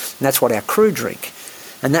them, and that's what our crew drink.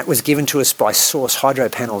 And that was given to us by Source Hydro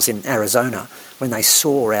Panels in Arizona when they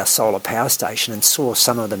saw our solar power station and saw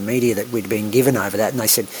some of the media that we'd been given over that. And they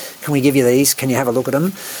said, can we give you these? Can you have a look at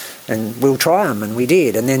them? And we'll try them. And we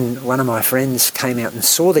did. And then one of my friends came out and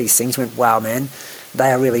saw these things, went, wow, man,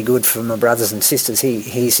 they are really good for my brothers and sisters.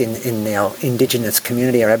 He's in our Indigenous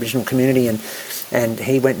community, our Aboriginal community, and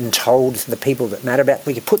he went and told the people that matter about,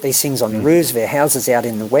 we could put these things on the roofs of our houses out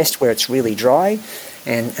in the west where it's really dry,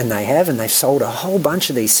 and they've sold a whole bunch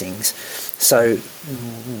of these things. So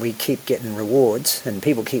we keep getting rewards, and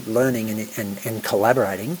people keep learning and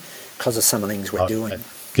collaborating because of some of the things we're doing.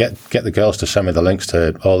 Get the girls to send me the links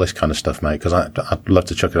to all this kind of stuff, mate, because I'd love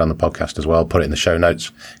to chuck it on the podcast as well, put it in the show notes.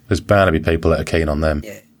 There's bound to be people that are keen on them.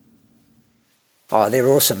 Yeah. Oh, they're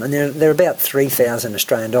awesome. And they're about 3,000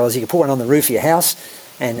 Australian dollars. You can put one on the roof of your house,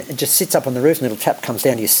 and it just sits up on the roof, and a little tap comes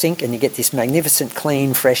down to your sink, and you get this magnificent,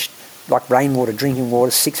 clean, fresh, like rainwater, drinking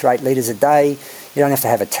water, 6 or 8 litres a day. You don't have to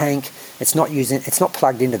have a tank. It's not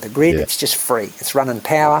plugged into the grid. Yeah. It's just free. It's running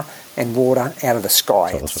power and water out of the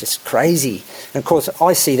sky. It's just crazy. And of course,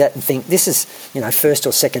 I see that and think, this is, first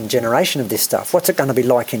or second generation of this stuff. What's it going to be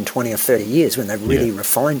like in 20 or 30 years when they've really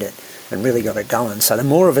refined it and really got it going? So the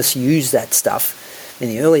more of us use that stuff in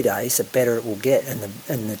the early days, the better it will get,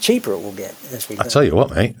 and the cheaper it will get as we go. I tell you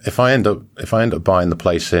what, mate, if I end up buying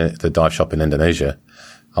the dive shop in Indonesia,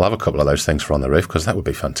 I'll have a couple of those things for on the roof, because that would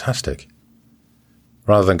be fantastic.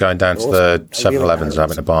 Rather than going down to the They really 7-Elevens and are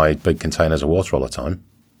having to buy big containers of water all the time.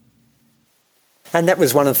 And that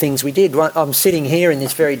was one of the things we did. I'm sitting here in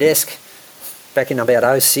this very desk back in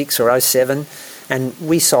about 06 or 07, and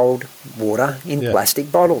we sold water in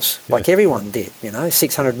plastic bottles, like everyone did,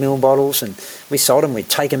 600 ml bottles, and we sold them. We'd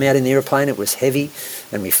take them out in the aeroplane. It was heavy,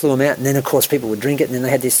 and we flew them out, and then, of course, people would drink it, and then they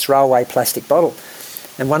had this throwaway plastic bottle.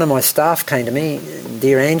 And one of my staff came to me,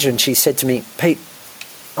 dear Ange, and she said to me, Pete,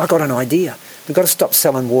 I got an idea. We've got to stop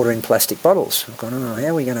selling water in plastic bottles. I've gone, how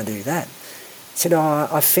are we going to do that? He said,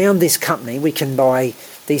 I found this company. We can buy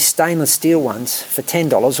these stainless steel ones for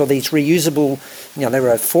 $10, or these reusable,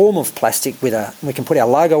 they're a form of plastic we can put our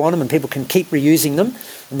logo on them and people can keep reusing them,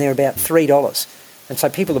 and they're about $3. And so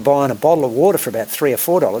people are buying a bottle of water for about $3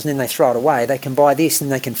 or $4, and then they throw it away. They can buy this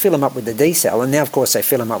and they can fill them up with the desal, and now, of course, they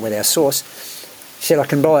fill them up with our sauce. She said, I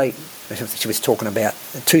can buy, she was talking about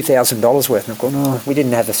 $2,000 worth, and I've gone, we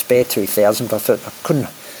didn't have a spare $2,000, but I thought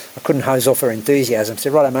I couldn't hose off her enthusiasm. She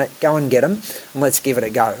said, righto, mate, go and get them and let's give it a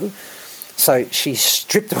go. So she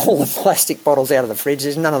stripped all the plastic bottles out of the fridge.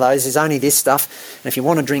 There's none of those. There's only this stuff. And if you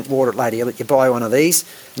want to drink water at Lady Elliot, you buy one of these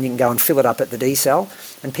and you can go and fill it up at the desal.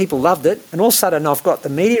 And people loved it. And all of a sudden, I've got the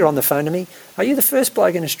media on the phone to me. Are you the first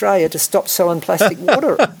bloke in Australia to stop selling plastic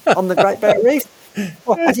water on the Great Barrier Reef?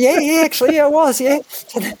 Well, actually, I was. So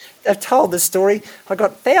they've told the story. I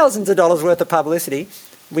got thousands of dollars worth of publicity.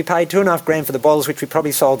 We paid $2,500 for the bottles, which we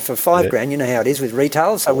probably sold for $5,000. You know how it is with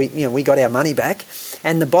retail. So we got our money back.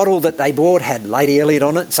 And the bottle that they bought had Lady Elliot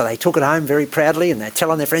on it. So they took it home very proudly, and they're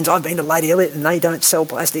telling their friends, I've been to Lady Elliot and they don't sell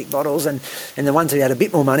plastic bottles. And the ones who had a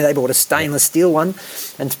bit more money, they bought a stainless steel one.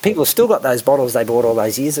 And people have still got those bottles they bought all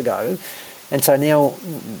those years ago. And so now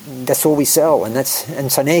that's all we sell. And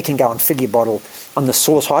so now you can go and fill your bottle on the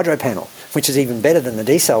Source Hydro Panel, which is even better than the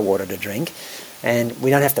desal water to drink. And we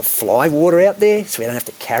don't have to fly water out there, so we don't have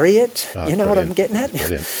to carry it. You know what I'm getting at?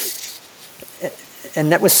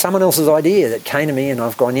 And that was someone else's idea that came to me, and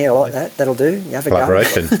I've gone, I like that. That'll do. You have a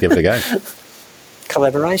Collaboration. Give it a go.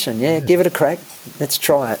 Collaboration, give it a crack. Let's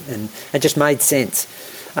try it. And it just made sense.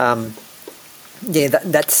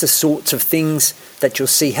 That's the sorts of things that you'll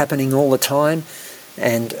see happening all the time.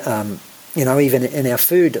 And, even in our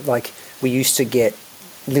food, like we used to get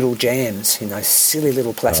little jams in those silly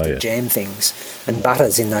little plastic jam things, and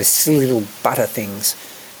butters in those silly little butter things.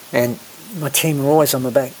 And my team were always on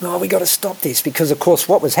my back, we got to stop this, because, of course,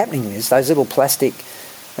 what was happening is those little plastic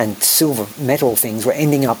and silver metal things were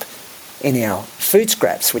ending up in our food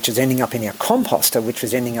scraps, which was ending up in our composter, which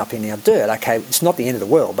was ending up in our dirt. Okay, it's not the end of the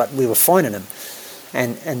world, but we were finding them.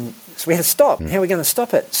 And so we had to stop. How are we going to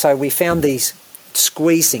stop it? So we found these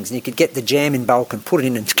squeeze things, and you could get the jam in bulk and put it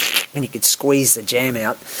in, and you could squeeze the jam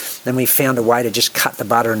out. Then we found a way to just cut the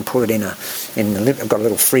butter and put it I've got a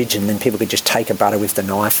little fridge, and then people could just take a butter with the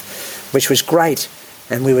knife, which was great.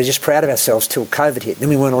 And we were just proud of ourselves till COVID hit. Then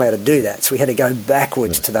we weren't allowed to do that, so we had to go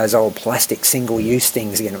backwards to those old plastic single-use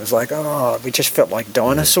things again. It was like, we just felt like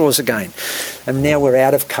dinosaurs again. And now we're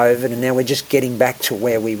out of COVID, and now we're just getting back to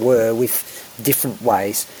where we were with different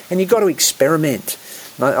ways. And you've got to experiment.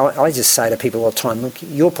 I just say to people all the time, look,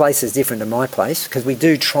 your place is different to my place, because we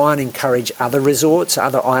do try and encourage other resorts,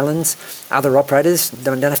 other islands, other operators.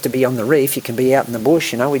 Don't have to be on the reef. You can be out in the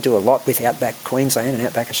bush. We do a lot with Outback Queensland and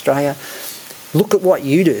Outback Australia. Look at what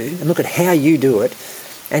you do and look at how you do it,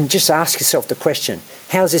 and just ask yourself the question,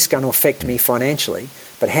 how is this going to affect me financially,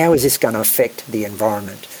 but how is this going to affect the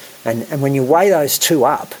environment? And when you weigh those two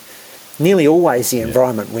up, nearly always the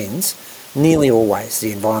environment wins. Nearly always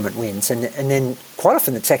the environment wins. And then quite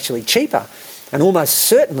often it's actually cheaper. And almost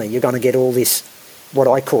certainly you're going to get all this, what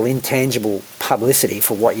I call intangible publicity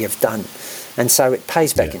for what you've done. And so it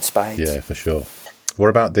pays back in spades. Yeah, for sure. What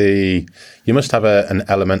about you must have an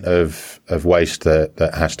element of waste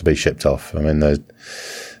that has to be shipped off. I mean,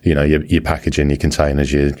 your packaging, your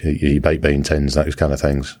containers, your baked bean tins, those kind of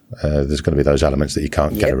things. There's going to be those elements that you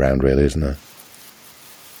can't get around, really, isn't there?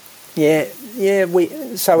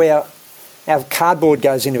 So our cardboard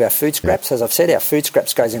goes into our food scraps. As I've said, our food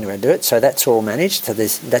scraps goes into our dirt, so that's all managed. So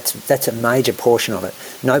that's a major portion of it.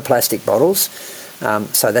 No plastic bottles,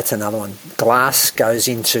 so that's another one. Glass goes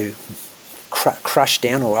into crushed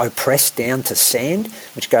down or pressed down to sand,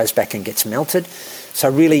 which goes back and gets melted. So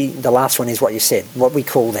really the last one is what you said, what we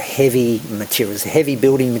call the heavy materials, the heavy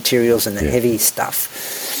building materials and the heavy stuff.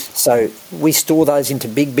 So we store those into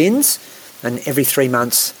big bins, and every 3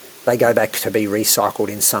 months they go back to be recycled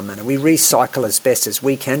in some manner. We recycle as best as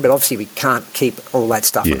we can, but obviously we can't keep all that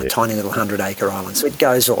stuff on a tiny little 100-acre island. So it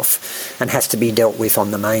goes off and has to be dealt with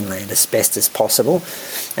on the mainland as best as possible,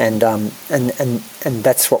 and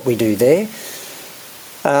that's what we do there.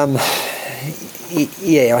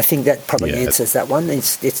 Yeah, I think that probably answers that one.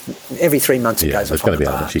 It's every 3 months it goes there's off going on to the be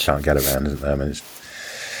elements barge. you can't get around, isn't there? I mean,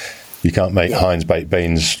 you can't make Heinz baked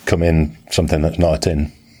beans come in something that's not a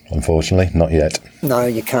tin, unfortunately, not yet. No,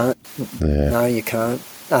 you can't. Yeah. No, you can't.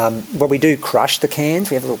 Well, we do crush the cans.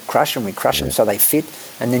 We have a little crusher and we crush them so they fit,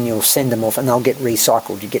 and then you'll send them off and they'll get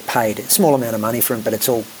recycled. You get paid a small amount of money for them, but it's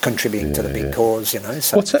all contributing to the big cause, you know.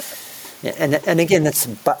 So, what's it? Yeah, and again, that's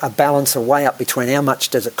a balance, a way up between how much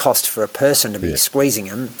does it cost for a person to be squeezing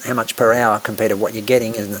them, how much per hour compared to what you're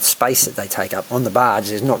getting, and the space that they take up. On the barge,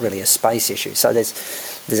 there's not really a space issue. So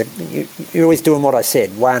you're always doing what I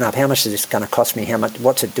said, weighing up how much is this going to cost me,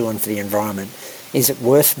 what's it doing for the environment. Is it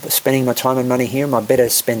worth spending my time and money here? Am I better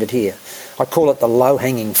spend it here? I call it the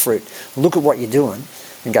low-hanging fruit. Look at what you're doing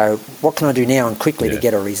and go, what can I do now and quickly to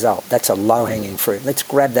get a result? That's a low-hanging fruit. Let's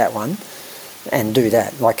grab that one and do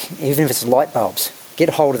that. Like, even if it's light bulbs, get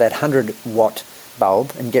hold of that 100-watt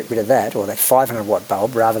bulb and get rid of that, or that 500-watt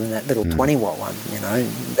bulb rather than that little 20-watt one. You know,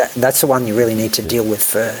 that's the one you really need to deal with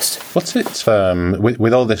first. What's it,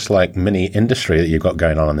 with all this, like, mini industry that you've got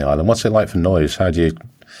going on the island, what's it like for noise? How do you...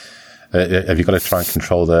 have you got to try and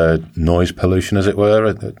control the noise pollution, as it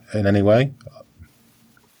were, in any way?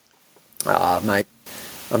 Mate,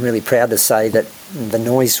 I'm really proud to say that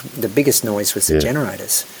the biggest noise was the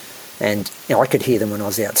generators. And I could hear them when I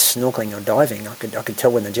was out snorkeling or diving. I could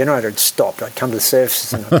tell when the generator had stopped. I'd come to the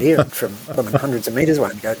surface and I'd hear it from hundreds of metres away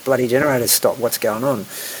and go, bloody generator's stopped, what's going on?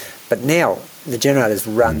 But now the generators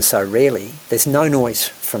run so rarely, there's no noise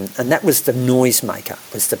and that was the noise maker,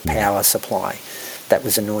 was the power supply. That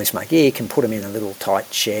was a noise maker. Yeah, you can put them in a little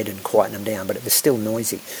tight shed and quieten them down, but it was still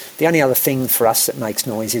noisy. The only other thing for us that makes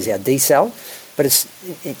noise is our desal, but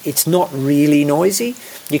it's not really noisy.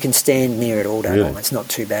 You can stand near it all day long. It's not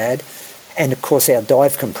too bad. And, of course, our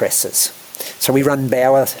dive compressors. So we run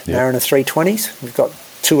Bauer Mariner 320s. We've got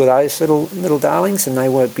 2 of those little darlings, and they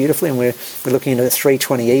work beautifully. And we're looking at a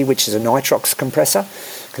 320E, which is a nitrox compressor,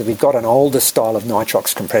 because we've got an older style of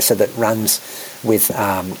nitrox compressor that runs with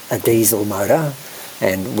a diesel motor,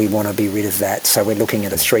 and we want to be rid of that. So we're looking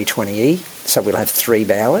at a 320E. So we'll have 3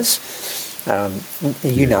 Bowers.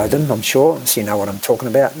 You know them, I'm sure, so you know what I'm talking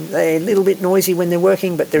about. They're a little bit noisy when they're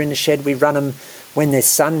working, but they're in the shed. We run them when there's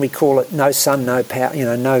sun. We call it no sun, no power. You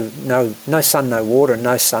know, no sun, no water, and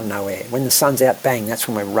no sun, no air. When the sun's out, bang, that's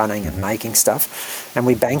when we're running and making stuff. And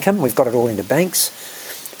we bank them. We've got it all into banks,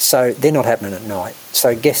 so they're not happening at night.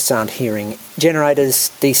 So guests aren't hearing generators,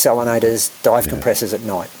 desalinators, dive compressors at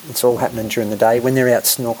night. It's all happening during the day when they're out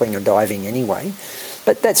snorkeling or diving anyway.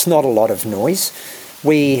 But that's not a lot of noise.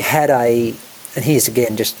 We had and here's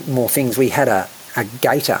again just more things, we had a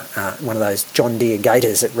gator, one of those John Deere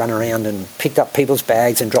gators that run around and picked up people's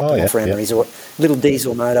bags and dropped them off around the resort. Little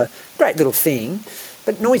diesel motor, great little thing,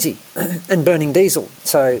 but noisy and burning diesel.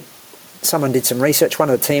 So someone did some research, one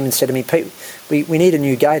of the team, and said to me, Pete, we need a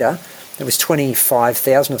new gator. It was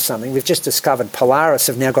 25,000 or something. We've just discovered Polaris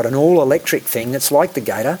have now got an all-electric thing that's like the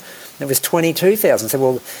gator. It was 22,000. So,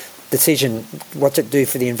 well, decision, what's it do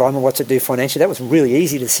for the environment, what's it do financially? That was a really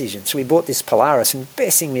easy decision. So we bought this Polaris, and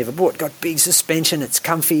best thing we ever bought. Got big suspension, it's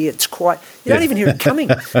comfy, it's quiet. You don't even hear it coming.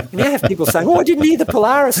 You now have people saying, I didn't hear the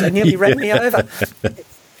Polaris, they nearly ran me over.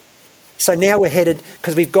 So now we're headed,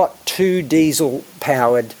 because we've got 2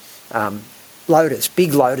 diesel-powered loaders,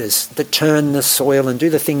 big loaders that turn the soil and do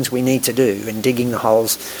the things we need to do in digging the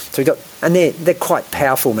holes. So they're quite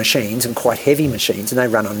powerful machines and quite heavy machines, and they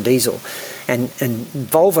run on diesel. And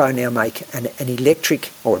Volvo now make an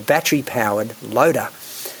electric or a battery-powered loader.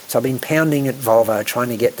 So I've been pounding at Volvo, trying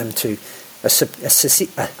to get them to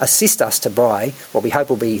assist us to buy what we hope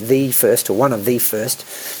will be the first, or one of the first,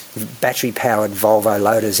 battery-powered Volvo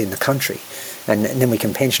loaders in the country. And then we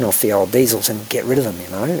can pension off the old diesels and get rid of them, you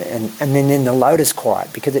know. And then the loader's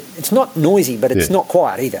quiet, because it's not noisy, but it's not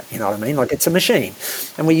quiet either, you know what I mean? Like, it's a machine,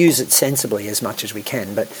 and we use it sensibly as much as we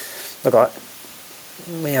can. But look,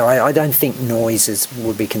 I don't think noise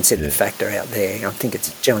would be considered a factor out there. I think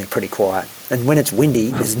it's generally pretty quiet. And when it's windy,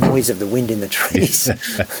 there's noise of the wind in the trees.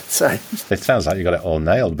 So it sounds like you got it all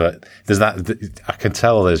nailed, but there's I can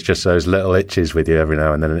tell there's just those little itches with you every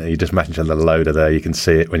now and then. You just mentioned the loader there. You can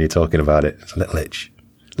see it when you're talking about it. It's a little itch.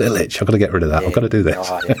 I've got to get rid of that. I've got to do this.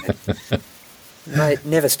 Oh, yeah. Mate, it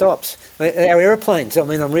never stops. Our aeroplanes, I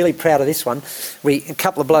mean, I'm really proud of this one. A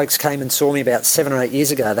couple of blokes came and saw me about 7 or 8 years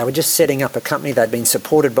ago. They were just setting up a company. They'd been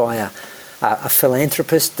supported by a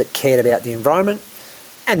philanthropist that cared about the environment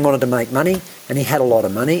and wanted to make money, and he had a lot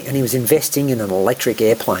of money, and he was investing in an electric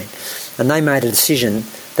airplane. And they made a decision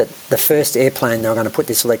that the first airplane they were going to put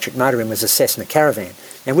this electric motor in was a Cessna Caravan.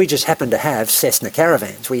 And we just happen to have Cessna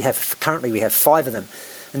Caravans. Currently we have 5 of them.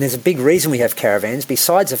 And there's a big reason we have caravans,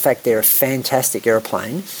 besides the fact they're a fantastic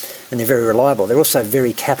aeroplane and they're very reliable. They're also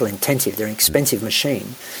very capital intensive. They're an expensive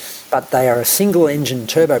machine. But they are a single engine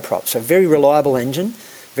turboprop, so very reliable engine,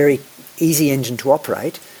 very easy engine to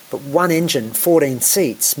operate. But one engine, 14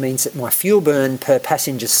 seats, means that my fuel burn per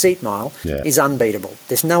passenger seat mile is unbeatable.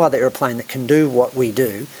 There's no other aeroplane that can do what we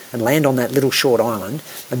do and land on that little short island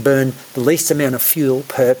and burn the least amount of fuel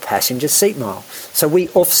per passenger seat mile. So we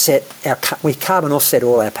carbon offset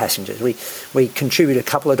all our passengers. We contribute a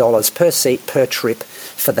couple of dollars per seat per trip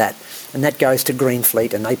for that. And that goes to Green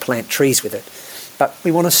Fleet and they plant trees with it. But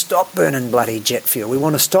we want to stop burning bloody jet fuel. We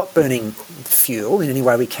want to stop burning fuel in any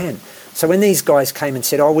way we can. So when these guys came and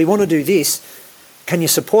said, oh, we want to do this, can you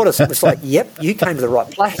support us? It was like, yep, you came to the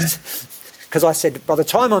right place. Because I said, by the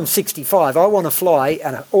time I'm 65, I want to fly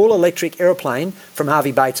an all-electric aeroplane from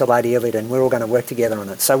Harvey Bay to Lady Elliot, and we're all going to work together on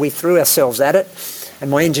it. So we threw ourselves at it,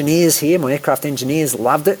 and my engineers here, my aircraft engineers,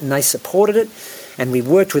 loved it, and they supported it. And we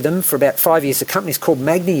worked with them for about 5 years. The company's called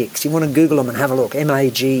Magnix. You want to Google them and have a look,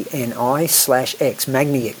 MAGNI/X,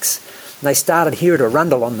 Magnix. They started here at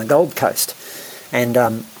Arundel on the Gold Coast. And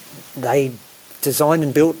they designed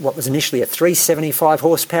and built what was initially a 375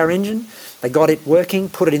 horsepower engine. They got it working,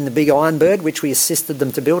 put it in the big Ironbird, which we assisted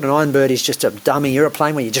them to build. An Ironbird is just a dummy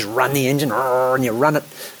aeroplane where you just run the engine and you run it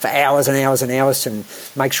for hours and hours and hours and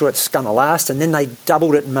make sure it's going to last. And then they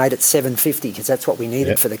doubled it and made it 750 because that's what we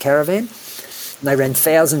needed for the caravan. And they ran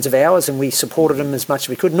thousands of hours and we supported them as much as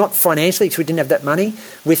we could, not financially because we didn't have that money,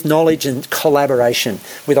 with knowledge and collaboration,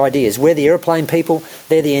 with ideas. We're the aeroplane people,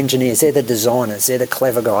 they're the engineers, they're the designers, they're the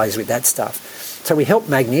clever guys with that stuff. So we helped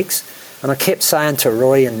Magnix, and I kept saying to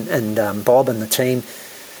Roy and Bob and the team,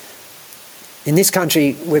 in this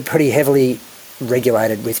country we're pretty heavily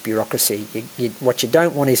regulated with bureaucracy. What you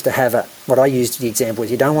don't want is to have what I used the example is,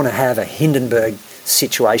 you don't want to have a Hindenburg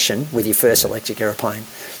situation with your first electric aeroplane.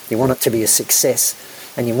 You want it to be a success,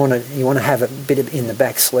 and you want to have a bit in the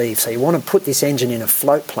back sleeve. So you want to put this engine in a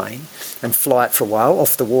float plane and fly it for a while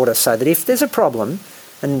off the water, so that if there's a problem,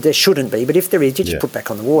 and there shouldn't be, but if there is, you just put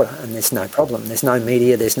back on the water, and there's no problem. There's no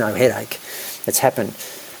media, there's no headache. It's happened.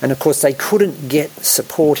 And of course, they couldn't get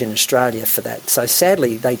support in Australia for that. So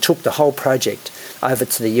sadly, they took the whole project over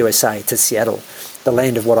to the USA, to Seattle, the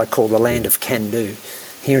land of what I call the land of can-do.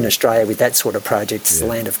 Here in Australia, with that sort of project, it's the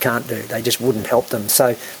land of can't do. They just wouldn't help them.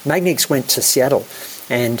 So Magnix went to Seattle,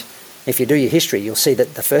 and if you do your history, you'll see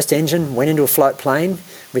that the first engine went into a float plane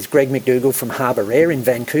with Greg McDougall from Harbour Air in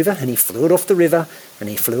Vancouver, and he flew it off the river, and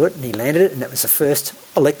he flew it, and he landed it, and that was the first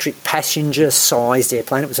electric passenger-sized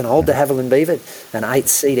airplane. It was an old de Havilland Beaver, an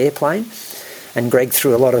 8-seat airplane, and Greg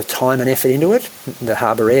threw a lot of time and effort into it. The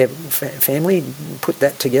Harbour Air family put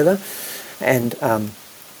that together, and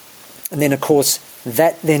then, of course,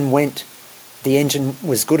 that then went, the engine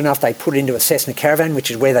was good enough, they put it into a Cessna Caravan,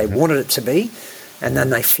 which is where they wanted it to be, and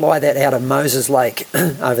then they fly that out of Moses Lake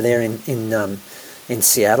over there in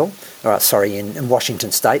Seattle, in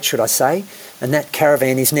Washington State, should I say, and that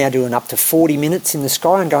Caravan is now doing up to 40 minutes in the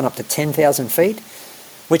sky and going up to 10,000 feet,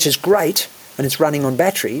 which is great, and it's running on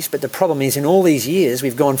batteries, but the problem is in all these years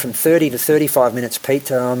we've gone from 30 to 35 minutes peak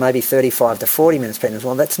to maybe 35 to 40 minutes peak.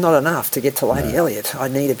 Well, that's not enough to get to Lady Elliot. I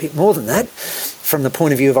need a bit more than that from the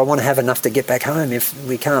point of view of I want to have enough to get back home if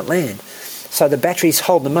we can't land. So the batteries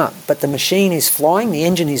hold them up, but the machine is flying, the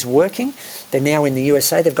engine is working. They're now in the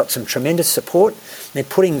USA, they've got some tremendous support. They're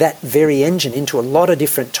putting that very engine into a lot of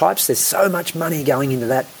different types. There's so much money going into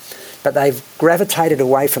that, but they've gravitated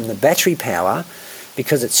away from the battery power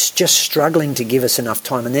because it's just struggling to give us enough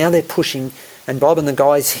time. And now they're pushing, and Bob and the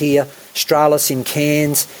guys here, Stralis in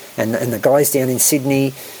Cairns, and the guys down in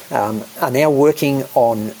Sydney are now working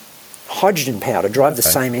on hydrogen power to drive the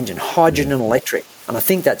same engine, hydrogen and electric. And I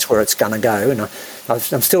think that's where it's going to go. And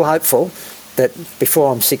I'm still hopeful that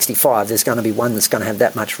before I'm 65, there's going to be one that's going to have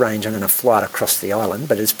that much range. I'm going to fly it across the island,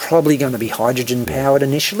 but it's probably going to be hydrogen powered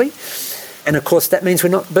initially. And of course, that means we're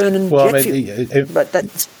not burning jet fuel. But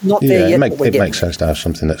that's not there yet. It makes sense to have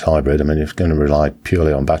something that's hybrid. I mean, if you're going to rely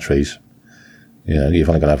purely on batteries, you're only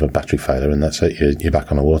going to have a battery failure, and that's it. You're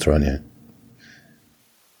back on the water, aren't you?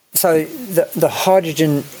 So the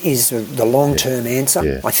hydrogen is the long-term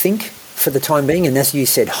answer, I think, for the time being. And as you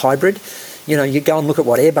said, hybrid. You go and look at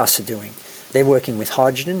what Airbus are doing. They're working with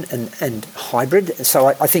hydrogen and hybrid. So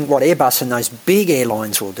I think what Airbus and those big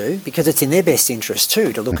airlines will do, because it's in their best interest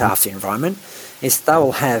too to look after the environment, is they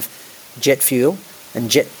will have jet fuel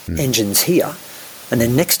and jet engines here, and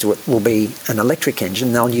then next to it will be an electric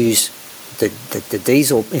engine. They'll use the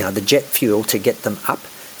diesel, the jet fuel to get them up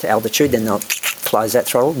to altitude. Then they'll close that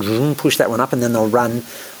throttle, push that one up, and then they'll run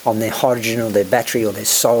on their hydrogen or their battery or their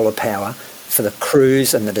solar power for the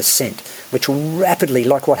cruise and the descent, which will rapidly,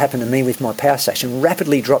 like what happened to me with my power station,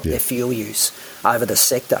 rapidly drop their fuel use over the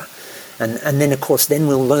sector. And then, of course, then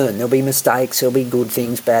we'll learn. There'll be mistakes, there'll be good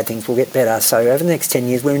things, bad things, we'll get better. So over the next 10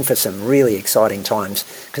 years, we're in for some really exciting times.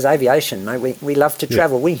 Because aviation, mate, we love to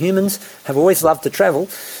travel. We humans have always loved to travel,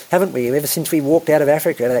 haven't we? Ever since we walked out of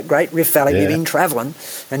Africa, that great Rift Valley, we've been travelling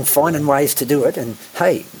and finding ways to do it. And,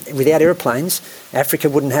 hey, without aeroplanes, Africa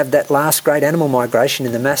wouldn't have that last great animal migration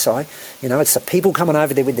in the Maasai. You know, it's the people coming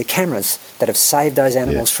over there with the cameras that have saved those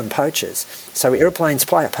animals from poachers. So airplanes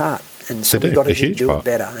play a part. And so we've got to do it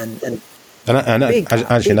better. And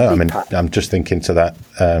as you know, I mean, I'm just thinking to that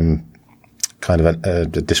kind of a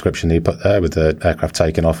description you put there with the aircraft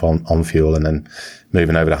taking off on fuel and then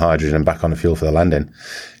moving over to hydrogen and back on the fuel for the landing.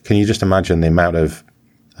 Can you just imagine the amount of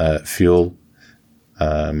fuel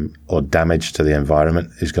or damage to the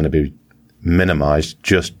environment is going to be minimised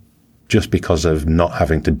just because of not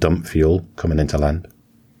having to dump fuel coming into land?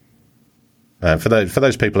 For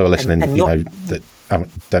those people who are listening, that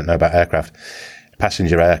don't know about aircraft.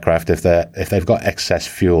 Passenger aircraft, if they've got excess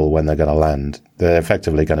fuel when they're going to land, they're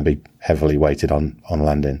effectively going to be heavily weighted on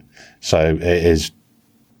landing. So it is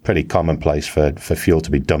pretty commonplace for fuel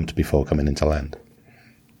to be dumped before coming into land.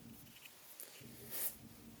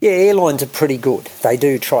 Yeah, airlines are pretty good. They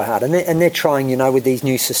do try hard, and they're trying, with these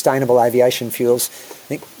new sustainable aviation fuels,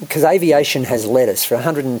 because aviation has led us for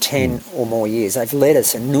 110 or more years. They've led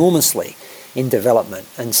us enormously in development,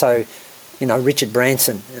 and so. Richard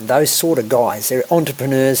Branson and those sort of guys, they're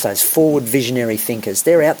entrepreneurs, those forward visionary thinkers.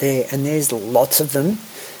 They're out there, and there's lots of them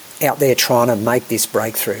out there trying to make this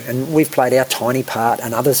breakthrough. And we've played our tiny part,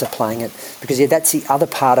 and others are playing it, because that's the other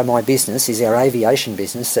part of my business, is our aviation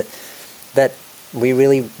business, that we're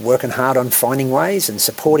really working hard on finding ways and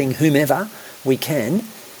supporting whomever we can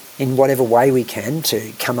in whatever way we can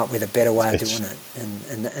to come up with a better way of doing it.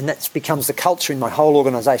 And that becomes the culture in my whole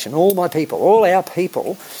organisation. All my people, all our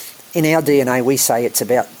people, in our DNA, we say it's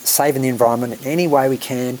about saving the environment in any way we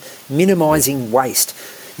can, minimising waste.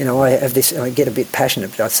 I get a bit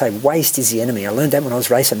passionate, but I say waste is the enemy. I learned that when I was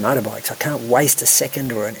racing motorbikes. I can't waste a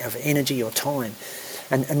second of energy or time.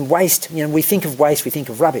 And waste, we think of waste, we think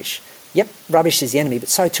of rubbish. Yep, rubbish is the enemy, but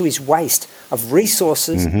so too is waste of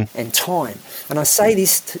resources and time. And I'll say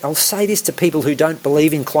this to people who don't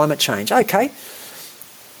believe in climate change. Okay,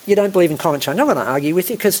 you don't believe in climate change. I'm not going to argue with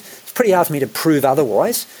you, because it's pretty hard for me to prove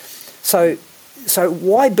otherwise. So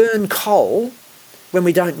why burn coal when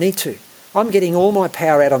we don't need to? I'm getting all my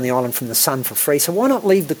power out on the island from the sun for free, so why not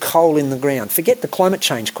leave the coal in the ground? Forget the climate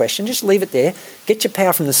change question, just leave it there. Get your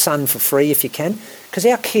power from the sun for free if you can, because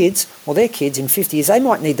our kids, or their kids in 50 years, they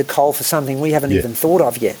might need the coal for something we haven't even thought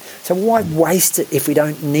of yet. So why waste it if we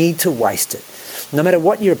don't need to waste it? No matter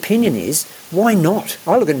what your opinion is, why not?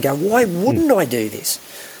 I look at it and go, why wouldn't I do this?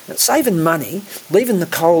 Saving money, leaving the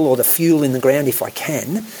coal or the fuel in the ground if I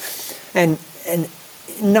can, and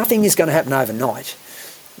nothing is going to happen overnight.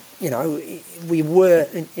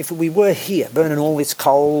 If we were here burning all this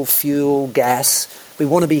coal, fuel, gas, we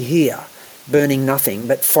want to be here burning nothing,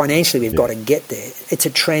 but financially we've got to get there. It's a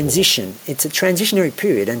transition. It's a transitionary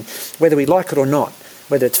period, and whether we like it or not,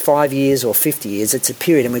 whether it's 5 years or 50 years, it's a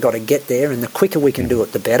period, and we've got to get there, and the quicker we can do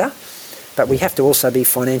it, the better. But we have to also be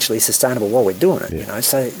financially sustainable while we're doing it,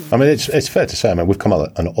 So I mean, it's fair to say, we've come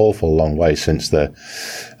an awful long way since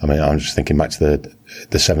I'm just thinking back to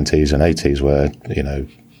the 70s and 80s where,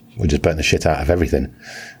 we just burnt the shit out of everything.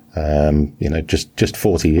 Just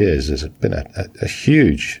 40 years has been a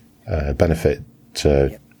huge benefit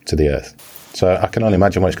to the earth. So I can only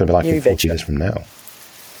imagine what it's going to be like in 40 years from now.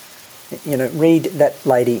 Read that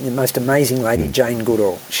lady, the most amazing lady, Jane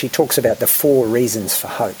Goodall. She talks about the 4 reasons for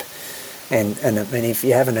hope. And if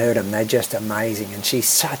you haven't heard them, they're just amazing. And she's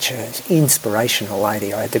such an inspirational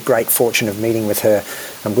lady. I had the great fortune of meeting with her.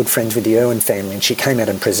 I'm good friends with the Irwin family, and she came out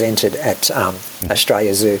and presented at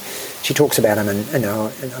Australia Zoo. She talks about them,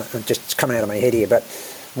 and just coming out of my head here, but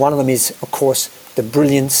one of them is, of course, the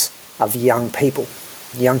brilliance of young people,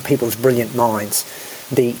 young people's brilliant minds,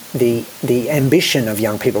 the ambition of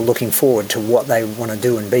young people looking forward to what they want to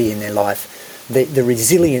do and be in their life, the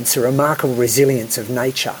resilience, the remarkable resilience of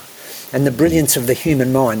nature, and the brilliance of the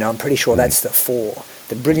human mind. I'm pretty sure that's the 4.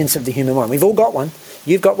 The brilliance of the human mind. We've all got one.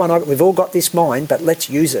 You've got one. We've all got this mind, but let's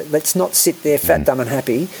use it. Let's not sit there fat, dumb and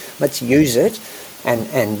happy. Let's use it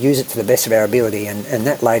and use it to the best of our ability. And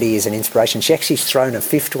that lady is an inspiration. She actually's thrown a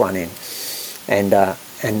 5th one in.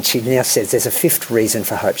 And she now says there's a 5th reason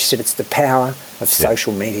for hope. She said it's the power of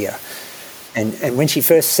social media. And when she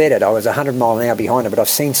first said it, I was 100 mile an hour behind her, but I've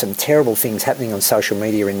seen some terrible things happening on social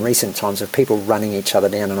media in recent times of people running each other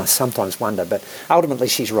down, and I sometimes wonder, but ultimately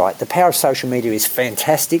she's right. The power of social media is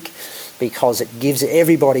fantastic because it gives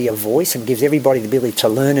everybody a voice and gives everybody the ability to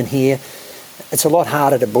learn and hear. It's a lot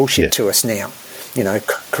harder to bullshit to us now. You know,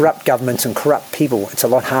 corrupt governments and corrupt people, it's a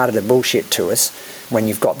lot harder to bullshit to us when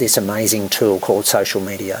you've got this amazing tool called social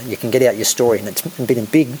media. You can get out your story, and it's been a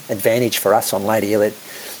big advantage for us on Lady Elliot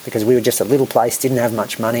because we were just a little place, didn't have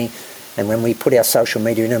much money, and when we put our social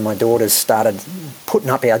media in, and my daughters started putting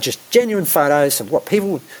up our just genuine photos of what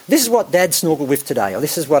people, this is what Dad snorkeled with today, or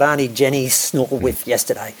this is what Auntie Jenny snorkeled with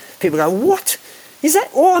yesterday. People go, what? Is that?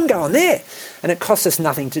 Oh, I'm going there. And it costs us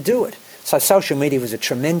nothing to do it. So social media was a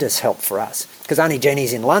tremendous help for us because Auntie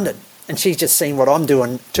Jenny's in London and she's just seen what I'm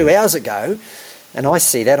doing 2 hours ago, and I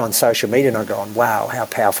see that on social media and I'm going, wow, how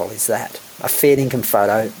powerful is that? A fair income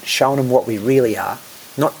photo showing them what we really are,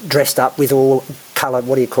 not dressed up with all colour,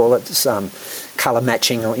 what do you call it, colour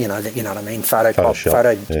matching, or you know what I mean, photo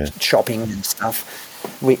shopping and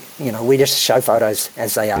stuff. We just show photos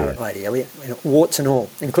as they are at Lady Elliot, warts and all,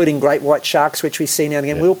 including great white sharks, which we see now and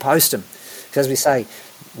again. We'll post them because we say,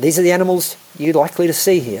 these are the animals you're likely to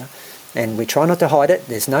see here, and we try not to hide it.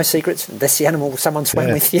 There's no secrets. That's the animal someone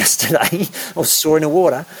swam with yesterday or saw in the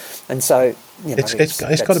water. And so,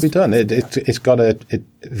 it's got to be done. It's got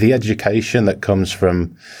the education that comes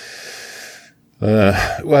from.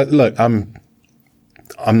 Well, look, I'm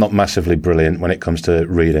not massively brilliant when it comes to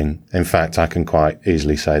reading. In fact, I can quite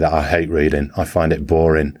easily say that I hate reading. I find it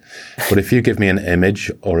boring. But if you give me an image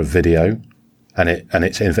or a video, and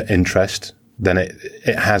it's of interest, then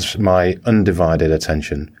it has my undivided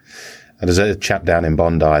attention. And there's a chap down in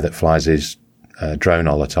Bondi that flies his drone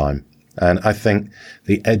all the time. And I think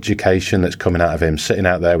the education that's coming out of him, sitting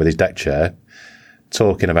out there with his deck chair,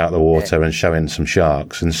 talking about the water and showing some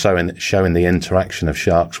sharks and showing the interaction of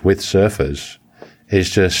sharks with surfers is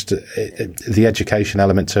just, the education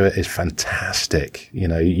element to it is fantastic. You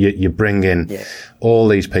know, you bring in all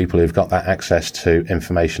these people who've got that access to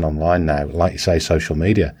information online now, like you say, social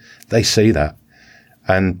media. They see that.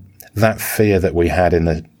 And that fear that we had in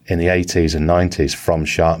the 80s and 90s from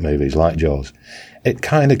shark movies like Jaws, it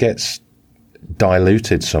kind of gets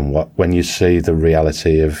diluted somewhat when you see the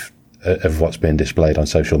reality of what's being displayed on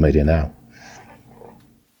social media now.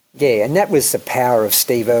 Yeah, and that was the power of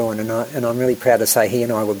Steve Irwin, and I'm really proud to say he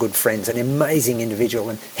and I were good friends, an amazing individual,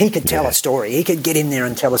 and he could tell a story. He could get in there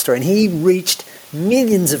and tell a story, and he reached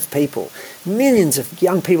millions of people, millions of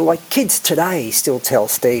young people, like kids today still tell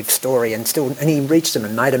Steve's story, and he reached them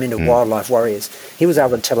and made them into wildlife warriors. He was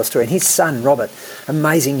able to tell a story, and his son, Robert,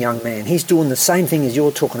 amazing young man, he's doing the same thing as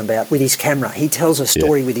you're talking about with his camera. He tells a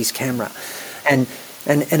story with his camera, and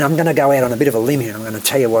I'm going to go out on a bit of a limb here. I'm going to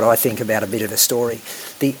tell you what I think about a bit of a story.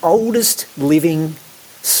 The oldest living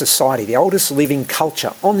society, the oldest living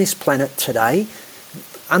culture on this planet today,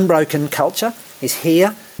 unbroken culture, is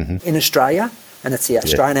here in Australia, and it's the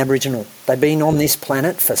Australian Aboriginal. They've been on this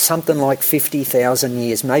planet for something like 50,000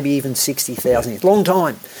 years, maybe even 60,000 years. Long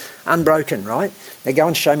time. Unbroken, right? They go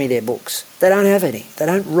and show me their books. They don't have any. They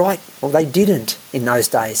don't write. Well, they didn't in those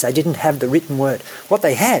days. They didn't have the written word. What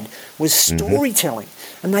they had was storytelling,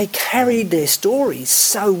 and they carried their stories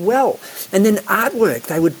so well. And then artwork,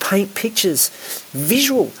 they would paint pictures,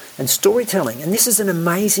 visual and storytelling. And this is an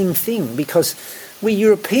amazing thing because we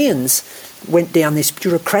Europeans went down this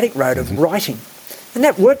bureaucratic road of writing. And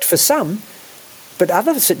that worked for some, but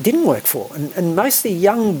others it didn't work for. And most of the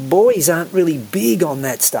young boys aren't really big on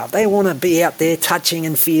that stuff. They want to be out there touching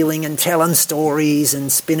and feeling and telling stories and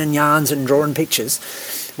spinning yarns and drawing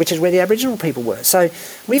pictures, which is where the Aboriginal people were. So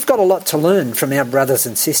we've got a lot to learn from our brothers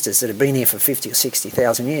and sisters that have been here for 50 or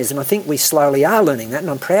 60,000 years. And I think we slowly are learning that, and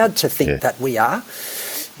I'm proud to think that we are,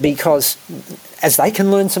 because as they can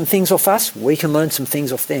learn some things off us, we can learn some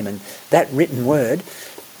things off them. And that written word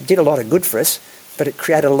did a lot of good for us, but it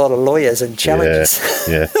created a lot of lawyers and challenges.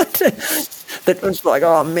 That was like,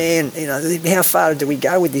 oh man, how far do we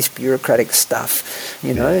go with this bureaucratic stuff?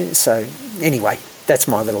 So anyway, that's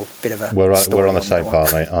my little bit of a we're on the same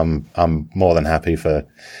part, mate. I'm more than happy for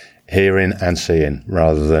hearing and seeing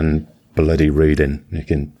rather than bloody reading. You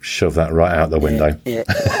can shove that right out the window.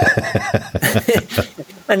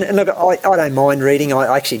 And look, I don't mind reading.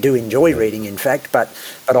 I actually do enjoy reading, in fact, but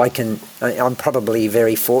I'm probably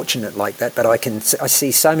very fortunate like that. But I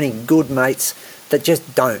see so many good mates that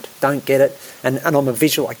just don't get it. And I'm a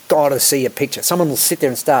visual. I gotta see a picture. Someone will sit there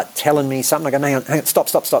and start telling me something. I go, hang on, stop.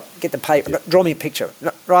 Get the paper. Draw me a picture.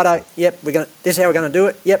 Righto. Yep. This is how we're gonna do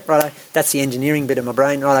it. Yep. Righto. That's the engineering bit of my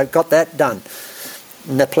brain. Righto. Got that done.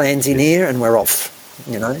 And the plan's in here, and we're off.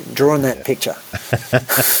 drawing that picture.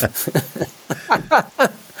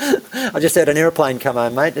 I just had an aeroplane come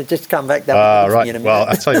home, mate. It just come back. Right. Well,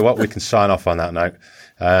 I'll tell you what, we can sign off on that note.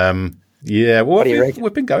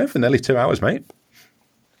 We've been going for nearly 2 hours, mate.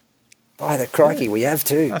 By the crikey, we have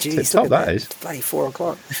too. That's Jeez, top, that is. It's bloody 4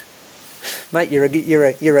 o'clock. Mate, you're a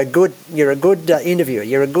good interviewer.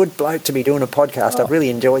 You're a good bloke to be doing a podcast. I've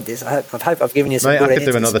really enjoyed this. I hope I've given you some good I could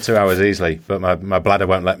answers. do another 2 hours easily, but my bladder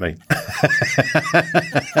won't let me.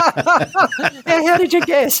 Yeah, how did you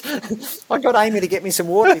guess? I got Amy to get me some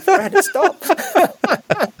water before I had to stop.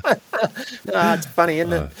 It's funny,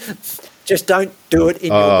 isn't it? Just don't do it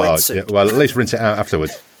in your wetsuit. Yeah, well, at least rinse it out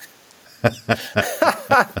afterwards.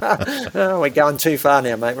 We're going too far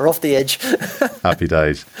now, mate. We're off the edge. Happy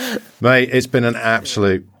days, mate. It's been an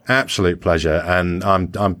absolute pleasure, and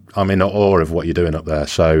I'm in awe of what you're doing up there.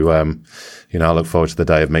 So, I look forward to the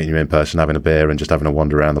day of meeting you in person, having a beer, and just having a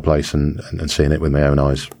wander around the place and seeing it with my own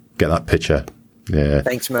eyes. Get that picture. Yeah.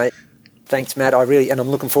 Thanks, mate. Thanks, Matt. And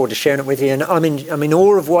I'm looking forward to sharing it with you. And I'm in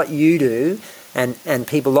awe of what you do. And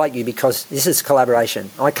people like you, because this is collaboration.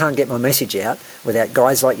 I can't get my message out without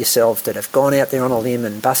guys like yourself that have gone out there on a limb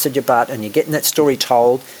and busted your butt, and you're getting that story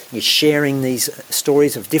told. You're sharing these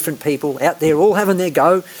stories of different people out there all having their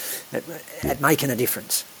go at making a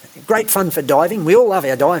difference. Great fun for diving. We all love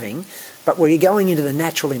our diving, but we're going into the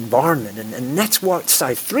natural environment, and that's what's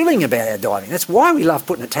so thrilling about our diving. That's why we love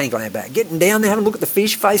putting a tank on our back, getting down there, having a look at the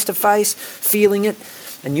fish face to face, feeling it.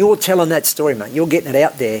 And you're telling that story, mate. You're getting it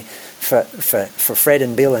out there for Fred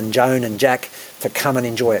and Bill and Joan and Jack to come and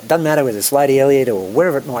enjoy it. Doesn't matter whether it's Lady Elliot or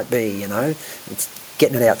wherever it might be, it's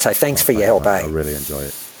getting it out. So thanks for your help, I really enjoy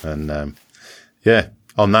it. And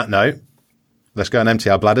on that note, let's go and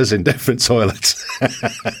empty our bladders in different toilets.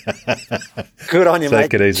 Good on you,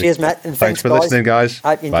 mate. Take it easy. Cheers, Matt. And thanks for listening, guys.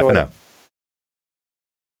 Hope you Bye for enjoyed now.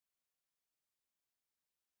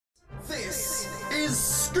 it. This is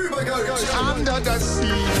Scuba Goat Under the Sea,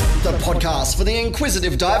 the podcast for the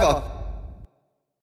inquisitive diver.